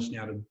knowledge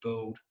now to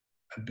build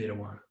a better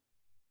one.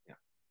 Yeah.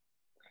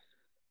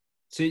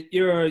 So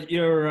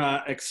you're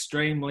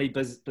extremely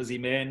busy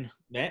man,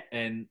 Matt,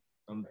 and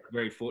I'm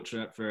very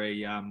fortunate,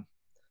 very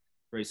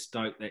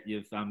stoked that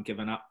you've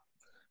given up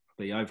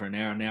probably over an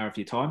hour of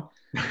your time.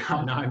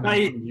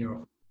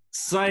 No,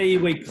 say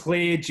we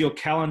cleared your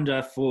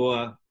calendar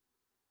for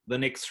the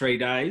next 3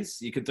 days.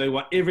 You could do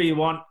whatever you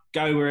want,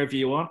 go wherever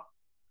you want,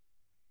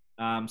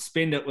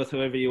 spend it with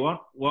whoever you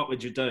want. What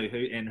would you do?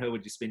 Who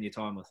would you spend your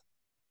time with?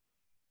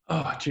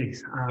 Oh,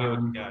 geez.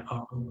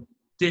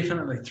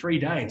 Definitely 3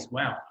 days.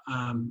 Wow.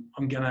 I'm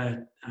going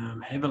to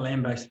have a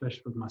land-based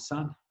fish with my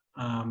son.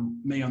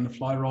 Me on the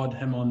fly rod,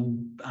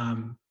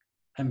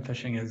 him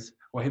fishing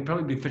he'd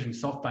probably be fishing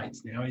soft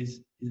baits now.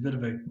 He's a bit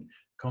of a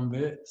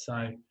convert.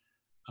 So,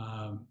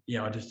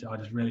 I just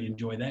really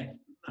enjoy that.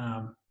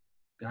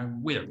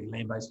 Whether it be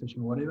land-based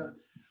fishing or whatever,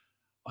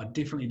 I'd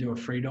definitely do a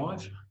free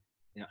dive.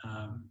 Yeah.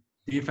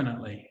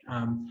 Definitely.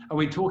 Are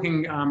we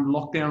talking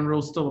lockdown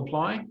rules still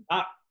applying?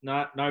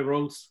 No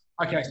rules.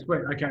 Okay,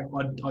 sweet. Okay,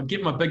 I'd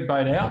get my big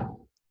boat out,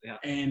 yeah,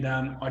 and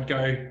I'd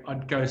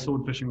go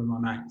sword fishing with my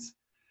mates.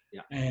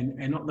 Yeah. And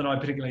not that I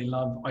particularly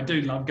I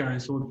do love going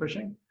sword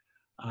fishing.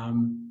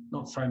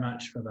 Not so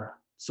much for the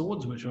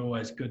swords, which are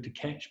always good to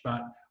catch,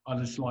 but I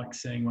just like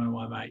seeing one of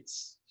my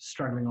mates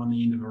struggling on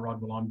the end of a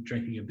rod while I'm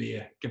drinking a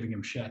beer, giving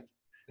him shit,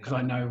 because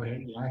I know where,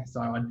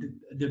 so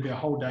there'd be a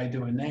whole day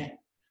doing that.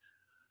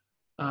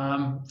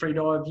 Free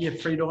dive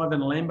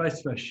and a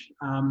land-based fish.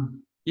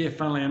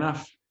 Funnily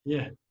enough,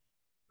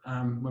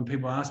 when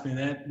people ask me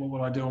that, what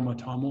would I do on my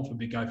time off? It'd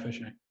be go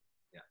fishing.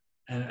 Yeah.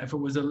 And if it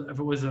was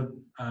a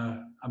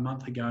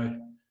month ago,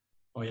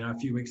 or a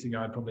few weeks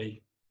ago, I'd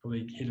probably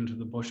head into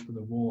the bush for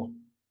the war.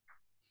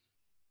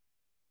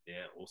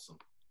 Yeah, awesome.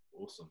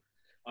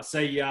 I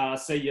see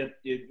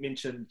you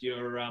mentioned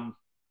your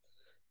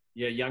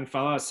young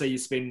fella. I see you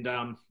spend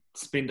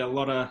a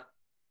lot of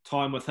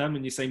time with him,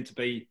 and you seem to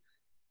be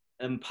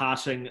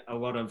imparting a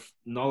lot of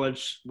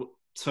knowledge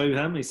to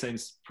him. He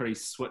seems pretty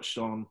switched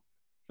on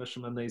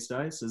fisherman these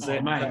days.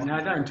 Mate, no,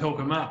 don't talk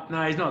him up.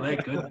 No, he's not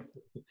that good.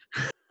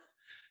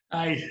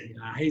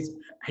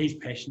 He's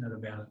passionate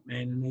about it,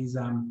 man, and he's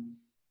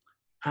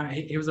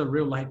he was a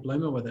real late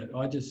bloomer with it.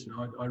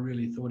 I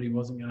really thought he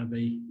wasn't going to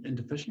be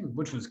into fishing,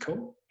 which was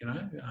cool,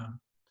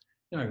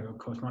 of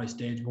course, most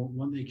dads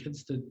want their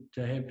kids to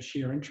have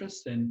share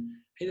interest, and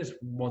he just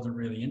wasn't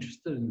really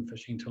interested in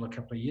fishing until a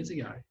couple of years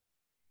ago.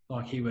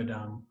 Like he would,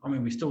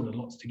 we still did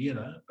lots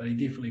together, but he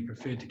definitely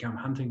preferred to come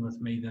hunting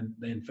with me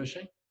than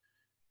fishing.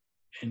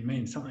 And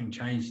man, something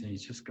changed, and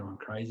he's just gone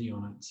crazy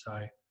on it.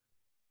 So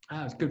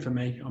it's good for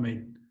me.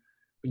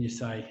 When you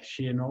say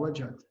share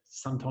knowledge,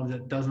 sometimes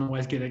it doesn't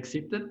always get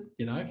accepted,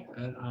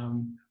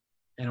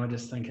 and I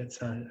just think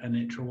it's a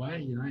natural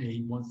way.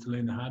 He wants to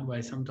learn the hard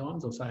way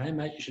sometimes. I'll say, hey,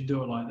 mate, you should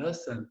do it like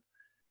this. And,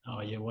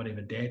 oh, yeah,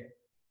 whatever, dad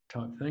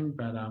type thing.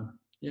 But,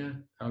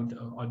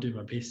 I'll do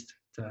my best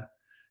to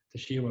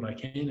share what I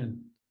can. And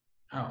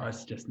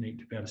it's just neat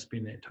to be able to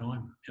spend that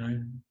time,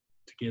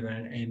 together.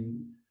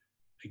 And,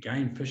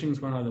 again,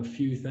 fishing's one of the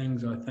few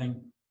things I think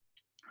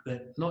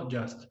that not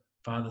just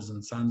fathers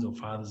and sons or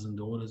fathers and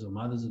daughters or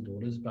mothers and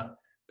daughters, but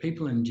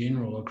people in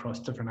general across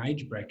different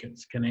age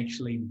brackets can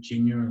actually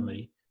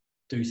genuinely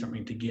do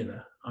something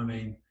together.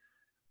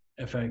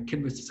 If a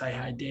kid was to say,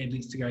 hey, Dad,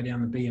 let's go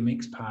down the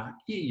BMX park,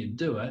 you'd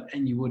do it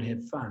and you would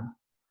have fun.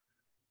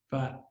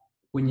 But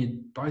when you're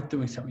both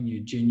doing something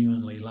you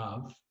genuinely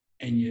love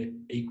and you're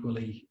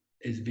equally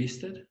as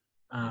vested,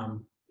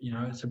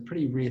 it's a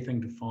pretty rare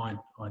thing to find,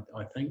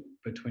 I think,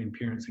 between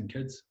parents and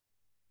kids.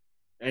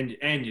 And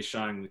you're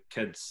showing the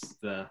kids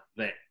the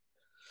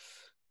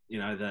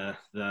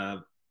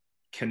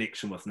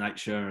connection with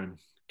nature and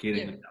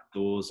getting them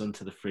outdoors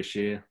into the fresh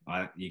air.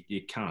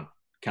 You can't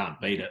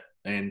beat it.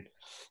 And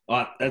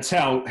that's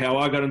how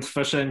I got into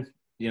fishing,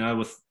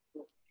 with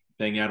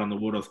being out on the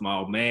water with my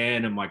old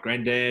man and my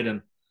granddad.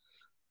 And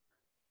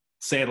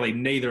sadly,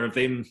 neither of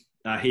them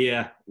are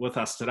here with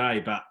us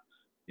today, but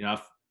you know,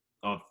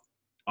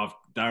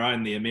 they're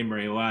only a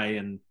memory away,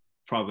 and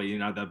probably, you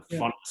know, the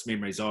fondest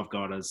memories I've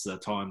got is the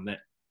time that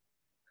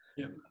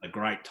the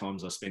great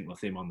times I spent with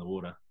them on the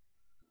water.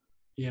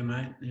 Yeah,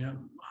 mate. Yeah,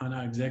 I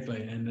know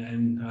exactly, and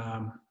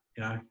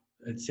you know,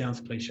 it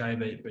sounds cliche,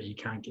 but you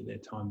can't get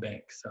that time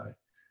back. So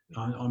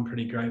I'm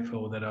pretty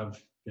grateful that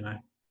I've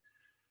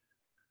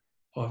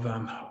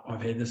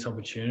had this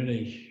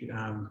opportunity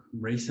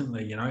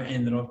recently, you know,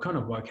 and that I've kind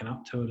of woken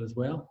up to it as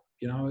well.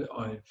 You know,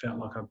 I felt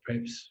like I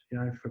perhaps, you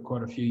know, for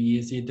quite a few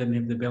years there didn't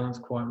have the balance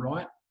quite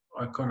right.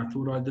 I kind of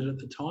thought I did at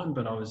the time,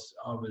 but I was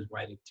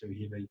weighted too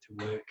heavy to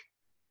work.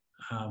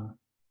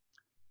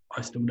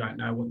 I still don't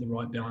know what the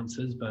right balance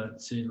is, but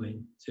it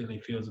certainly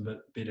feels a bit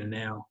better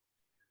now.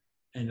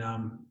 And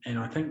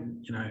I think,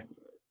 you know,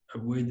 a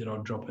word that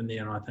I'll drop in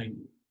there, and I think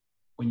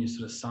when you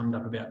sort of summed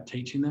up about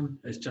teaching them,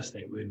 it's just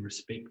that word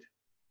respect.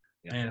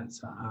 Yeah. And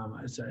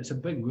it's a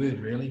big word,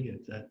 really.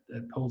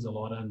 It pulls a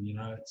lot in, you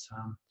know. It's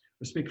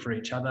respect for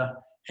each other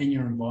and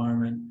your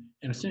environment.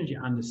 And as soon as you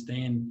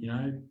understand, you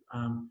know,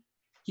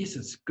 yes,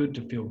 it's good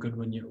to feel good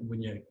when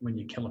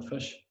you kill a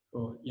fish,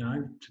 or, you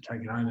know, to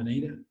take it home and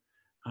eat it.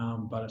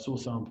 But it's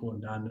also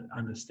important to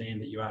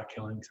understand that you are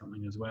killing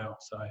something as well.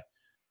 So,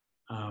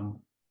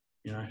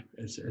 you know,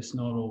 it's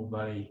not all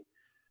very,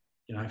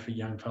 you know, for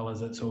young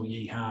fellas, it's all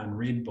yeehaw and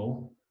Red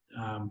Bull.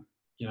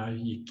 You know,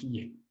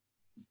 you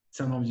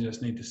sometimes you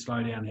just need to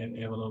slow down,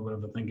 have a little bit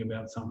of a think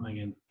about something,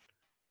 and,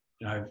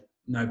 you know,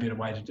 no better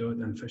way to do it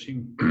than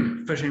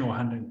fishing or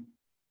hunting.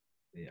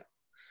 Yeah.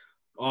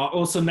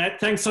 Awesome, Matt.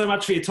 Thanks so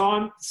much for your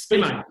time.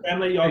 Speaking of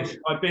family, I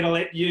better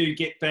let you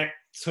get back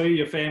to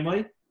your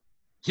family.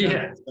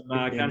 Yeah.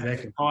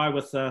 Exactly. Hi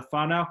with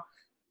whānau.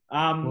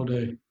 Will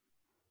do.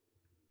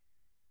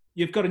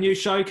 You've got a new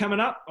show coming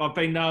up. I've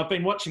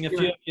been watching a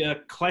few of your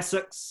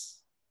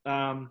classics.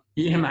 Mate.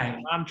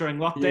 During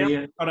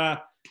lockdown,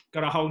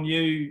 got a whole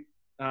new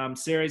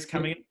series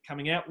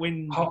coming out.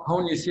 When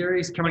whole new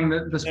series coming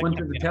this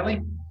winter to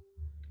telly.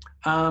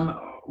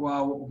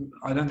 Well,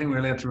 I don't think we're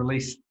allowed to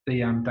release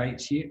the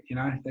dates yet. You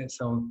know, that's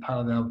all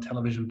part of our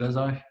television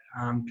bizzo,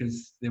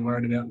 because they're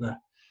worried about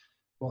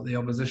what the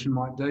opposition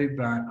might do.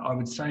 But I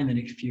would say in the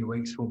next few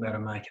weeks we'll be able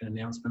to make an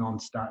announcement on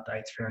start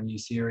dates for our new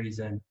series.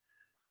 And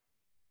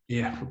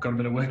yeah, we've got a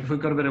bit of work.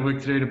 We've got a bit of work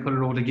to do to put it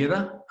all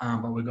together.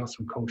 But we've got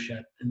some cool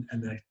shit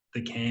in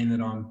the can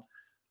that I'm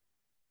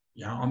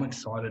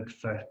excited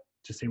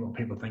to see what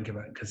people think of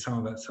it, because some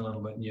of it's a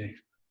little bit new,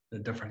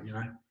 different, you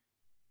know.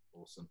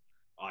 Awesome.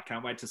 I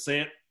can't wait to see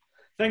it.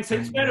 Thanks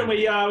heaps, Matt, and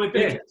we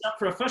better catch up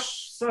for a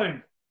fish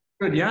soon.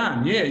 Good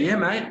yarn. Yeah,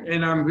 mate.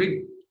 And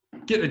we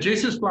get the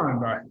juices flowing,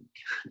 bro.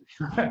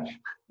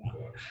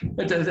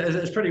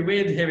 It's pretty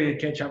weird having a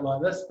catch up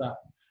like this, but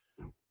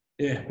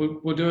yeah,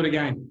 we'll do it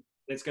again.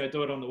 Let's go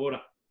do it on the water.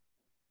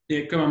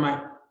 Yeah, come on, mate.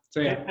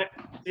 See ya.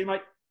 See you,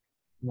 mate.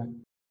 Mate.